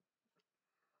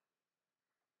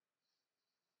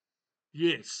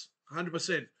yes,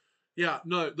 100%. Yeah,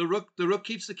 no, the rook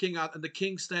keeps the king out, and the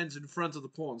king stands in front of the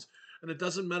pawns. And it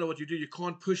doesn't matter what you do, you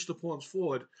can't push the pawns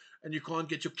forward, and you can't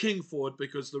get your king forward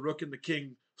because the rook and the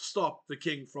king stop the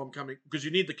king from coming because you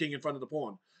need the king in front of the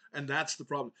pawn, and that's the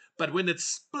problem. But when it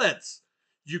splits,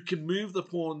 you can move the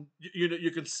pawn. You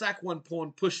can sack one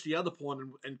pawn, push the other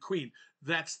pawn, and queen.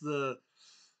 That's the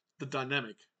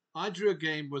dynamic. I drew a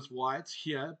game with white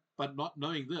here, but not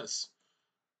knowing this.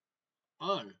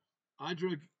 Oh, I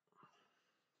drew.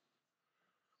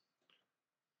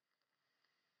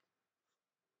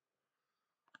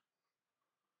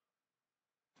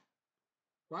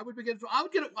 Why would we get? I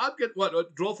would get. I'd get what? A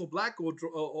draw for black or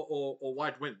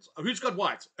white wins. Who's got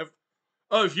white?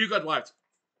 If you got white.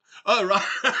 Oh right.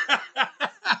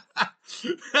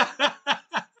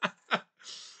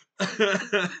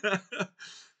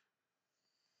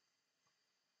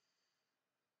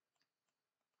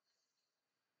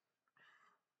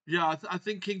 Yeah, I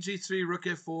think King G3, Rook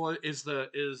F4 is the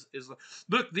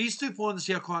look. These two pawns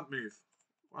here can't move.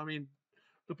 I mean,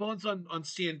 the pawns on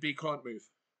C and B can't move,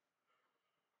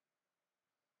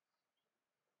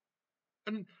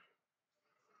 and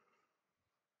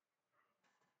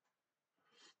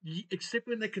except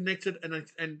when they're connected,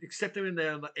 and except when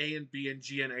they're on the A and B and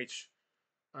G and H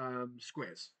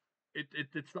squares.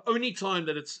 It's the only time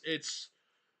that it's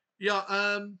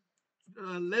yeah.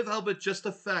 Lev Albert just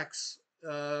the facts.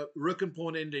 Rook and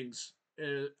pawn endings.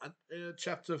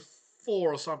 Chapter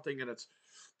 4 or something in it.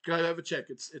 Go have a check.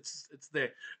 It's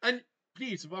there. And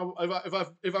please,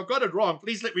 if I've got it wrong,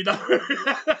 please let me know.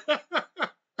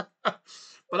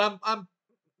 But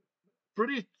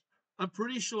pretty I'm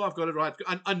pretty sure I've got it right.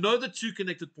 I know the two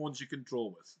connected pawns you can draw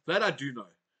with. That I do know.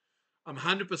 I'm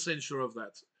 100% sure of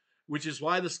that. Which is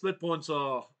why the split pawns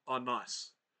are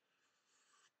nice.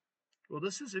 Well,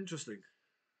 this is interesting.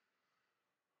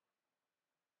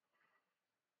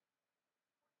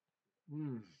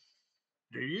 Hmm.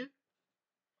 Do you?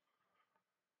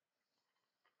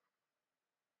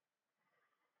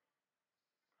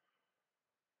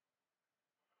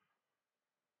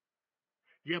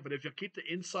 Yeah, but if you keep the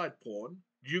inside pawn,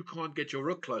 you can't get your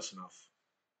rook close enough.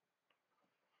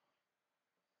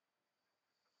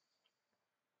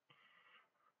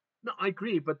 No, I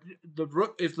agree, but the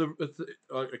rook is the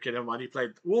okay. Never mind. He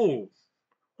played. Whoa.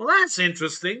 Well, that's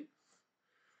interesting.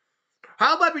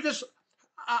 How about we just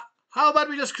uh, how about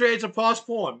we just create a pass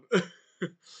pawn?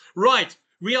 Right.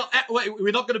 Wait,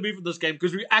 we're not going to move in this game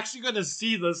because we're actually going to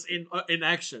see this in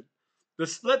action. The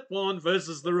split pawn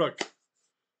versus the rook.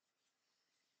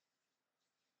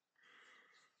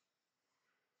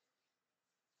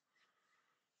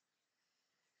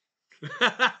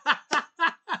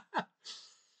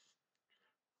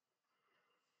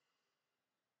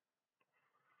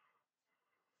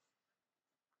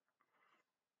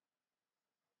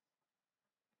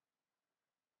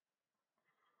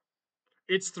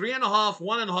 It's 3.5,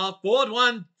 1.5. Board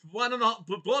one,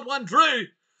 1.5. Board one drew.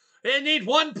 They need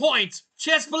 1 point.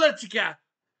 Chess Politica.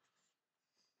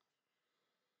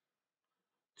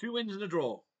 2 wins and a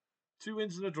draw. 2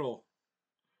 wins and a draw.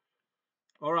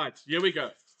 All right, here we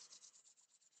go.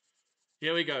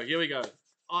 Here we go. Here we go.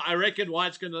 I reckon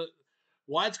White's gonna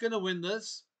win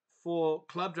this for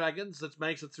Club Dragons. That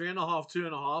makes it 3.5,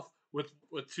 2.5 with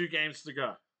 2 games to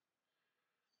go.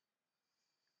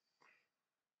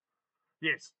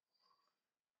 Yes.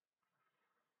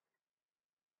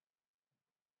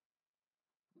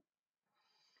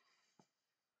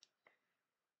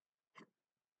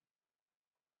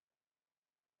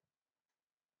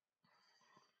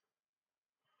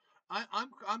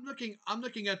 I'm looking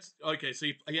at okay. So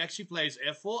he actually plays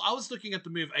f4. I was looking at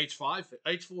the move h5,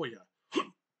 h4 here.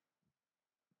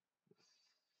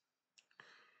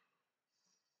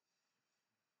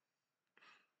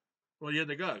 Well, here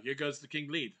they go. Here goes the king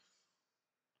lead.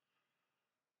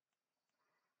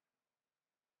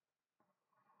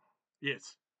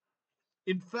 Yes.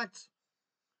 In fact,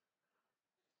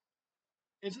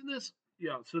 isn't this?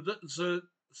 Yeah. So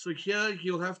here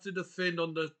he'll have to defend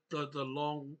on the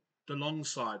long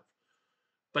side,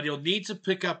 but he'll need to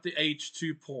pick up the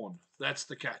h2 pawn. That's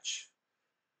the catch.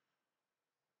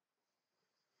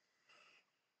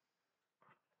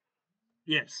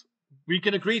 Yes, we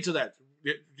can agree to that.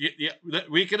 Yeah,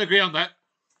 we can agree on that.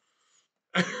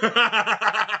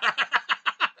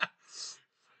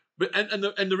 But and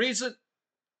the reason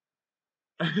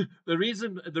the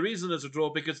reason is a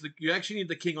draw because you actually need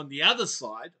the king on the other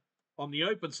side, on the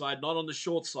open side, not on the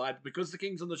short side. Because the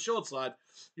king's on the short side,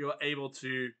 you're able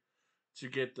to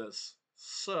get this.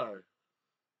 So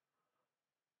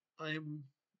I'm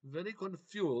very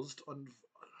confused on.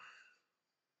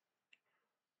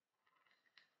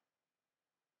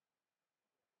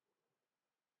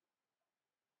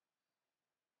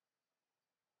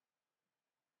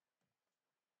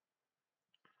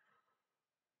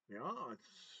 Yeah,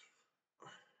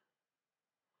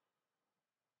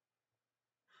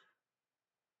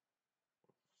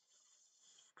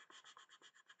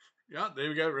 yeah. There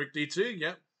we go. Rook d2.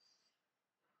 Yeah,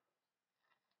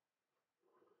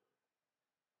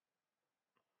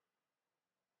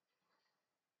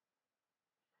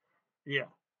 yeah.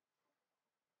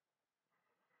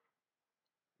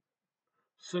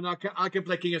 So now I can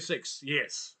play king f6.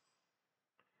 Yes,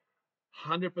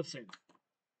 100%.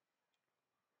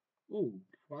 Oh,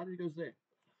 why did he go there?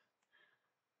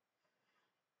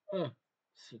 Uh,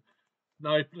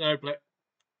 no play.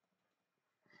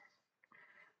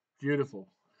 Beautiful.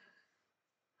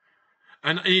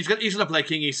 And he's gonna play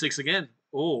king e6 again.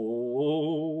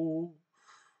 Oh,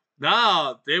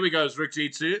 now there we go. It's rook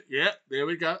g2. Yeah, there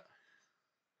we go.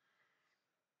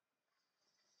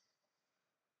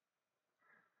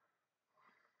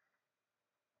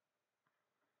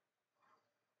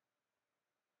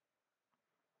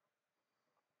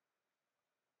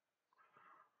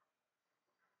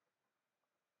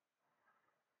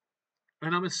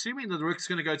 And I'm assuming that the rook's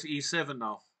going to go to e7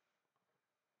 now.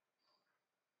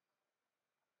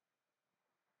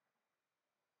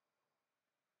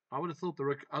 I would have thought the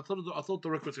rook. I thought the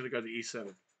rook was going to go to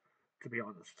e7. To be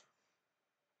honest.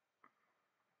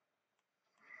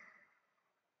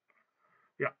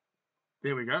 Yeah.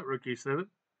 There we go. Rook e7.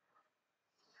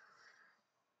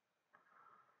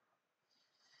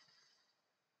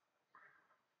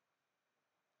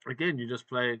 Again, you just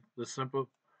play the simple.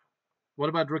 What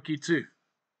about rook e2?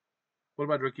 What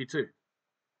about rook e2?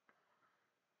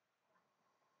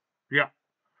 Yeah.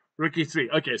 Rook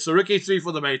e3. Okay, so rook e3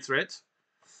 for the mate threat.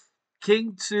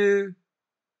 King to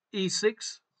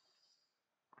e6.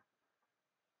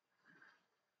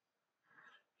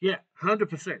 Yeah,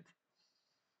 100%.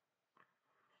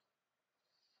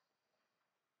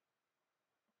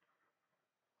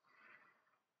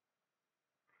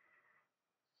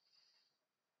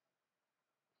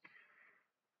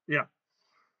 Yeah.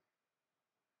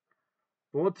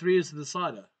 Board 3 is the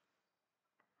decider.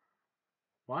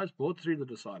 Why is board 3 the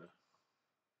decider?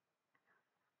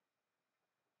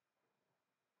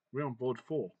 We're on board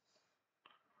 4.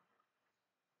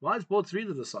 Why is board 3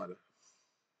 the decider?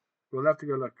 We'll have to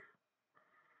go look.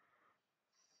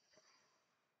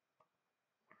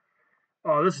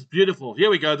 Oh, this is beautiful. Here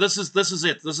we go. This is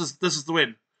it. This is the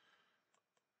win.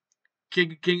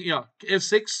 King, yeah.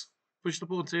 F6. Push the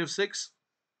pawn to F6.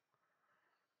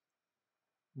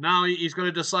 Now he's going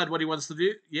to decide what he wants to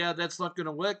do. Yeah, that's not going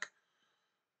to work.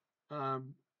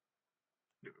 Um,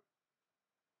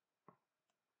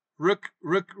 rook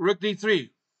d3.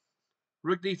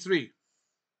 Rook d3.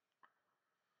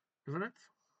 Isn't it?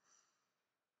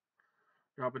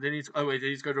 Yeah, but then he's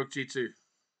got rook g2.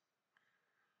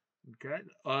 Okay.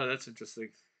 Oh, that's interesting.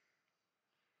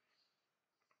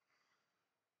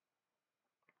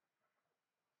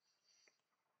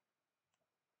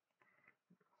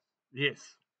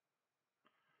 Yes.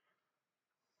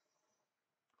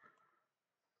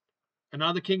 And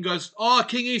now the king goes, oh,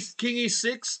 king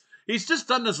e6. He's just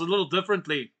done this a little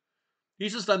differently.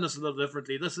 He's just done this a little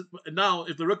differently. This is now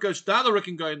if the rook goes down, the rook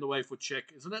can go in the way for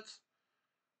check, isn't it?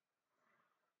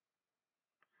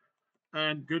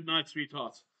 And good night,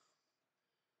 sweetheart.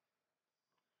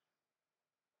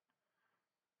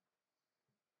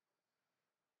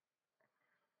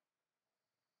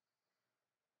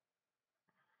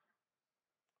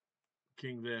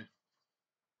 King there.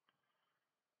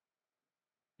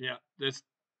 Yeah, there's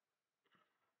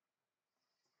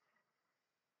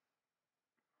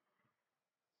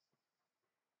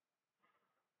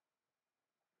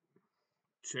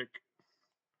check.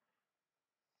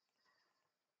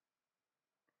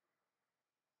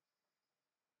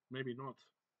 Maybe not.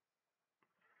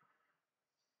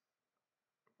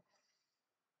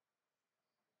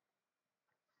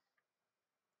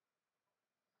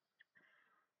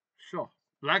 Sure.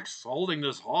 Black's holding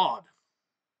this hard.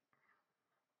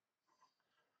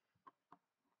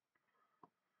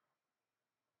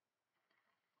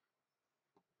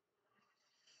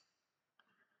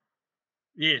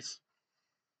 Yes.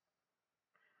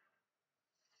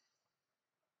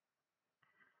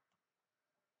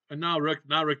 And now rook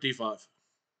d5.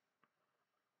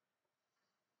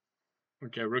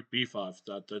 Okay, rook b5.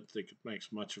 I don't think it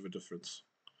makes much of a difference.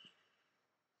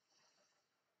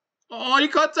 Oh, you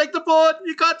can't take the pawn.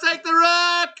 You can't take the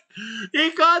rook.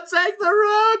 You can't take the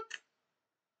rook.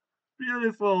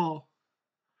 Beautiful.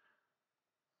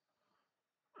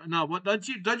 No, what don't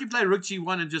you play rook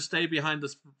g1 and just stay behind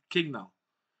this king now?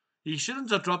 He shouldn't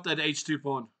have dropped that h2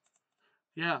 pawn.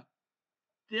 Yeah,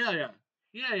 yeah.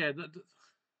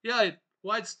 Yeah.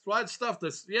 White stuff.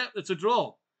 This. Yeah, it's a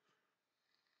draw.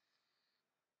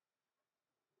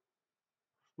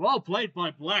 Well played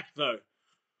by Black though.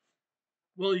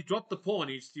 Well, he dropped the pawn.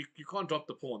 You can't drop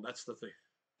the pawn. That's the thing.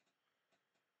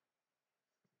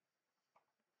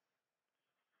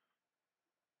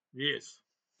 Yes.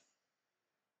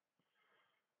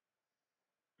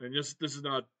 And this is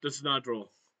not a draw.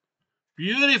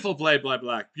 Beautiful play by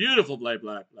Black. Beautiful play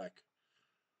by Black.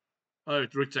 Oh,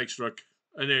 rook takes rook.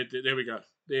 And there we go.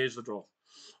 There's the draw.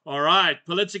 All right.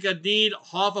 Politica need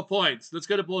half a point. Let's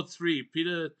go to board 3.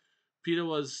 Peter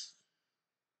was.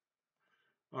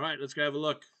 All right, let's go have a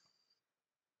look.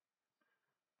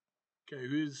 Okay,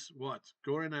 who's what?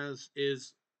 Gorinaz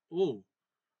is. Oh.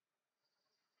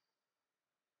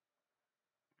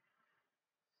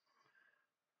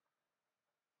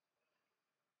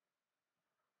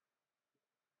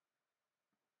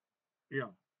 Yeah.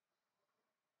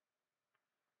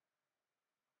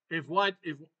 If.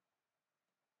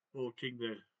 Oh, king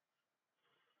there.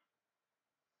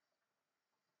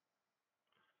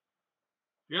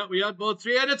 Yeah, we had board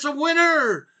 3, and it's a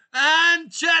winner!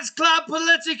 And Chess Club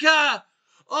Politica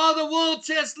are the World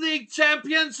Chess League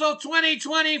champions of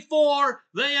 2024.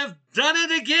 They have done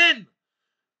it again.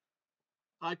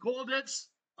 I called it.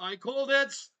 I called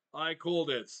it. I called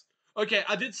it. Okay,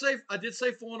 I did say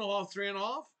 4.5,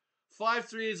 3.5.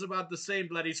 5-3 is about the same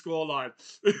bloody scoreline.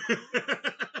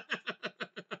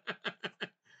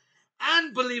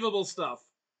 Unbelievable stuff.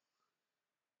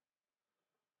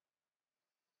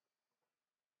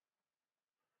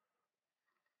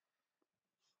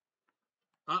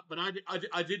 But I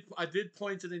did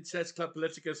point it in Chess Club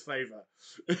Politica's favor.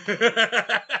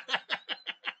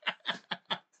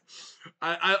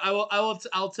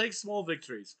 I'll take small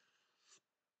victories.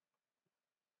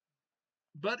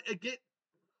 But again,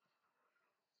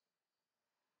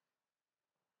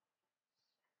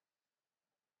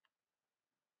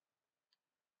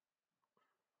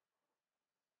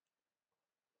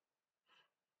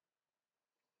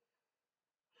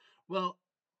 well,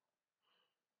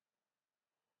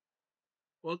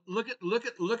 look at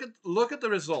the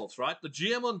results, right? The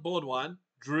GM on board 1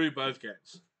 drew both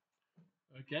games.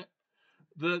 Okay,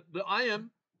 the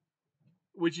IM,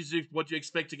 which is what you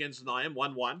expect against an IM,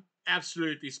 1-1,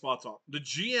 absolutely spot on. The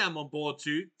GM on board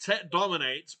 2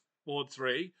 dominates board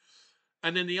 3,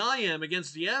 and then the IM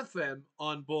against the FM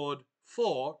on board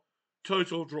 4,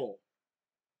 total draw.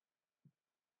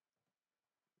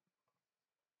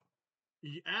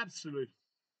 Yeah, absolutely.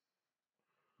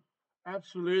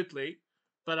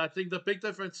 But I think the big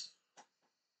difference.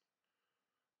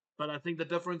 But I think the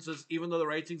difference is, even though the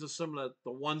ratings are similar,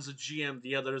 the one's a GM,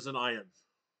 the other is an IM.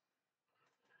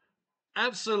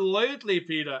 Absolutely,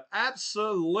 Peter.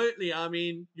 Absolutely. I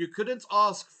mean, you couldn't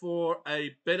ask for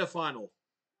a better final.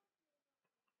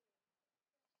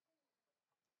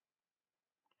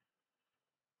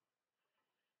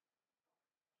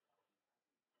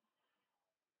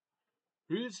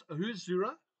 Who's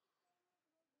Zura?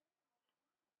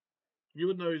 You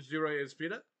would know who Zura is,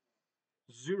 Peter.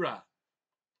 Zura.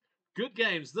 Good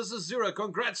games. This is Zura.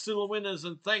 Congrats to the winners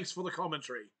and thanks for the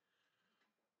commentary.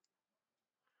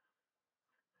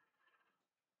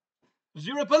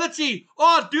 Zurability.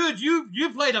 Oh, dude, you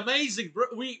played amazing.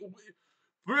 We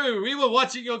were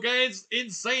watching your games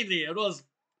insanely. It was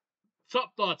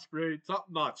top notch, bro. Top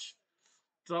notch.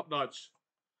 Top notch.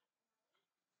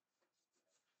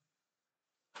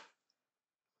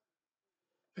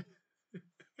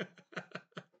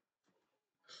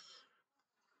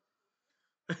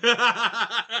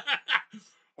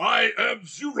 I am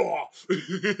Zura.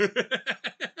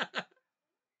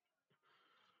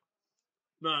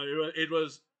 No, it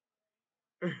was.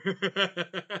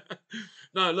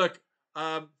 No, look.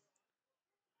 Um,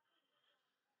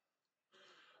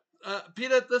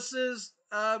 Peter, this is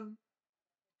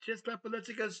Chess Club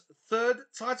Politica's third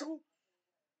title.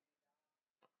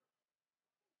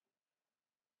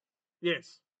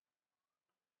 Yes.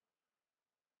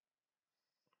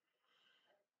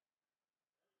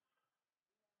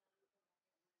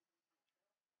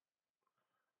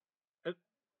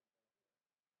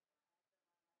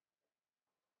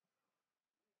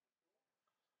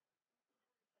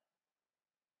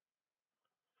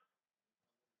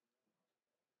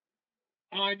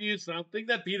 I knew something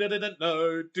that Peter didn't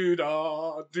know.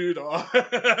 Doo-dah, doo-dah.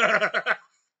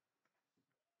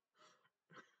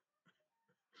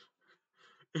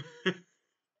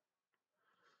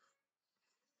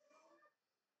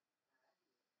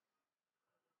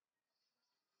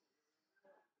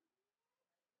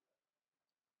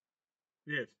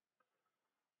 Yes.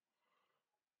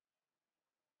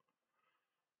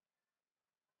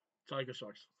 Tiger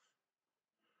Sharks.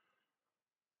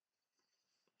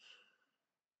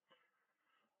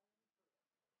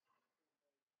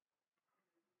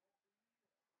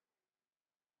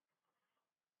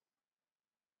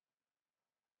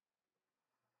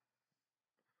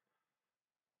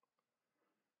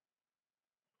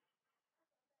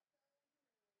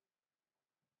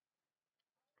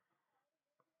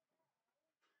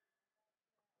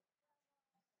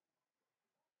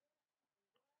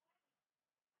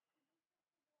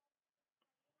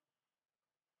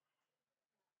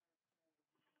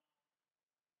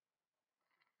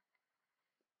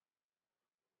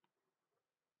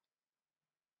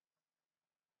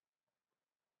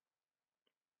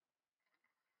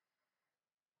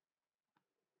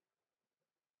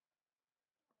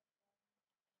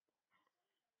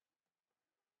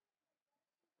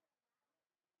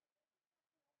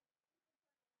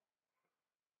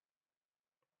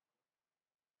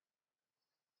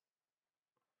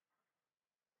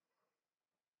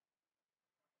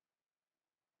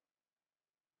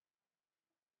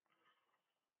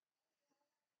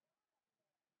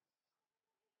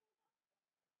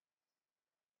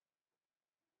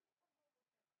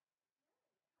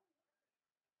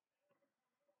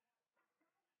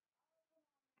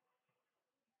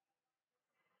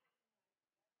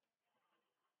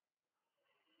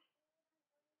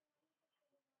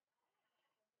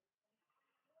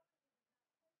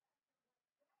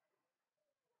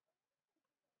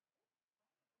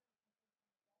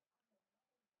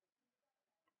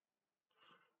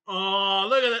 Oh,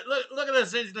 look at it! Look at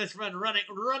this English friend running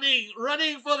for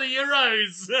the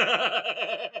Euros.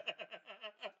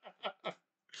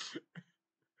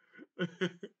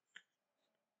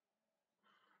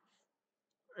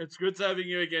 It's good having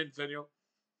you again, Daniel.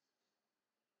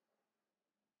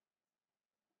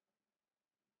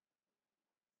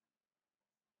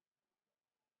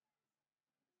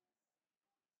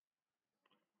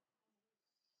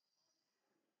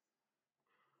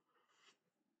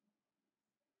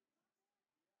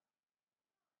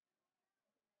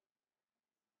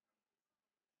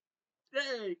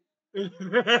 Yay!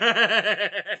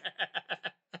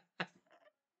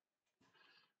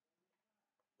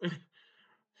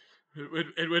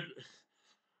 it would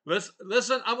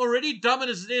listen. I'm already dumb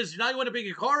as it is. Now you want to bring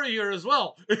a car here as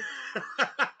well.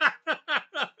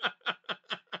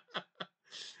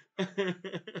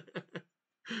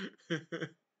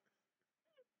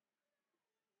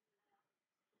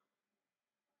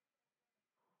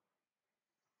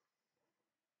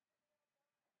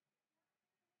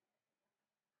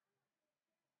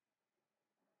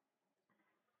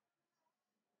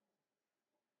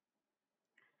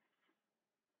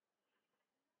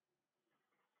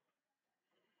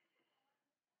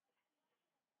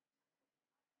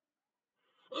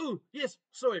 Oh yes,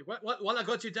 sorry. While I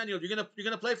got you, Daniel, you're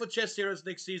gonna play for Chess Heroes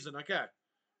next season. Okay,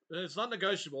 it's not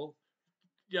negotiable.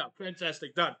 Yeah,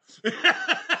 fantastic. Done.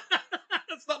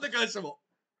 It's not negotiable.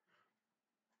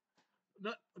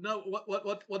 No, no.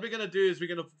 What we're gonna do is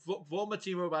we're gonna form a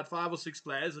team of about 5 or 6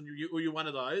 players, and you're one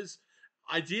of those.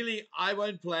 Ideally, I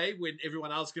won't play when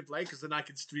everyone else can play because then I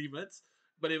can stream it.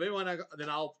 But if everyone, then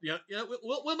I'll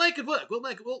we'll make it work.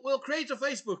 We'll create a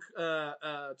Facebook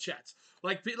chat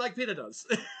like Peter does.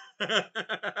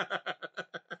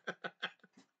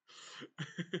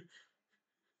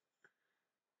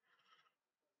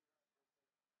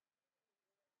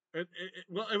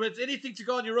 Well, if it's anything to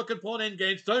go on your rook and pawn end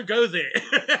games, don't go there.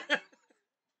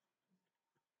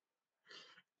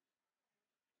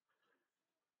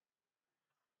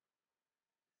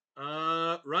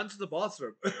 Run to the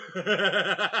bathroom.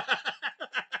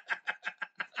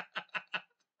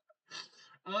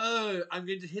 Oh, I'm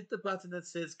going to hit the button that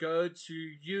says go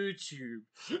to YouTube.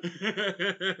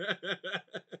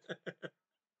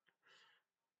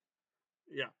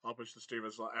 Yeah, I'll push the stream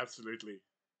as well. Absolutely.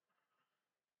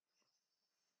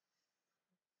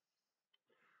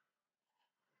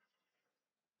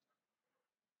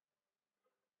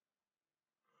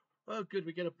 Oh, good.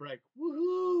 We get a break.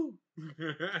 Woohoo!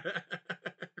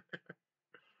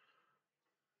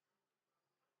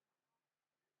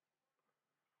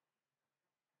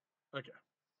 Okay.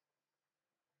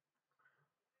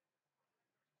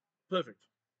 Perfect.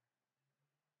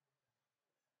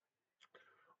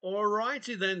 All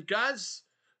righty then, guys.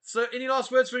 So, any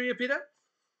last words from you, Peter?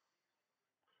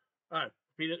 All right,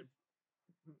 Peter.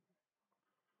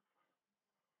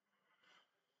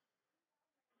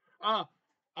 Ah,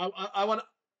 I want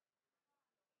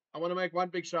to make one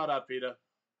big shout out, Peter.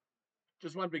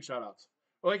 Just one big shout out.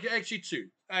 Well, actually two.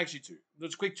 Actually two.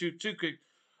 Let's quick two quick.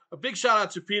 A big shout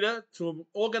out to Peter to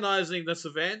organizing this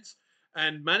event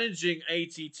and managing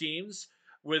 80 teams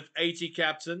with 80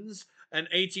 captains and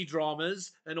 80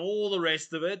 dramas and all the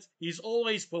rest of it. He's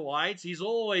always polite. He's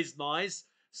always nice.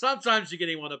 Sometimes you get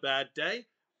him on a bad day,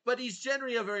 but he's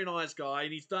generally a very nice guy,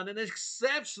 and he's done an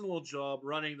exceptional job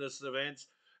running this event.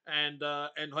 And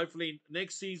hopefully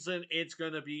next season it's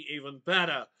going to be even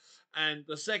better. And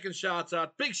the second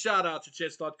big shout out to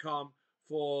chess.com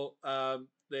for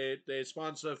their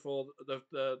sponsor for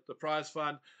the prize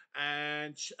fund,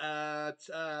 and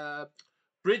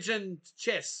Bridge and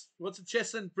Chess. What's it?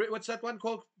 Chess and what's that one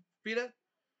called, Peter?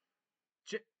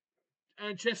 Ch-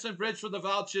 and Chess and Bridge for the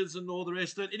vouchers and all the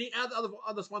rest of it. Any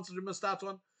other sponsors we missed out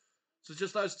on? So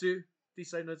just those two.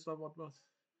 Please say no, it's not what was.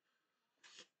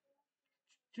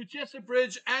 To Chester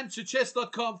Bridge and to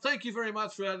chess.com. Thank you very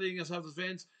much for letting us have this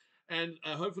event. And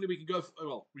hopefully we can go.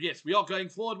 Well, yes, we are going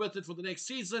forward with it for the next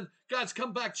season. Guys,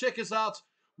 come back, check us out.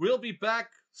 We'll be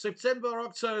back September,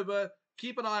 October.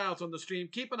 Keep an eye out on the stream.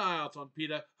 Keep an eye out on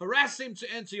Peter. Harass him to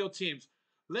enter your teams.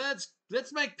 Let's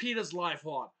make Peter's life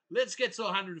hard. Let's get to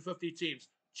 150 teams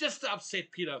just to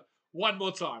upset Peter one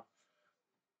more time.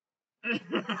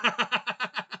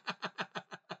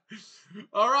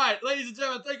 All right, ladies and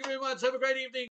gentlemen, thank you very much. Have a great evening.